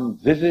become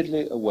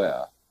vividly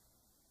aware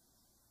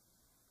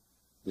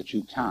that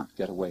you can't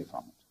get away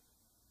from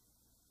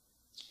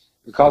it.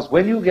 Because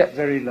when you get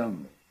very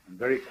lonely and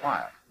very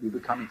quiet, you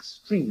become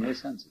extremely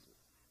sensitive.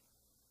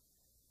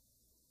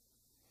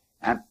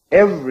 And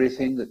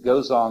everything that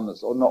goes on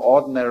that's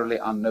ordinarily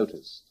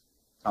unnoticed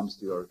comes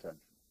to your attention.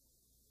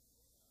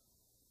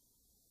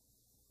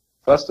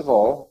 First of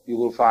all, you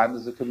will find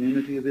there's a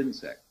community of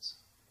insects.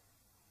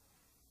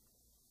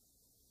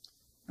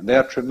 And they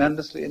are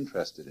tremendously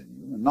interested in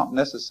you, and not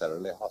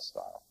necessarily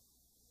hostile.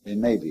 They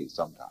may be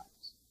sometimes.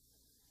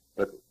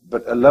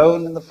 But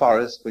alone in the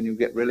forest, when you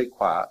get really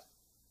quiet,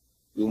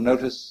 you'll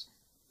notice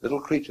little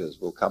creatures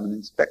will come and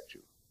inspect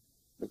you,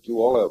 look you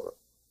all over.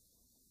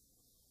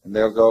 And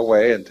they'll go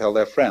away and tell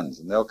their friends,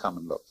 and they'll come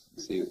and look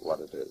and see what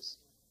it is.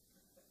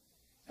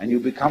 And you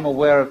become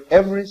aware of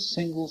every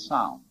single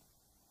sound.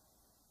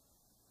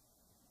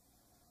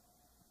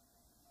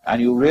 And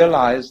you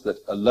realize that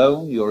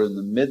alone you're in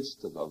the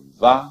midst of a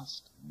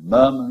vast,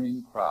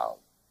 murmuring crowd.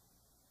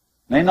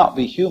 May not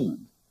be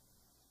human,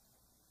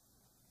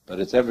 but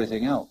it's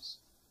everything else.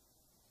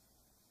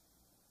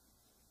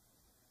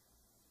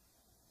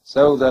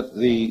 So that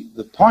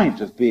the point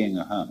of being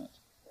a hermit,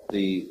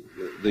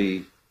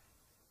 the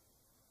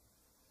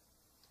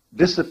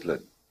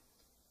discipline,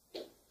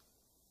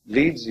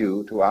 leads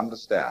you to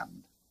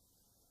understand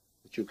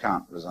that you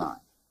can't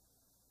resign.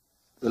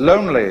 The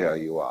lonelier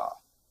you are,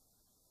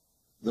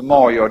 the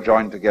more you're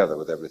joined together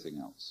with everything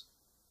else,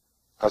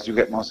 because you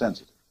get more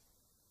sensitive.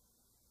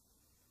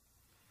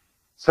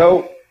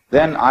 So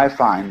then I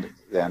find,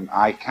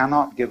 I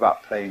cannot give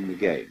up playing the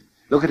game.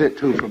 Look at it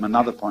too from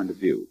another point of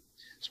view.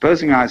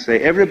 Supposing I say,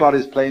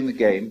 everybody's playing the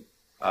game,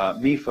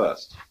 me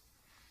first.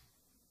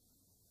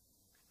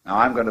 Now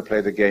I'm going to play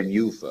the game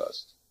you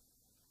first.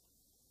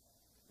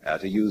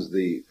 To use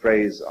the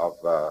phrase of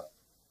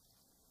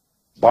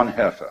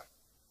Bonhoeffer,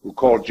 who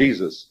called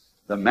Jesus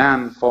the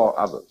man for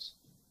others.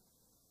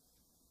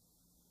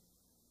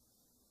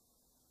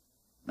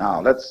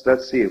 Now,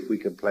 let's see if we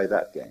can play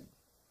that game.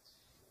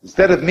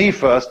 Instead of me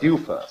first, you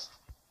first.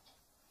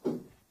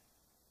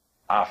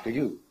 After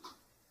you.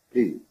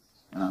 Please.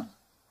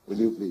 Will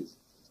you please?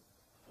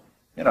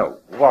 You know,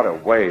 what a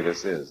way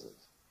this is.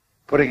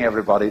 Putting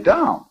everybody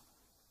down.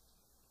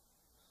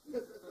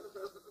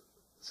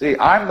 See,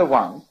 I'm the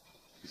one,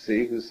 you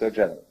see, who's so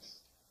generous.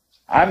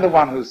 I'm the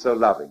one who's so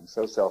loving,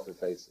 so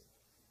self-effacing.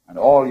 And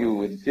all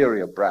you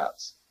inferior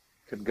brats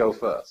can go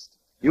first.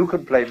 You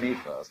can play me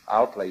first.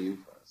 I'll play you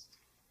first.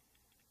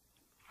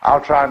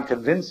 I'll try and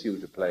convince you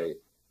to play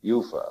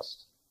you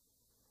first.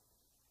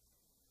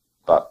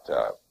 But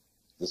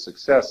the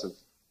success of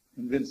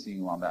convincing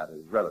you on that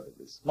is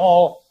relatively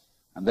small,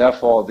 and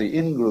therefore the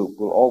in-group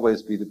will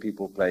always be the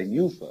people playing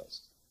you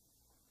first.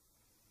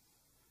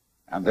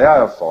 And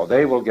therefore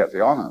they will get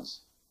the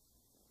honors.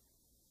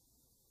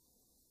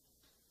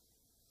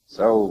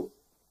 So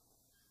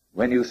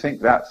when you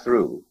think that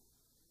through,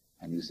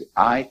 and you say,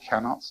 I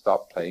cannot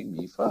stop playing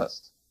me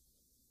first.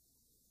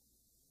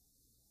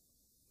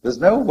 There's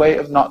no way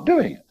of not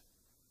doing it.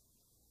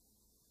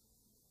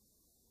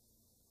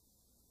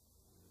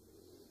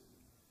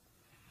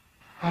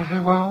 I say,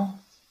 well,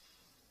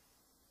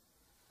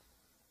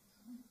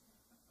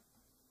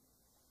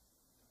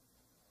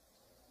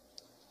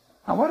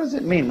 now what does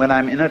it mean when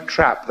I'm in a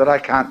trap that I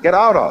can't get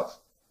out of?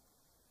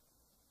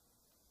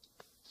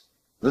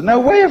 There's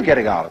no way of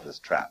getting out of this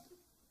trap.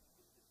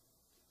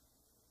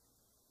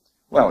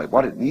 Well,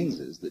 what it means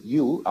is that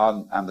you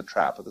and the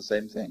trap are the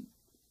same thing.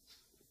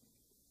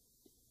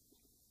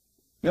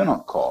 You're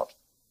not caught.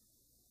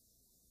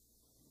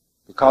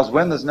 Because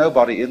when there's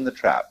nobody in the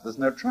trap, there's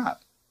no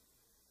trap.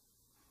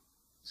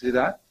 See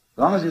that?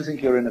 As long as you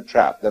think you're in a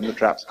trap, then the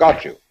trap's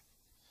got you.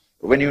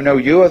 But when you know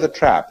you are the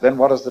trap, then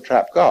what has the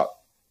trap got?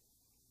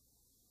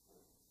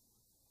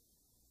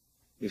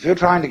 If you're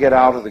trying to get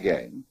out of the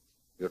game,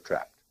 you're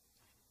trapped.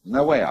 There's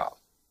no way out.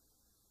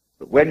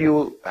 But when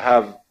you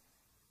have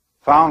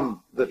found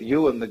that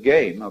you and the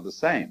game are the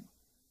same,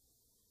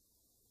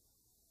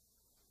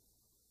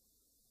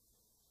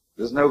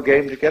 There's no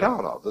game to get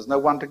out of. There's no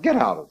one to get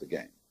out of the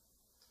game.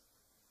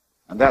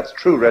 And that's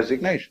true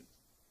resignation.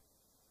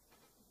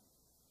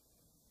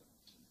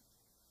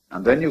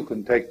 And then you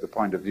can take the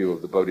point of view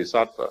of the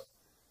Bodhisattva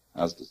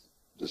as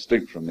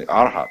distinct from the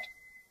Arhat.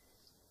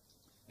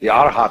 The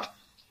Arhat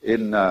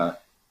in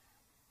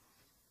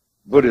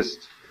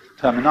Buddhist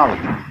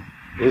terminology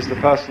is the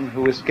person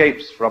who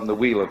escapes from the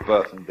wheel of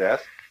birth and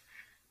death,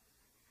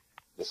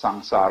 the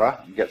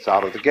samsara, and gets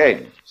out of the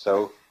game.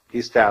 So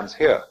he stands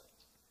here.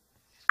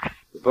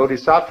 The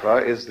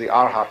Bodhisattva is the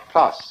Arhat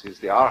plus. He's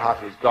the Arhat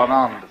who's gone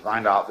on to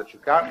find out that you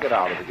can't get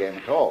out of the game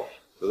at all.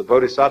 So the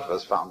Bodhisattva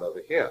is found over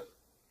here.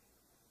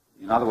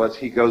 In other words,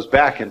 he goes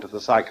back into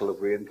the cycle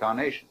of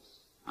reincarnation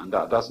and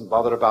doesn't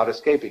bother about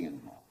escaping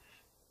anymore.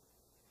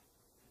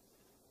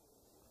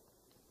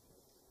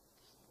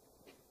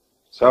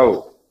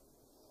 So,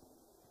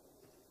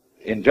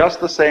 in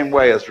just the same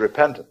way as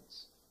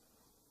repentance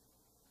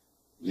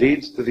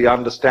leads to the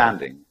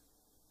understanding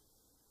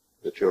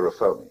that you're a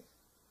phony,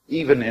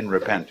 even in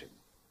repenting,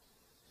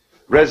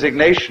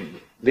 resignation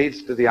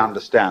leads to the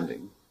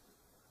understanding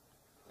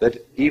that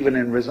even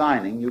in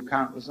resigning, you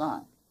can't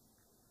resign.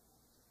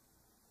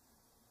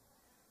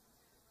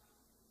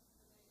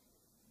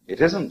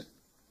 It isn't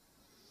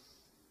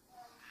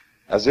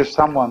as if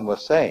someone were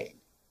saying,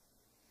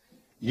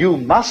 you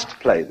must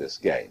play this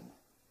game,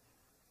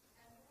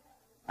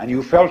 and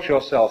you felt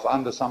yourself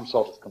under some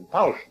sort of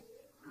compulsion.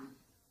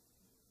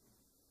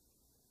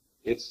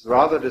 It's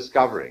rather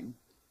discovering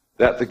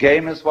that the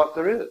game is what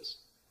there is.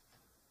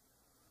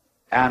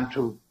 And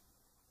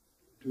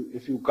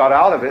if you got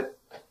out of it,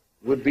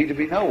 would be to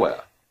be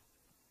nowhere.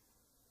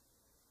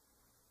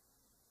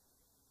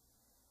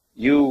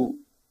 You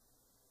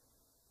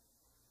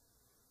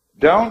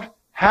don't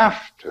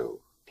have to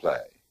play.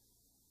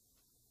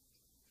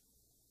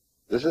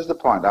 This is the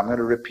point. I'm going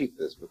to repeat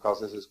this because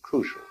this is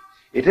crucial.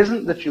 It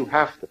isn't that you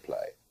have to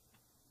play,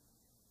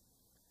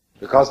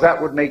 because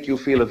that would make you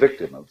feel a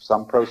victim of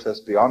some process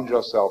beyond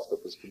yourself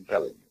that was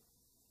compelling you.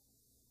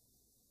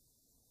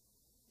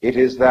 It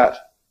is that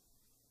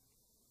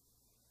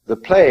the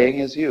playing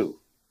is you.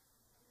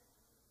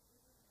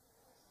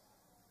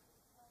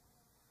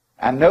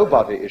 And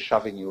nobody is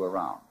shoving you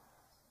around.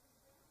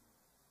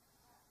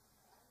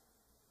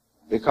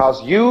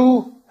 Because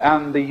you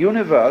and the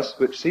universe,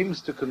 which seems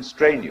to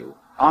constrain you,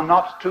 are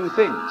not two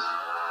things.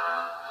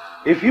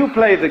 If you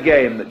play the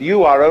game that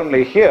you are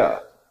only here,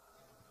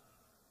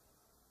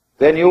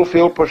 then you'll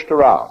feel pushed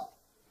around.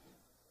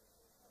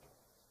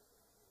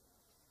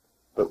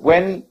 But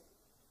when,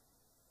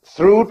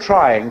 through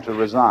trying to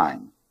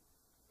resign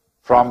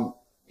from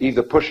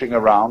either pushing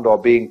around or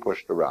being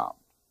pushed around,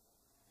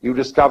 you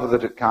discover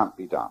that it can't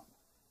be done,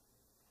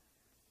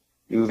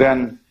 you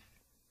then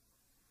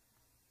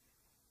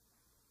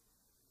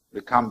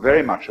become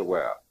very much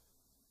aware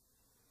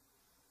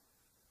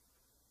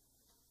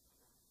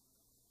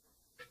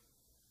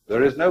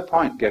there is no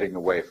point getting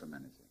away from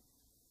anything.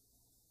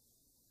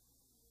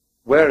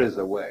 Where is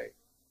a way?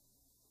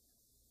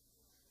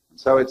 And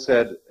so it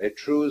said, a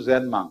true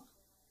Zen monk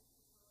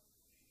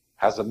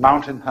has a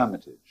mountain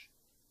hermitage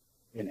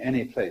in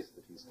any place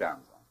that he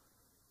stands on.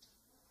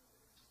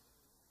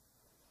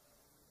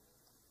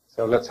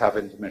 So let's have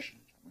intermission.